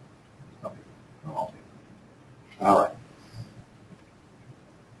strengths together. Some people, not all people. All right.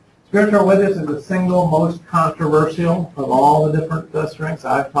 Spiritual witness is the single most controversial of all the different strengths.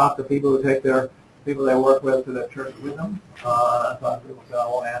 I've talked to people who take their people they work with to the church with them. I've talked to people who say, I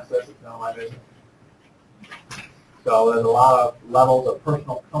won't ask this, it's none of my business. So there's a lot of levels of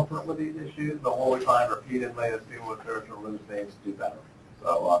personal comfort with these issues, but what we find repeatedly is people with spiritual witness needs do better.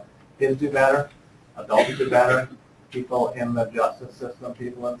 So kids do better, adults do better, people in the justice system,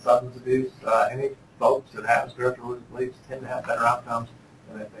 people in substance abuse, any folks that have spiritual witness beliefs tend to have better outcomes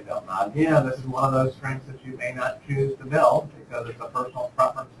than if they don't. Now, again, this is one of those strengths that you may not choose to build because it's a personal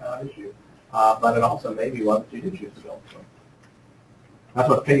preference kind of issue. But it also may be one that you do choose to build. So that's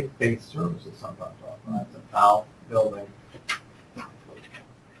what faith-based services sometimes are. Right? It's about building.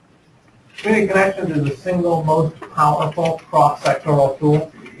 Community connections is the single most powerful cross-sectoral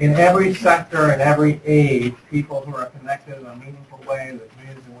tool. In every sector, in every age, people who are connected in a meaningful way in the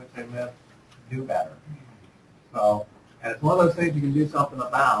communities in which they live do better. So, and it's one of those things you can do something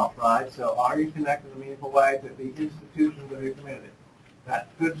about, right? So are you connected in a meaningful way to the institutions of your community? That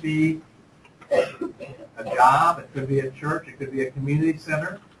could be a job, it could be a church, it could be a community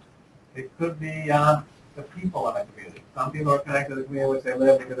center, it could be the people in a community. Some people are connected to the community in which they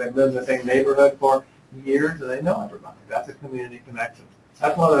live because they've lived in the same neighborhood for years and they know everybody. That's a community connection.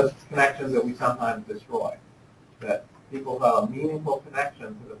 That's one of those connections that we sometimes destroy, that people have a meaningful connection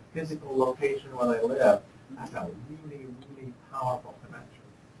to the physical location where they live. That's a really, really powerful connection.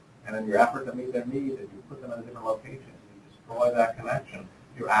 And in your effort to meet their needs, if you put them in a different location, you destroy that connection,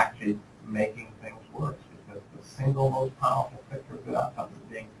 you're actually making things worse, because the single most powerful picture of good outcomes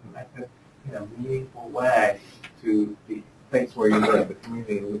is being connected in a meaningful way to the place where you live, the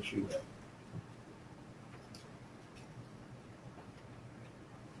community in which you live.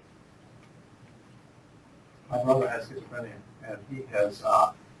 My brother has schizophrenia, and he has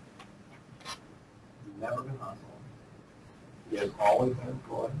never been hospitalized. He has always been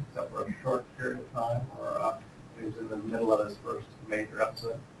employed, except for a short period of time where he was in the middle of his first major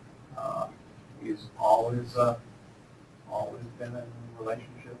episode. He's always been in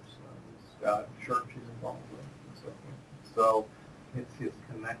relationships. He's got a church he's involved with, and so forth. So it's his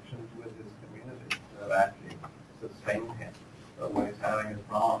connections with his community that actually sustain him. So when he's having his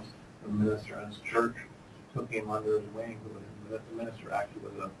problems, the minister in his church took him under his wing. The minister actually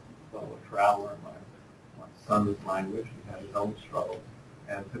was a fellow traveler in my son's language. He had his own struggles,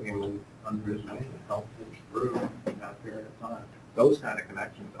 and took him under his wing and helped him through that period of time. those kind of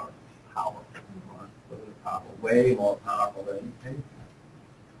connections are powerful. Those are powerful, way more powerful than anything.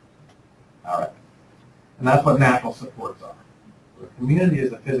 All right. And that's what natural supports are. The community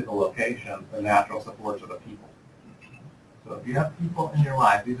is a physical location. The natural supports are the people. So if you have people in your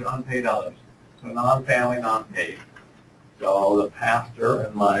life, these are unpaid others. So non-family, non-paid. So the pastor,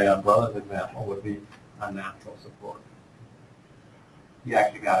 in my brother's example, would be a natural support. He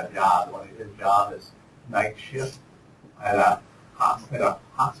actually got a job. His job is night shift at a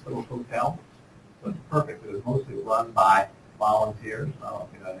hospital hotel. So it's perfect. It was mostly run by volunteers. I don't know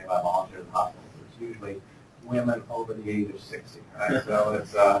if you know anything about volunteers in hospitals. It's usually women over the age of 60, right? So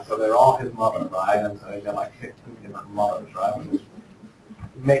it's so they're all his mother, right? And so he's got like 15 different mothers, right? Which is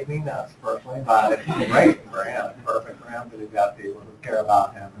make me nuts personally, but it's great for him. It's perfect for him because he's got people who care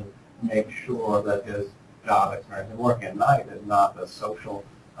about him and make sure that his job experience and working at night is not the social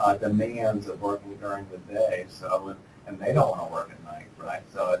demands of working during the day. So and they don't want to work at night, right?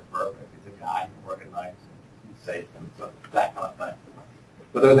 So it's perfect. He's a guy who works at night, so he's safe and so that kind of thing.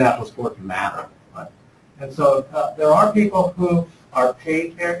 But those natural sports matter, right? And so there are people who are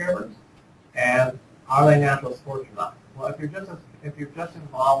paid caregivers, and are they natural sports or not? Well, if you're just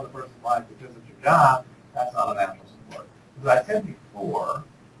involved in a person's life because it's your job, that's not a natural support. As I said before,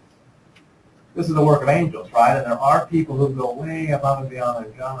 this is the work of angels, right? And there are people who go way above and beyond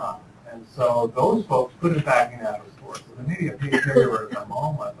their job. And so those folks could in fact be natural supports. So they may be a paid caregiver at the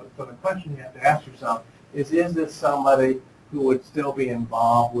moment, but so the question you have to ask yourself is this somebody who would still be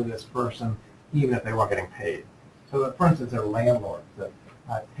involved with this person even if they weren't getting paid? So for instance, they're landlords that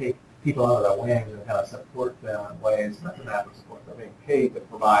take people under their wings and kind of support them in ways, not the natural support, they're being paid to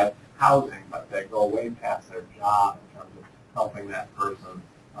provide housing, but they go way past their job in terms of helping that person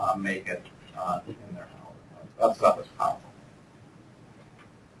make it in their house. That stuff is powerful.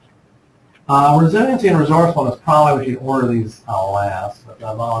 Resiliency and resourcefulness, probably we should order these last, but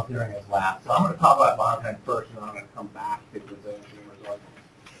volunteering is last. So I'm going to talk about volunteering first, and then I'm going to come back to resiliency and resourcefulness.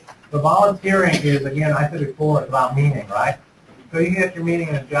 So volunteering is, again, I said before, it's about meaning, right? So you get your meaning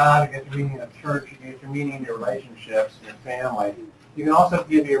in a job, you get your meaning in a church, you get your meaning in your relationships, your family. You can also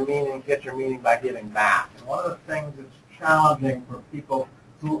get your meaning by giving back. And one of the things that's challenging for people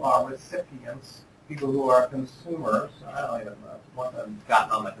who are recipients, people who are consumers, I don't even know, once I've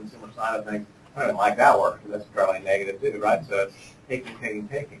gotten on the consumer side of things, I don't like that word because that's fairly negative too, right? So it's taking,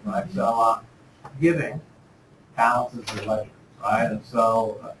 right? So giving balances the ledger, right? And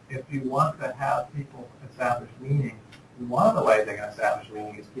so if you want to have people establish meaning, one of the ways they can establish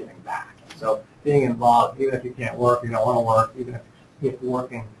meaning is giving back. So being involved, even if you can't work, you don't want to work, even if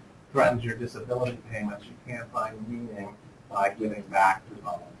working threatens your disability payments, you can't find meaning by giving back through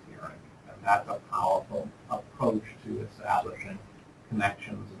volunteering. And that's a powerful approach to establishing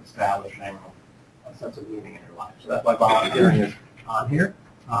connections and establishing a sense of meaning in your life. So that's why volunteering is on here,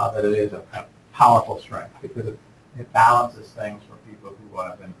 that it is a powerful strength because it balances things for people who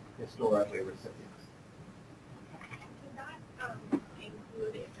have been historically recipients.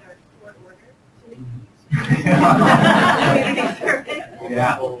 Include if they're court ordered?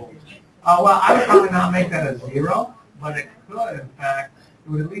 Yeah. Well, I would probably not make that a 0, but it could, in fact, it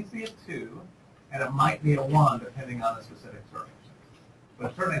would at least be a 2, and it might be a 1 depending on the specific circumstance. But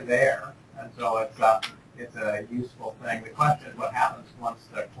it's certainly there, and so it's a useful thing. The question is what happens once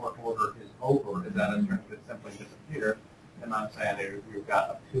the court order is over. Is that a term that simply disappears? And I'm saying you've got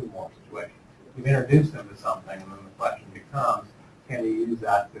a 2 more situation. You've introduced them to something, and then the question becomes, can you use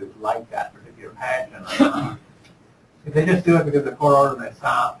that to light that particular passion or not? If they just do it because the court order and they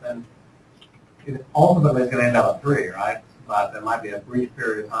stop, then it ultimately is going to end up a 3, right? But there might be a brief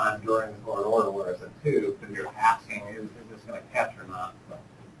period of time during the court order where it's a 2, because you're asking, is this going to catch or not? So.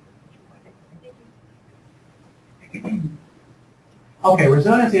 Okay,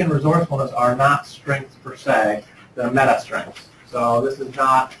 resiliency and resourcefulness are not strengths per se, they're meta strengths. So this is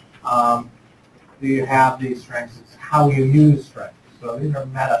not, do you have these strengths, it's how you use strengths. So these are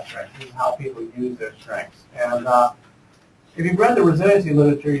meta strengths, this is how people use their strengths. And if you've read the resiliency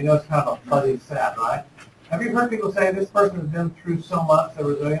literature, you know it's kind of a fuzzy set, right? Have you heard people say this person has been through so much, they're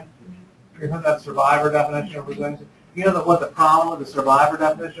resilient? Have you heard that survivor definition of resiliency? You know what the problem with the survivor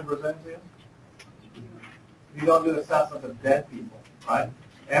definition of resiliency is? You don't do assessments of dead people, right?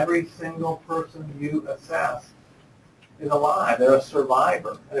 Every single person you assess is alive. They're a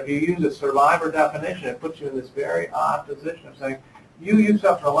survivor. And if you use a survivor definition, it puts you in this very odd position of saying, you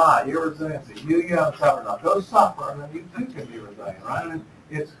suffer a lot, you're resiliency. You haven't suffered enough. Go suffer, and then you too can be resilient, right? I mean,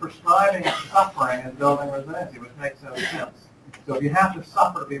 it's prescribing suffering and building resiliency, which makes no sense. So if you have to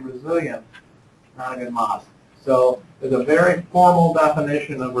suffer to be resilient, not a good model. So there's a very formal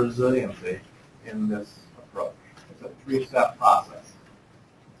definition of resiliency in this approach. It's a three-step process.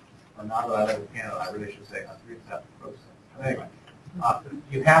 Or now that I live in Canada, I really should say a three-step process. But anyway,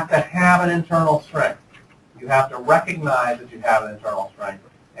 you have to have an internal strength. You have to recognize that you have an internal strength,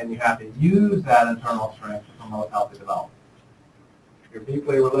 and you have to use that internal strength to promote healthy development. You're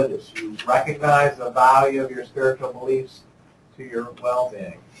deeply religious. You recognize the value of your spiritual beliefs to your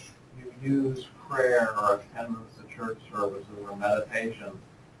well-being. You use prayer or attendance to church services or meditation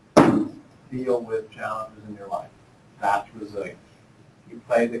to deal with challenges in your life. That's resilience. You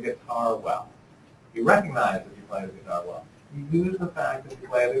play the guitar well. You recognize that you play the guitar well. You use the fact that you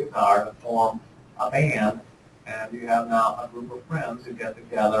play the guitar to form a band, and you have now a group of friends who get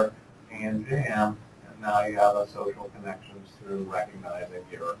together and jam, and now you have a social connections through recognizing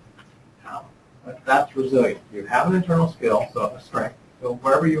your talent. But that's resilience. You have an internal skill, so a strength. So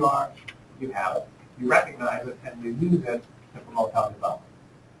wherever you are, you have it. You recognize it, and you use it to promote health development.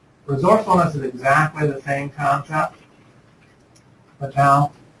 Resourcefulness is exactly the same concept, but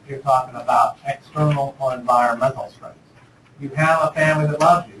now you're talking about external or environmental strengths. You have a family that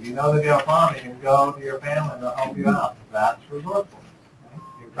loves you. You know that you have a problem. You can go to your family and they'll help you out. That's resourcefulness. Right?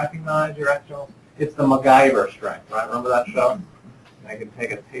 You recognize your external. It's the MacGyver strength, right? Remember that show? They can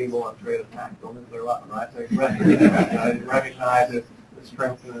take a table and create a tactical nuclear weapon, right? So you recognize the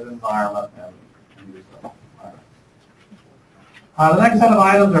strengths in the environment and use them. The next set of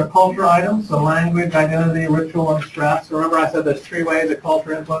items are culture items, so language, identity, ritual, and stress. So remember I said there's three ways that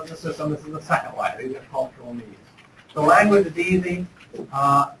culture influences the system. This is the second way. These are cultural needs. So language is easy.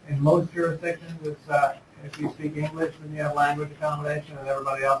 In most jurisdictions, it's, if you speak English, then you have language accommodation, and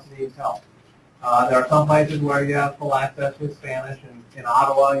everybody else needs help. There are some places where you have full access with Spanish. In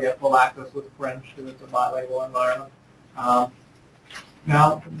Ottawa, you have full access with French, because it's a bilingual environment.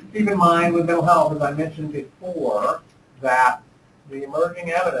 Now, keep in mind with mental health, as I mentioned before, that the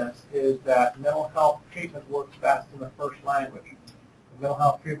emerging evidence is that mental health treatment works best in the first language. The mental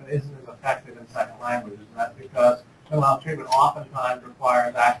health treatment isn't as effective in second languages, and that's because mental health treatment oftentimes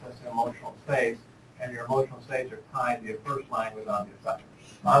requires access to emotional states, and your emotional states are tied to your first language on your second.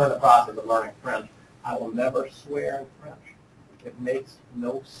 I'm in the process of learning French. I will never swear in French. It makes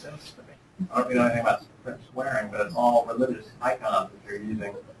no sense to me. I don't know anything about French swearing, but it's all religious icons that you're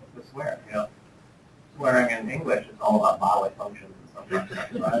using to swear. You know, swearing in English is all about bodily functions and stuff like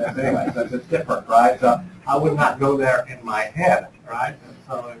that, right? Anyway, so it's different, right? So I would not go there in my head, right? And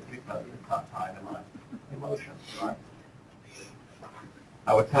so it's because it's not tied to my emotions, right?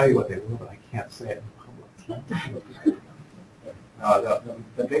 I would tell you what they were, but I can't say it in public.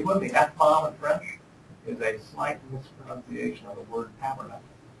 The big one, the F-bomb in French, is a slight mispronunciation of the word tabernacle.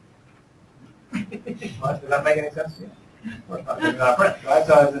 Does that make any sense to you? Of course not, it's not French, right?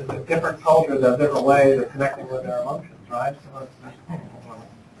 So it's different cultures have different ways of connecting with their emotions, right? So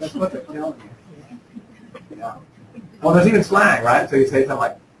that's what they're telling you. Yeah. Well, there's even slang, right? So you say something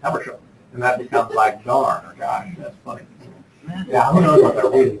like, never show, and that becomes like darn or gosh. That's funny. Yeah, who knows what they're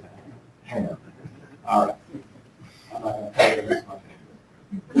reading? Hang on. All right. I'm not going to tell you this much.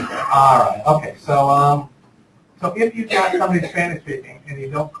 All right. Okay. So, so if you've got somebody Spanish speaking and they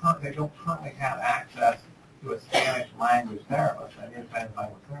don't currently have access to a Spanish language therapist, and you're a Spanish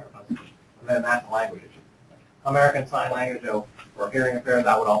language therapist, then that's a language issue. American Sign Language or hearing impaired,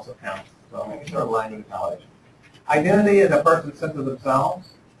 that would also count. So making sure of language accommodation. Identity is a person's sense of themselves.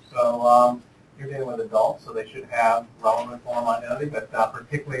 So you're dealing with adults, so they should have relevant form identity, but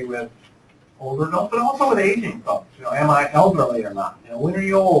particularly with older adults, but also with aging folks. You know, am I elderly or not? You know, when are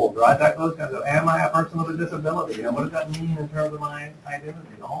you old, right? Those kinds of, am I a person with a disability? You know, what does that mean in terms of my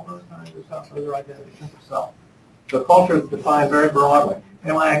identity? All those kinds of stuff, those are identity, sense of self. So culture is defined very broadly.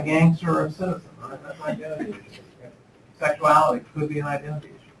 Am I a gangster or a citizen? Right? That's an identity issue. Sexuality could be an identity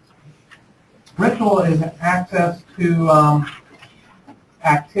issue. Ritual is access to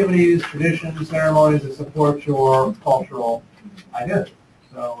activities, traditions, ceremonies that support your cultural identity.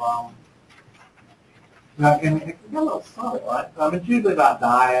 So, and it can get a little subtle, right? It's usually about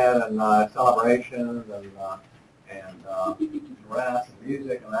diet and celebrations and dress and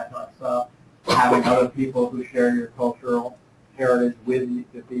music and that kind of stuff. Having other people who share your cultural heritage with you,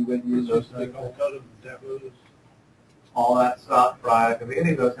 to be with you, those things. All that stuff, right?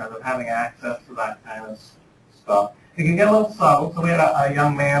 Any of those kinds of having access to that kind of stuff. It can get a little subtle. So we had a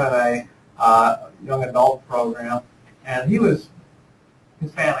young man at a young adult program, and he was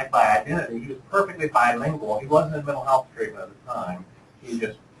Hispanic by identity. He was perfectly bilingual. He wasn't in mental health treatment at the time. He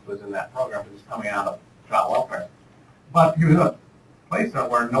just was in that program. He was coming out of child welfare. But he was in a place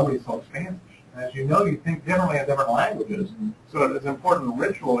where nobody spoke Spanish. As you know, you think differently in different languages. So it's an important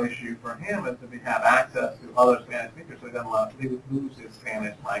ritual issue for him is to have access to other Spanish speakers so he doesn't lose his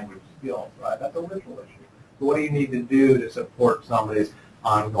Spanish language skills, right? That's a ritual issue. So what do you need to do to support somebody's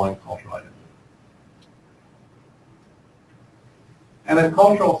ongoing cultural identity? And then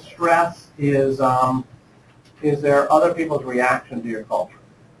cultural stress is there other people's reaction to your culture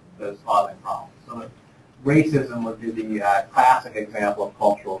that is causing problems? So racism would be the classic example of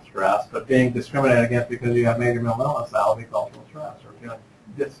cultural stress, but being discriminated against because you have major mental illness, that would be cultural stress. Or feeling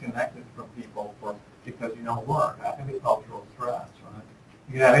disconnected from people because you don't work, that can be cultural stress, right?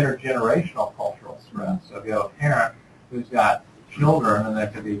 You can have intergenerational cultural stress. So if you have a parent who's got children, then there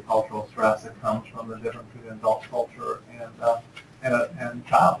could be cultural stress that comes from the difference between adult culture and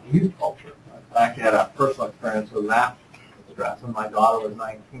child youth culture. I actually had a personal experience with that stress. When my daughter was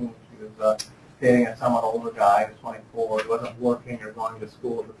 19, she was dating a somewhat older guy who was 24, who wasn't working or going to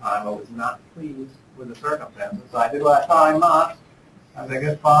school at the time. I was not pleased with the circumstances. So I did what I thought I must. As a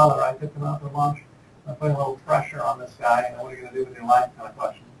good father, I took him out to lunch. I'm putting a little pressure on this guy. You know, what are you going to do with your life? Kind of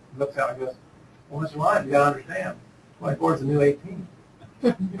question. He looks at me and goes, well, Mr. Ryan, you got to understand, 24 is the new 18.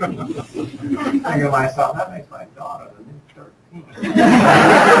 I think to myself, that makes my daughter the new 13.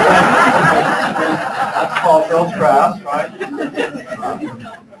 That's cultural stress, right?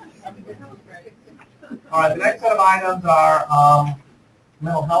 All right, the next set of items are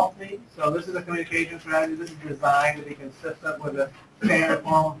mental health needs. So this is a communication strategy. This is designed to be consistent with the standard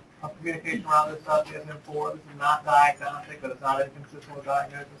form of communication around this stuff, DSM-4. This is not diagnostic, but it's not inconsistent with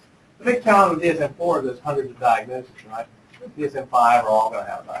diagnosis. The big challenge with DSM-4 is there's hundreds of diagnoses, right? DSM-5 are all going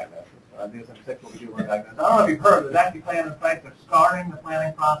to have a diagnosis. DSM-6 will be doing a diagnosis. I don't know if you've heard, there's actually plans in place. They're starting the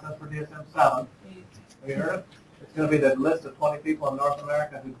planning process for DSM-7. Have you heard it? It's going to be the list of 20 people in North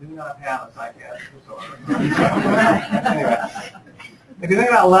America who do not have a psychiatric disorder. Anyway, if you think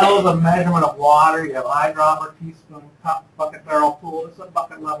about levels of measurement of water, you have eyedropper, teaspoon, cup, bucket, barrel, pool. This is a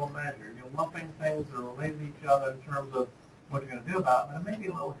bucket level measure. You're lumping things that are related to each other in terms of what you're going to do about it, but it may be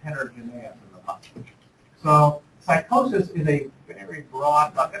a little heterogeneous in the population. So psychosis is a very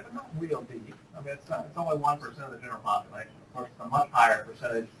broad bucket, but not real deep. I mean, it's only 1% of the general population. Of course, it's a much higher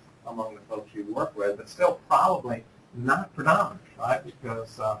percentage among the folks you work with, but still probably not predominant, right?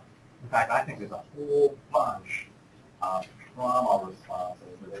 Because, in fact, I think there's a whole bunch of trauma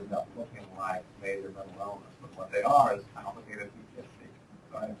responses that end up looking like major mental illness, but what they are is complicated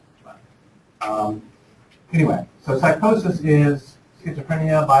PTSD, right? Anyway, so psychosis is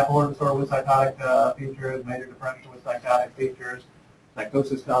schizophrenia, bipolar disorder with psychotic features, major depression with psychotic features.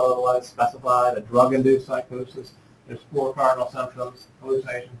 Psychosis not otherwise specified, a drug-induced psychosis. There's 4 cardinal symptoms: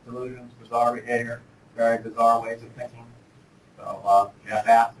 hallucinations, delusions, bizarre behavior, very bizarre ways of thinking. So you have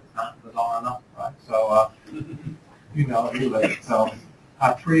to ask, it's not bizarre enough, right? So you know, you live it. So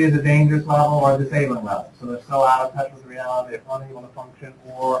 3 is a dangerous level or a disabling level. So they're so out of touch with reality, they're unable to function,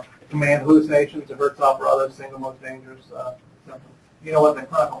 or command hallucinations, it hurts up, or other single most dangerous symptoms. You know what the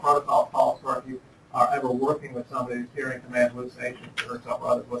clinical protocol calls for if you are ever working with somebody who's hearing command hallucinations, it hurts up, or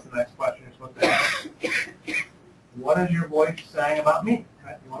others. What's the next question you're supposed to ask? What is your voice saying about me?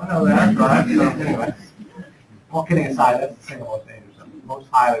 Right? You want to know that, right? So anyway, all kidding aside, that's the single most dangerous symptom, most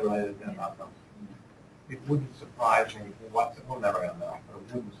highly related to outcomes. It wouldn't surprise me whatsoever. We're never going to know, but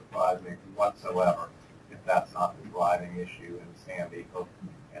it wouldn't surprise me whatsoever if that's not the driving issue in San Diego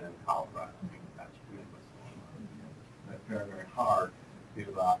and in Colorado. I mean, that's really what's going on. It's very, very hard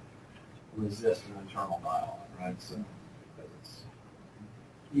to resist an internal dialogue, right? So, because it's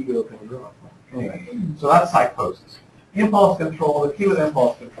ego congruent. Anyway, so that's psychosis. Impulse control, the key with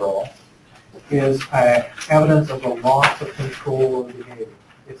impulse control is evidence of the loss of control of the behavior.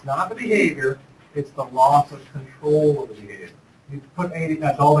 It's not the behavior, it's the loss of control of the behavior. You put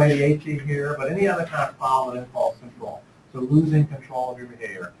adult ADHD here, but any other kind of problem with impulse control. So losing control of your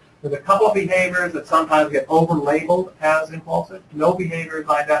behavior. There's a couple of behaviors that sometimes get over-labeled as impulsive. No behavior is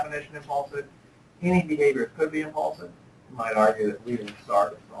by definition impulsive. Any behavior could be impulsive. You might argue that leaving a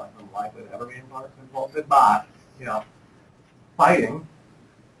start is unlikely to ever be impulsive, but, you know, fighting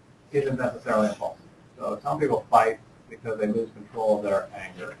isn't necessarily impulsive. So some people fight because they lose control of their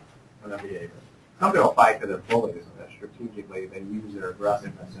anger and their behavior. Some people fight because they're bullies and that strategically they use their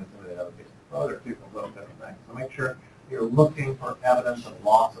aggressiveness to intimidate other people. Those are 2 completely different things. So make sure you're looking for evidence of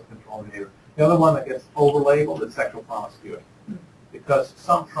loss of control of behavior. The other one that gets over-labeled is sexual promiscuity. Because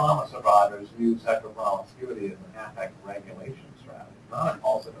some trauma survivors use sexual promiscuity as an affect regulation strategy. It's not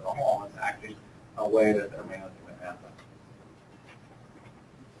impulsive at all. It's actually a way that they're managing their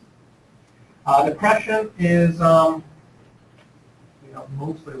affect. Depression is,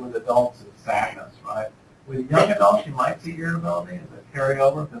 mostly with adults, it's sadness, right? With young adults, you might see irritability as a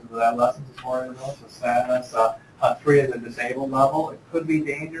carryover because with adolescents, it's more irritability, so sadness. 3 is a disabled level. It could be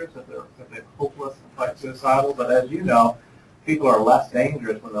dangerous if they're hopeless and quite suicidal, but as you know, people are less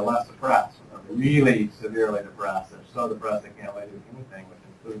dangerous when they're less depressed. When really severely depressed. They're so depressed they can't do anything, which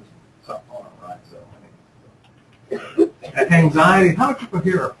includes self-harm, right? So, I mean, anxiety, how many people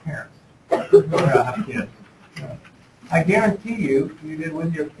here are parents? Have kids? I guarantee you did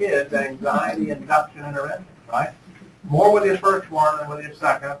with your kids anxiety induction intervention, right? More with your firstborn than with your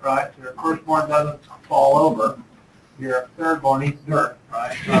second, right? Your firstborn doesn't fall over. Your thirdborn eats dirt,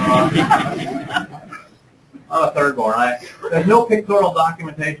 right? I'm a thirdborn. There's no pictorial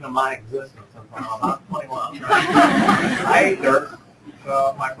documentation of my existence until I'm about 21. Right? I ate dirt.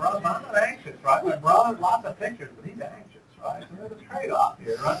 So my brother, I'm not anxious, right? My brother, lots of pictures, but he's anxious, right? So there's a trade-off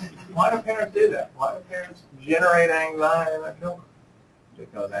here, right? Why do parents do that? Why do parents generate anxiety in their children?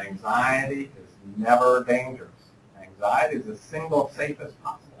 Because anxiety is never dangerous. Anxiety is the single safest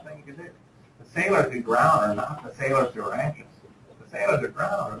possible thing you can do. The sailors who drown are not the sailors who are anxious. The sailors who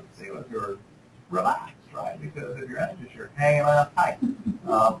drown are the sailors who are relaxed, right? Because if you're anxious, you're hanging on tight.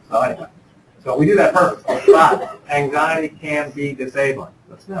 So anyway, so we do that purposely. But anxiety can be disabling.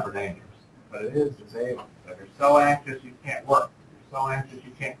 It's never dangerous, but it is disabling. So if you're so anxious you can't work, if you're so anxious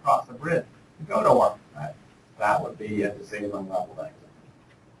you can't cross the bridge, you go to work, right? That would be a disabling level of anxiety.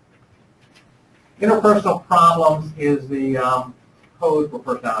 Interpersonal problems is the code for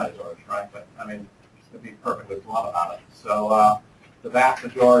personality disorders, right? But I mean, just to be perfectly blunt about it. So the vast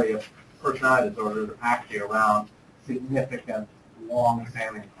majority of personality disorders are actually around significant,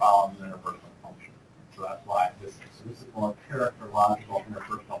 long-standing problems in interpersonal function. So that's why this is more characterological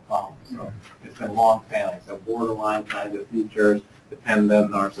interpersonal problems. So it's been long-standing. So borderline kinds of features, dependent,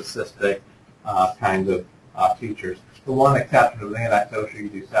 narcissistic kinds of features. The one exception is antisocial you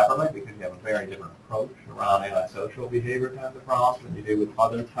do separately because you have a very different approach around antisocial behavior kinds of problems than you do with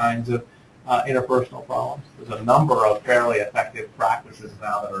other kinds of interpersonal problems. There's a number of fairly effective practices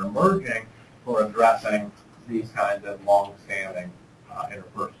now that are emerging for addressing these kinds of long-standing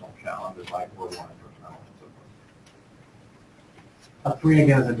interpersonal challenges like borderline personality and so forth. 3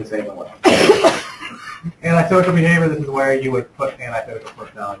 again is a disabling level. Antisocial behavior, this is where you would put antisocial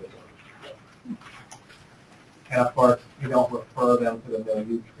personality disorder. And of course, you don't refer them to the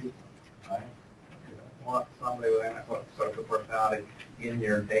milieu treatment, right? You don't want somebody with antisocial personality in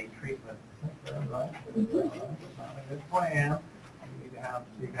your day treatment, right? It's not a good plan.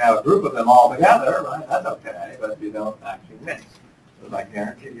 You can have a group of them all together, right? That's okay, but you don't actually mix. So I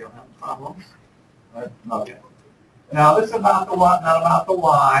guarantee you don't have problems. Right? Okay. Now this is about the what, not about the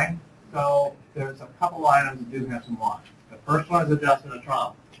why. So there's a couple items that do have some why. The first one is adjustment to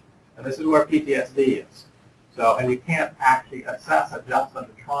trauma. And this is where PTSD is. So, and you can't actually assess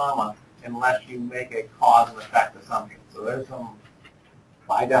adjustment to trauma unless you make a cause and effect assumption. So there's some,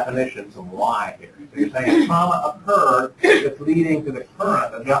 by definition, some why here. So you're saying trauma occurred that's leading to the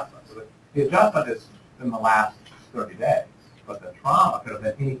current adjustment. So the adjustment is in the last 30 days, but the trauma could have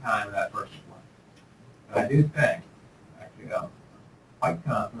been any time in that person's life. And I do think, actually, I'm quite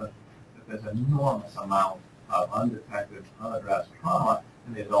confident that there's an enormous amount of undetected, unaddressed trauma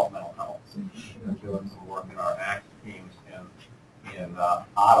in the adult mental health. We're doing some work in our ACT teams in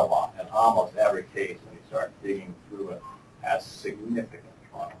Ottawa, and almost every case, when you start digging through it, has significant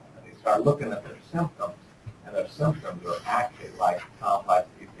trauma. And you start looking at their symptoms, and their symptoms are actually like complex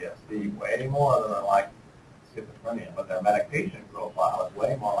PTSD, way more than like schizophrenia. But their medication profile is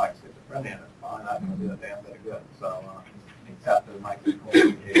way more like schizophrenia, and it's probably not going to do a damn bit of good. So, except that it might be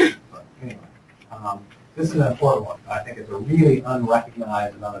behavior. But anyway. This is an important one. I think it's a really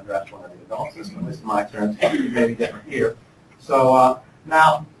unrecognized and unaddressed one in the adult system. This is my experience. It may be different here. So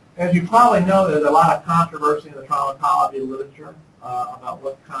now, as you probably know, there's a lot of controversy in the traumatology literature about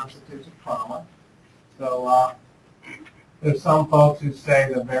what constitutes a trauma. So there's some folks who say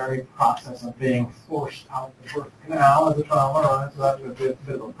the very process of being forced out the birth canal is a trauma, right? So that's a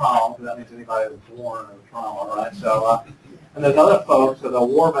bit of a problem, because that means anybody that's born is a trauma, right? So and there's other folks, so the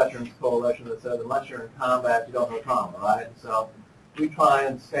War Veterans Coalition, that says unless you're in combat, you don't have trauma, right? And so we try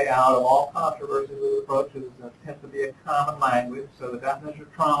and stay out of all controversies with approaches and attempt to be a common language. So the definition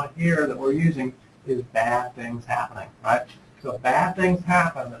of trauma here that we're using is bad things happening, right? So bad things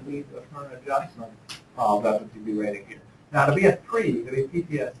happen that lead to a current adjustment problem. That's what you'd be rating here. Now, to be a 3, to be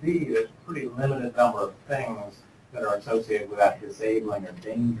PTSD, there's a pretty limited number of things that are associated with that disabling or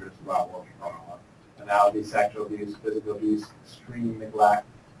dangerous level of trauma. And that would be sexual abuse, physical abuse, extreme neglect,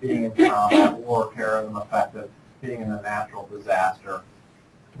 being in combat, war, terrorism affected, being in a natural disaster,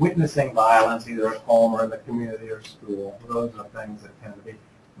 witnessing violence either at home or in the community or school. Those are things that tend to be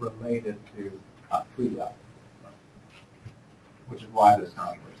related to freedom, which is why there's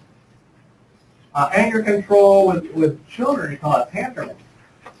controversy. Anger control with children, you call it tantruming.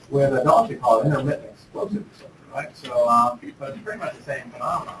 With adults, you call it intermittent explosive disorder. right? So, but it's pretty much the same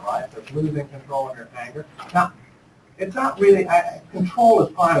phenomenon, right? So it's losing control of your anger. Now, it's not really, control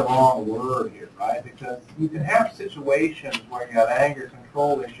is probably the wrong word here, right? Because you can have situations where you have anger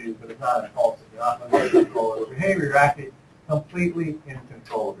control issues, but it's not impulsive. You're not under control of your behavior. You're actually completely in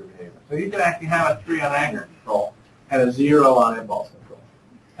control of your behavior. So you can actually have a 3 on anger control and a 0 on impulse control.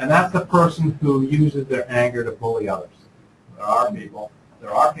 And that's the person who uses their anger to bully others. There are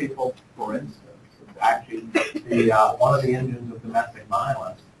people, for instance, actually, one of the engines of domestic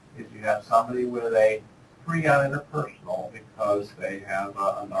violence is you have somebody with a 3 on interpersonal because they have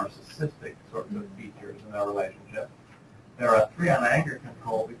a narcissistic sort of features in their relationship. They're a 3 on anger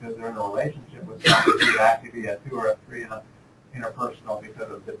control because they're in a relationship with somebody who would actually be a 2 or a 3 on interpersonal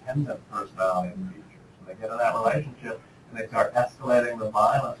because of dependent personality features. And they get in that relationship and they start escalating the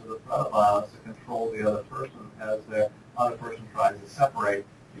violence or the threat of violence to control the other person as the other person tries to separate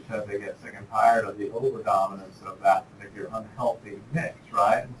because they get sick and tired of the over-dominance of that particular unhealthy mix,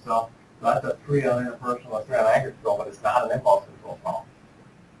 right? And so that's a 3 on interpersonal, a 3 on anger control, but it's not an impulse control problem.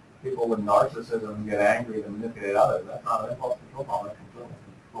 People with narcissism get angry and manipulate others. That's not an impulse control problem. They're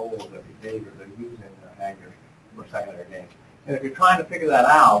control of their behavior. They're using their anger for secondary gain. And if you're trying to figure that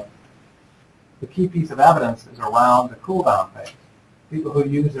out, the key piece of evidence is around the cool-down phase. People who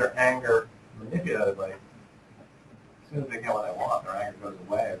use their anger manipulatively, as soon as they get what they want, their anger goes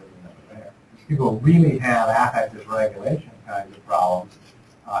away. It doesn't never there. People who really have affective regulation kinds of problems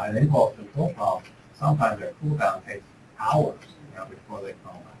and impulse control problems, sometimes their cool-down takes hours before they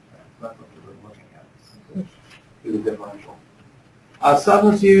come back. So that's what we're looking at. Do the differential.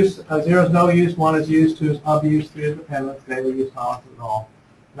 Substance use, 0 is no use, 1 is use, 2 is abuse, 3 is dependence, daily use, tolerance, and all.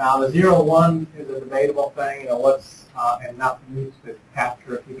 Now the 0-1 is a debatable thing, what's enough use to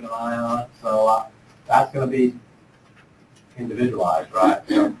capture it, keeping an eye on it. So that's going to be individualized, right?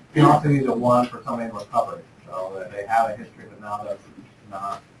 So you can also use a 1 for somebody in recovery. So they have a history, but now that's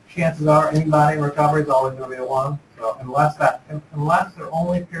not. Chances are anybody in recovery is always going to be a 1. So unless their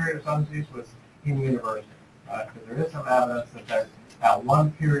only period of substance use was in university, right? Because there is some evidence that there's that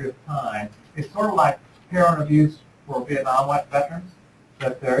one period of time. It's sort of like heroin abuse for Vietnam veterans.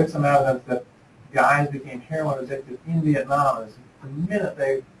 That there is some evidence that guys became heroin addicted in Vietnam, and the minute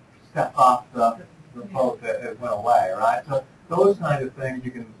they stepped off the boat, it went away, right? So those kinds of things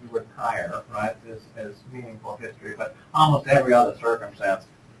you can retire, right, as meaningful history. But almost every other circumstance,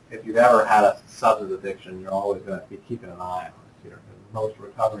 if you've ever had a substance addiction, you're always going to be keeping an eye on it here. Most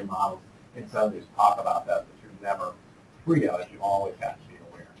recovery models in substance talk about that you're never free of it. You always have to be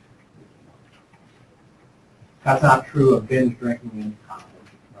aware. That's not true of binge drinking in college,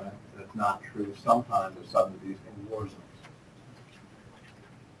 right? That's not true sometimes of substance abuse in war zones.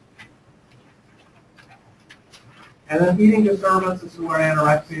 And then eating disturbances is where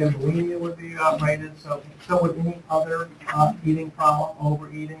anorexia and bulimia would be rated. So would any other eating problem,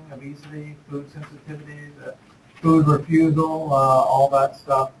 overeating, obesity, food sensitivities, food refusal, all that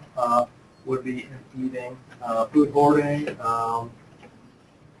stuff would be in eating. Food hoarding,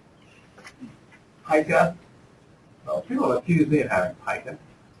 pica. Well, people accuse me of having pica.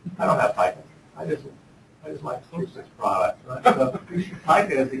 I don't have pica. I just like Closest products. Right? So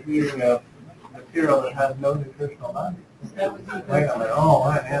pica is the eating of material that has no nutritional value. Wait a minute. Oh,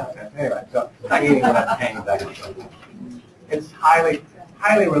 right, yeah, okay. Anyway, so not eating without pain, that kind of stuff. It's highly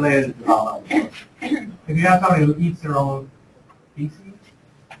related to developmental. If you have somebody who eats their own feces,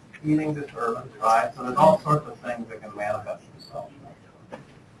 eating disturbance, right? So there's all sorts of things that can manifest themselves.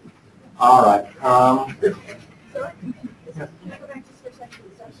 All right. Can I go back just for a second to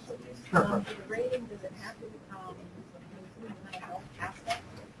the substance abuse? Sure. For the rating, does it have to include the mental health aspect?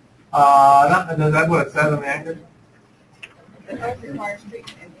 Is that what it says in the anchor? The health requires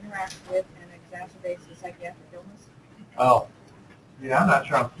treatment and interacts with and exacerbates the psychiatric illness? Oh. Yeah, I'm not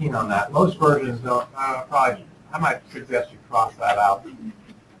sure I'm keen on that. Most versions don't. I might suggest you cross that out.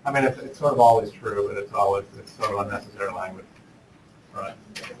 I mean, it's sort of always true, but it's sort of unnecessary language. Right.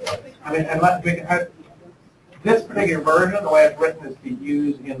 I mean, this particular version, the way it's written, is to be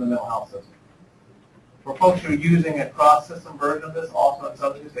used in the mental health system. For folks who are using a cross-system version of this, also in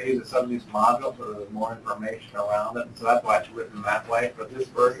substance use, they use a substance use module, so there's more information around it. And so that's why it's written that way. For this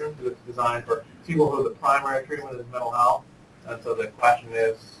version, it's designed for people who the primary treatment is mental health. And so the question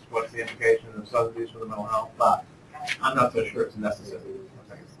is, what's the implication of substance use for the mental health? But I'm not so sure it's necessary.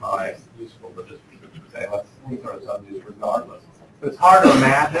 I think it's not useful to just say, let's use sort of substance use regardless. But it's hard to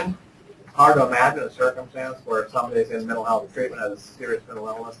imagine. It's hard to imagine a circumstance where somebody's in mental health treatment has a serious mental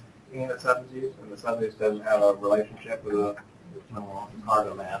illness in a substance use, and the substance use doesn't have a relationship with a mental illness. It's hard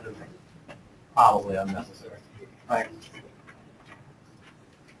to imagine. Probably unnecessary. Thanks.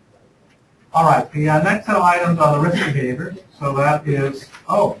 All right, the next set of items are the risk behaviors. So that is,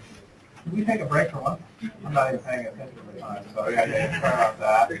 oh, did we take a break for lunch? I'm not even paying attention to the time, so yeah, sorry about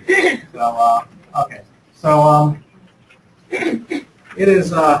that. So, okay. So, it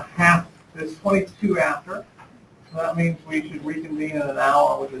is it's 22 after. So that means we should reconvene in an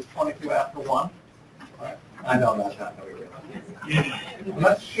hour, which is 22 after 1. Right. I know that's not going to be real.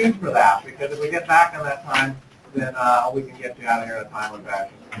 Let's shoot for that, because if we get back on that time, then we can get you out of here in a timely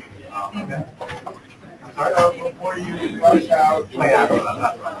fashion. Okay? I'm sorry? Before you rush out, Oh, yeah,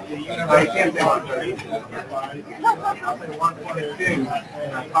 that's right. No, you can't say 1:30. I'll say 1:22,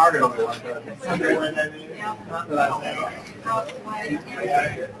 and I target only 1:30. Not that I don't know. It's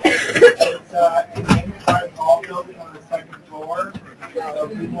in the Enterprise Hall building on the 2nd floor, so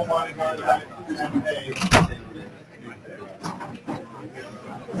people want to go to that and pay.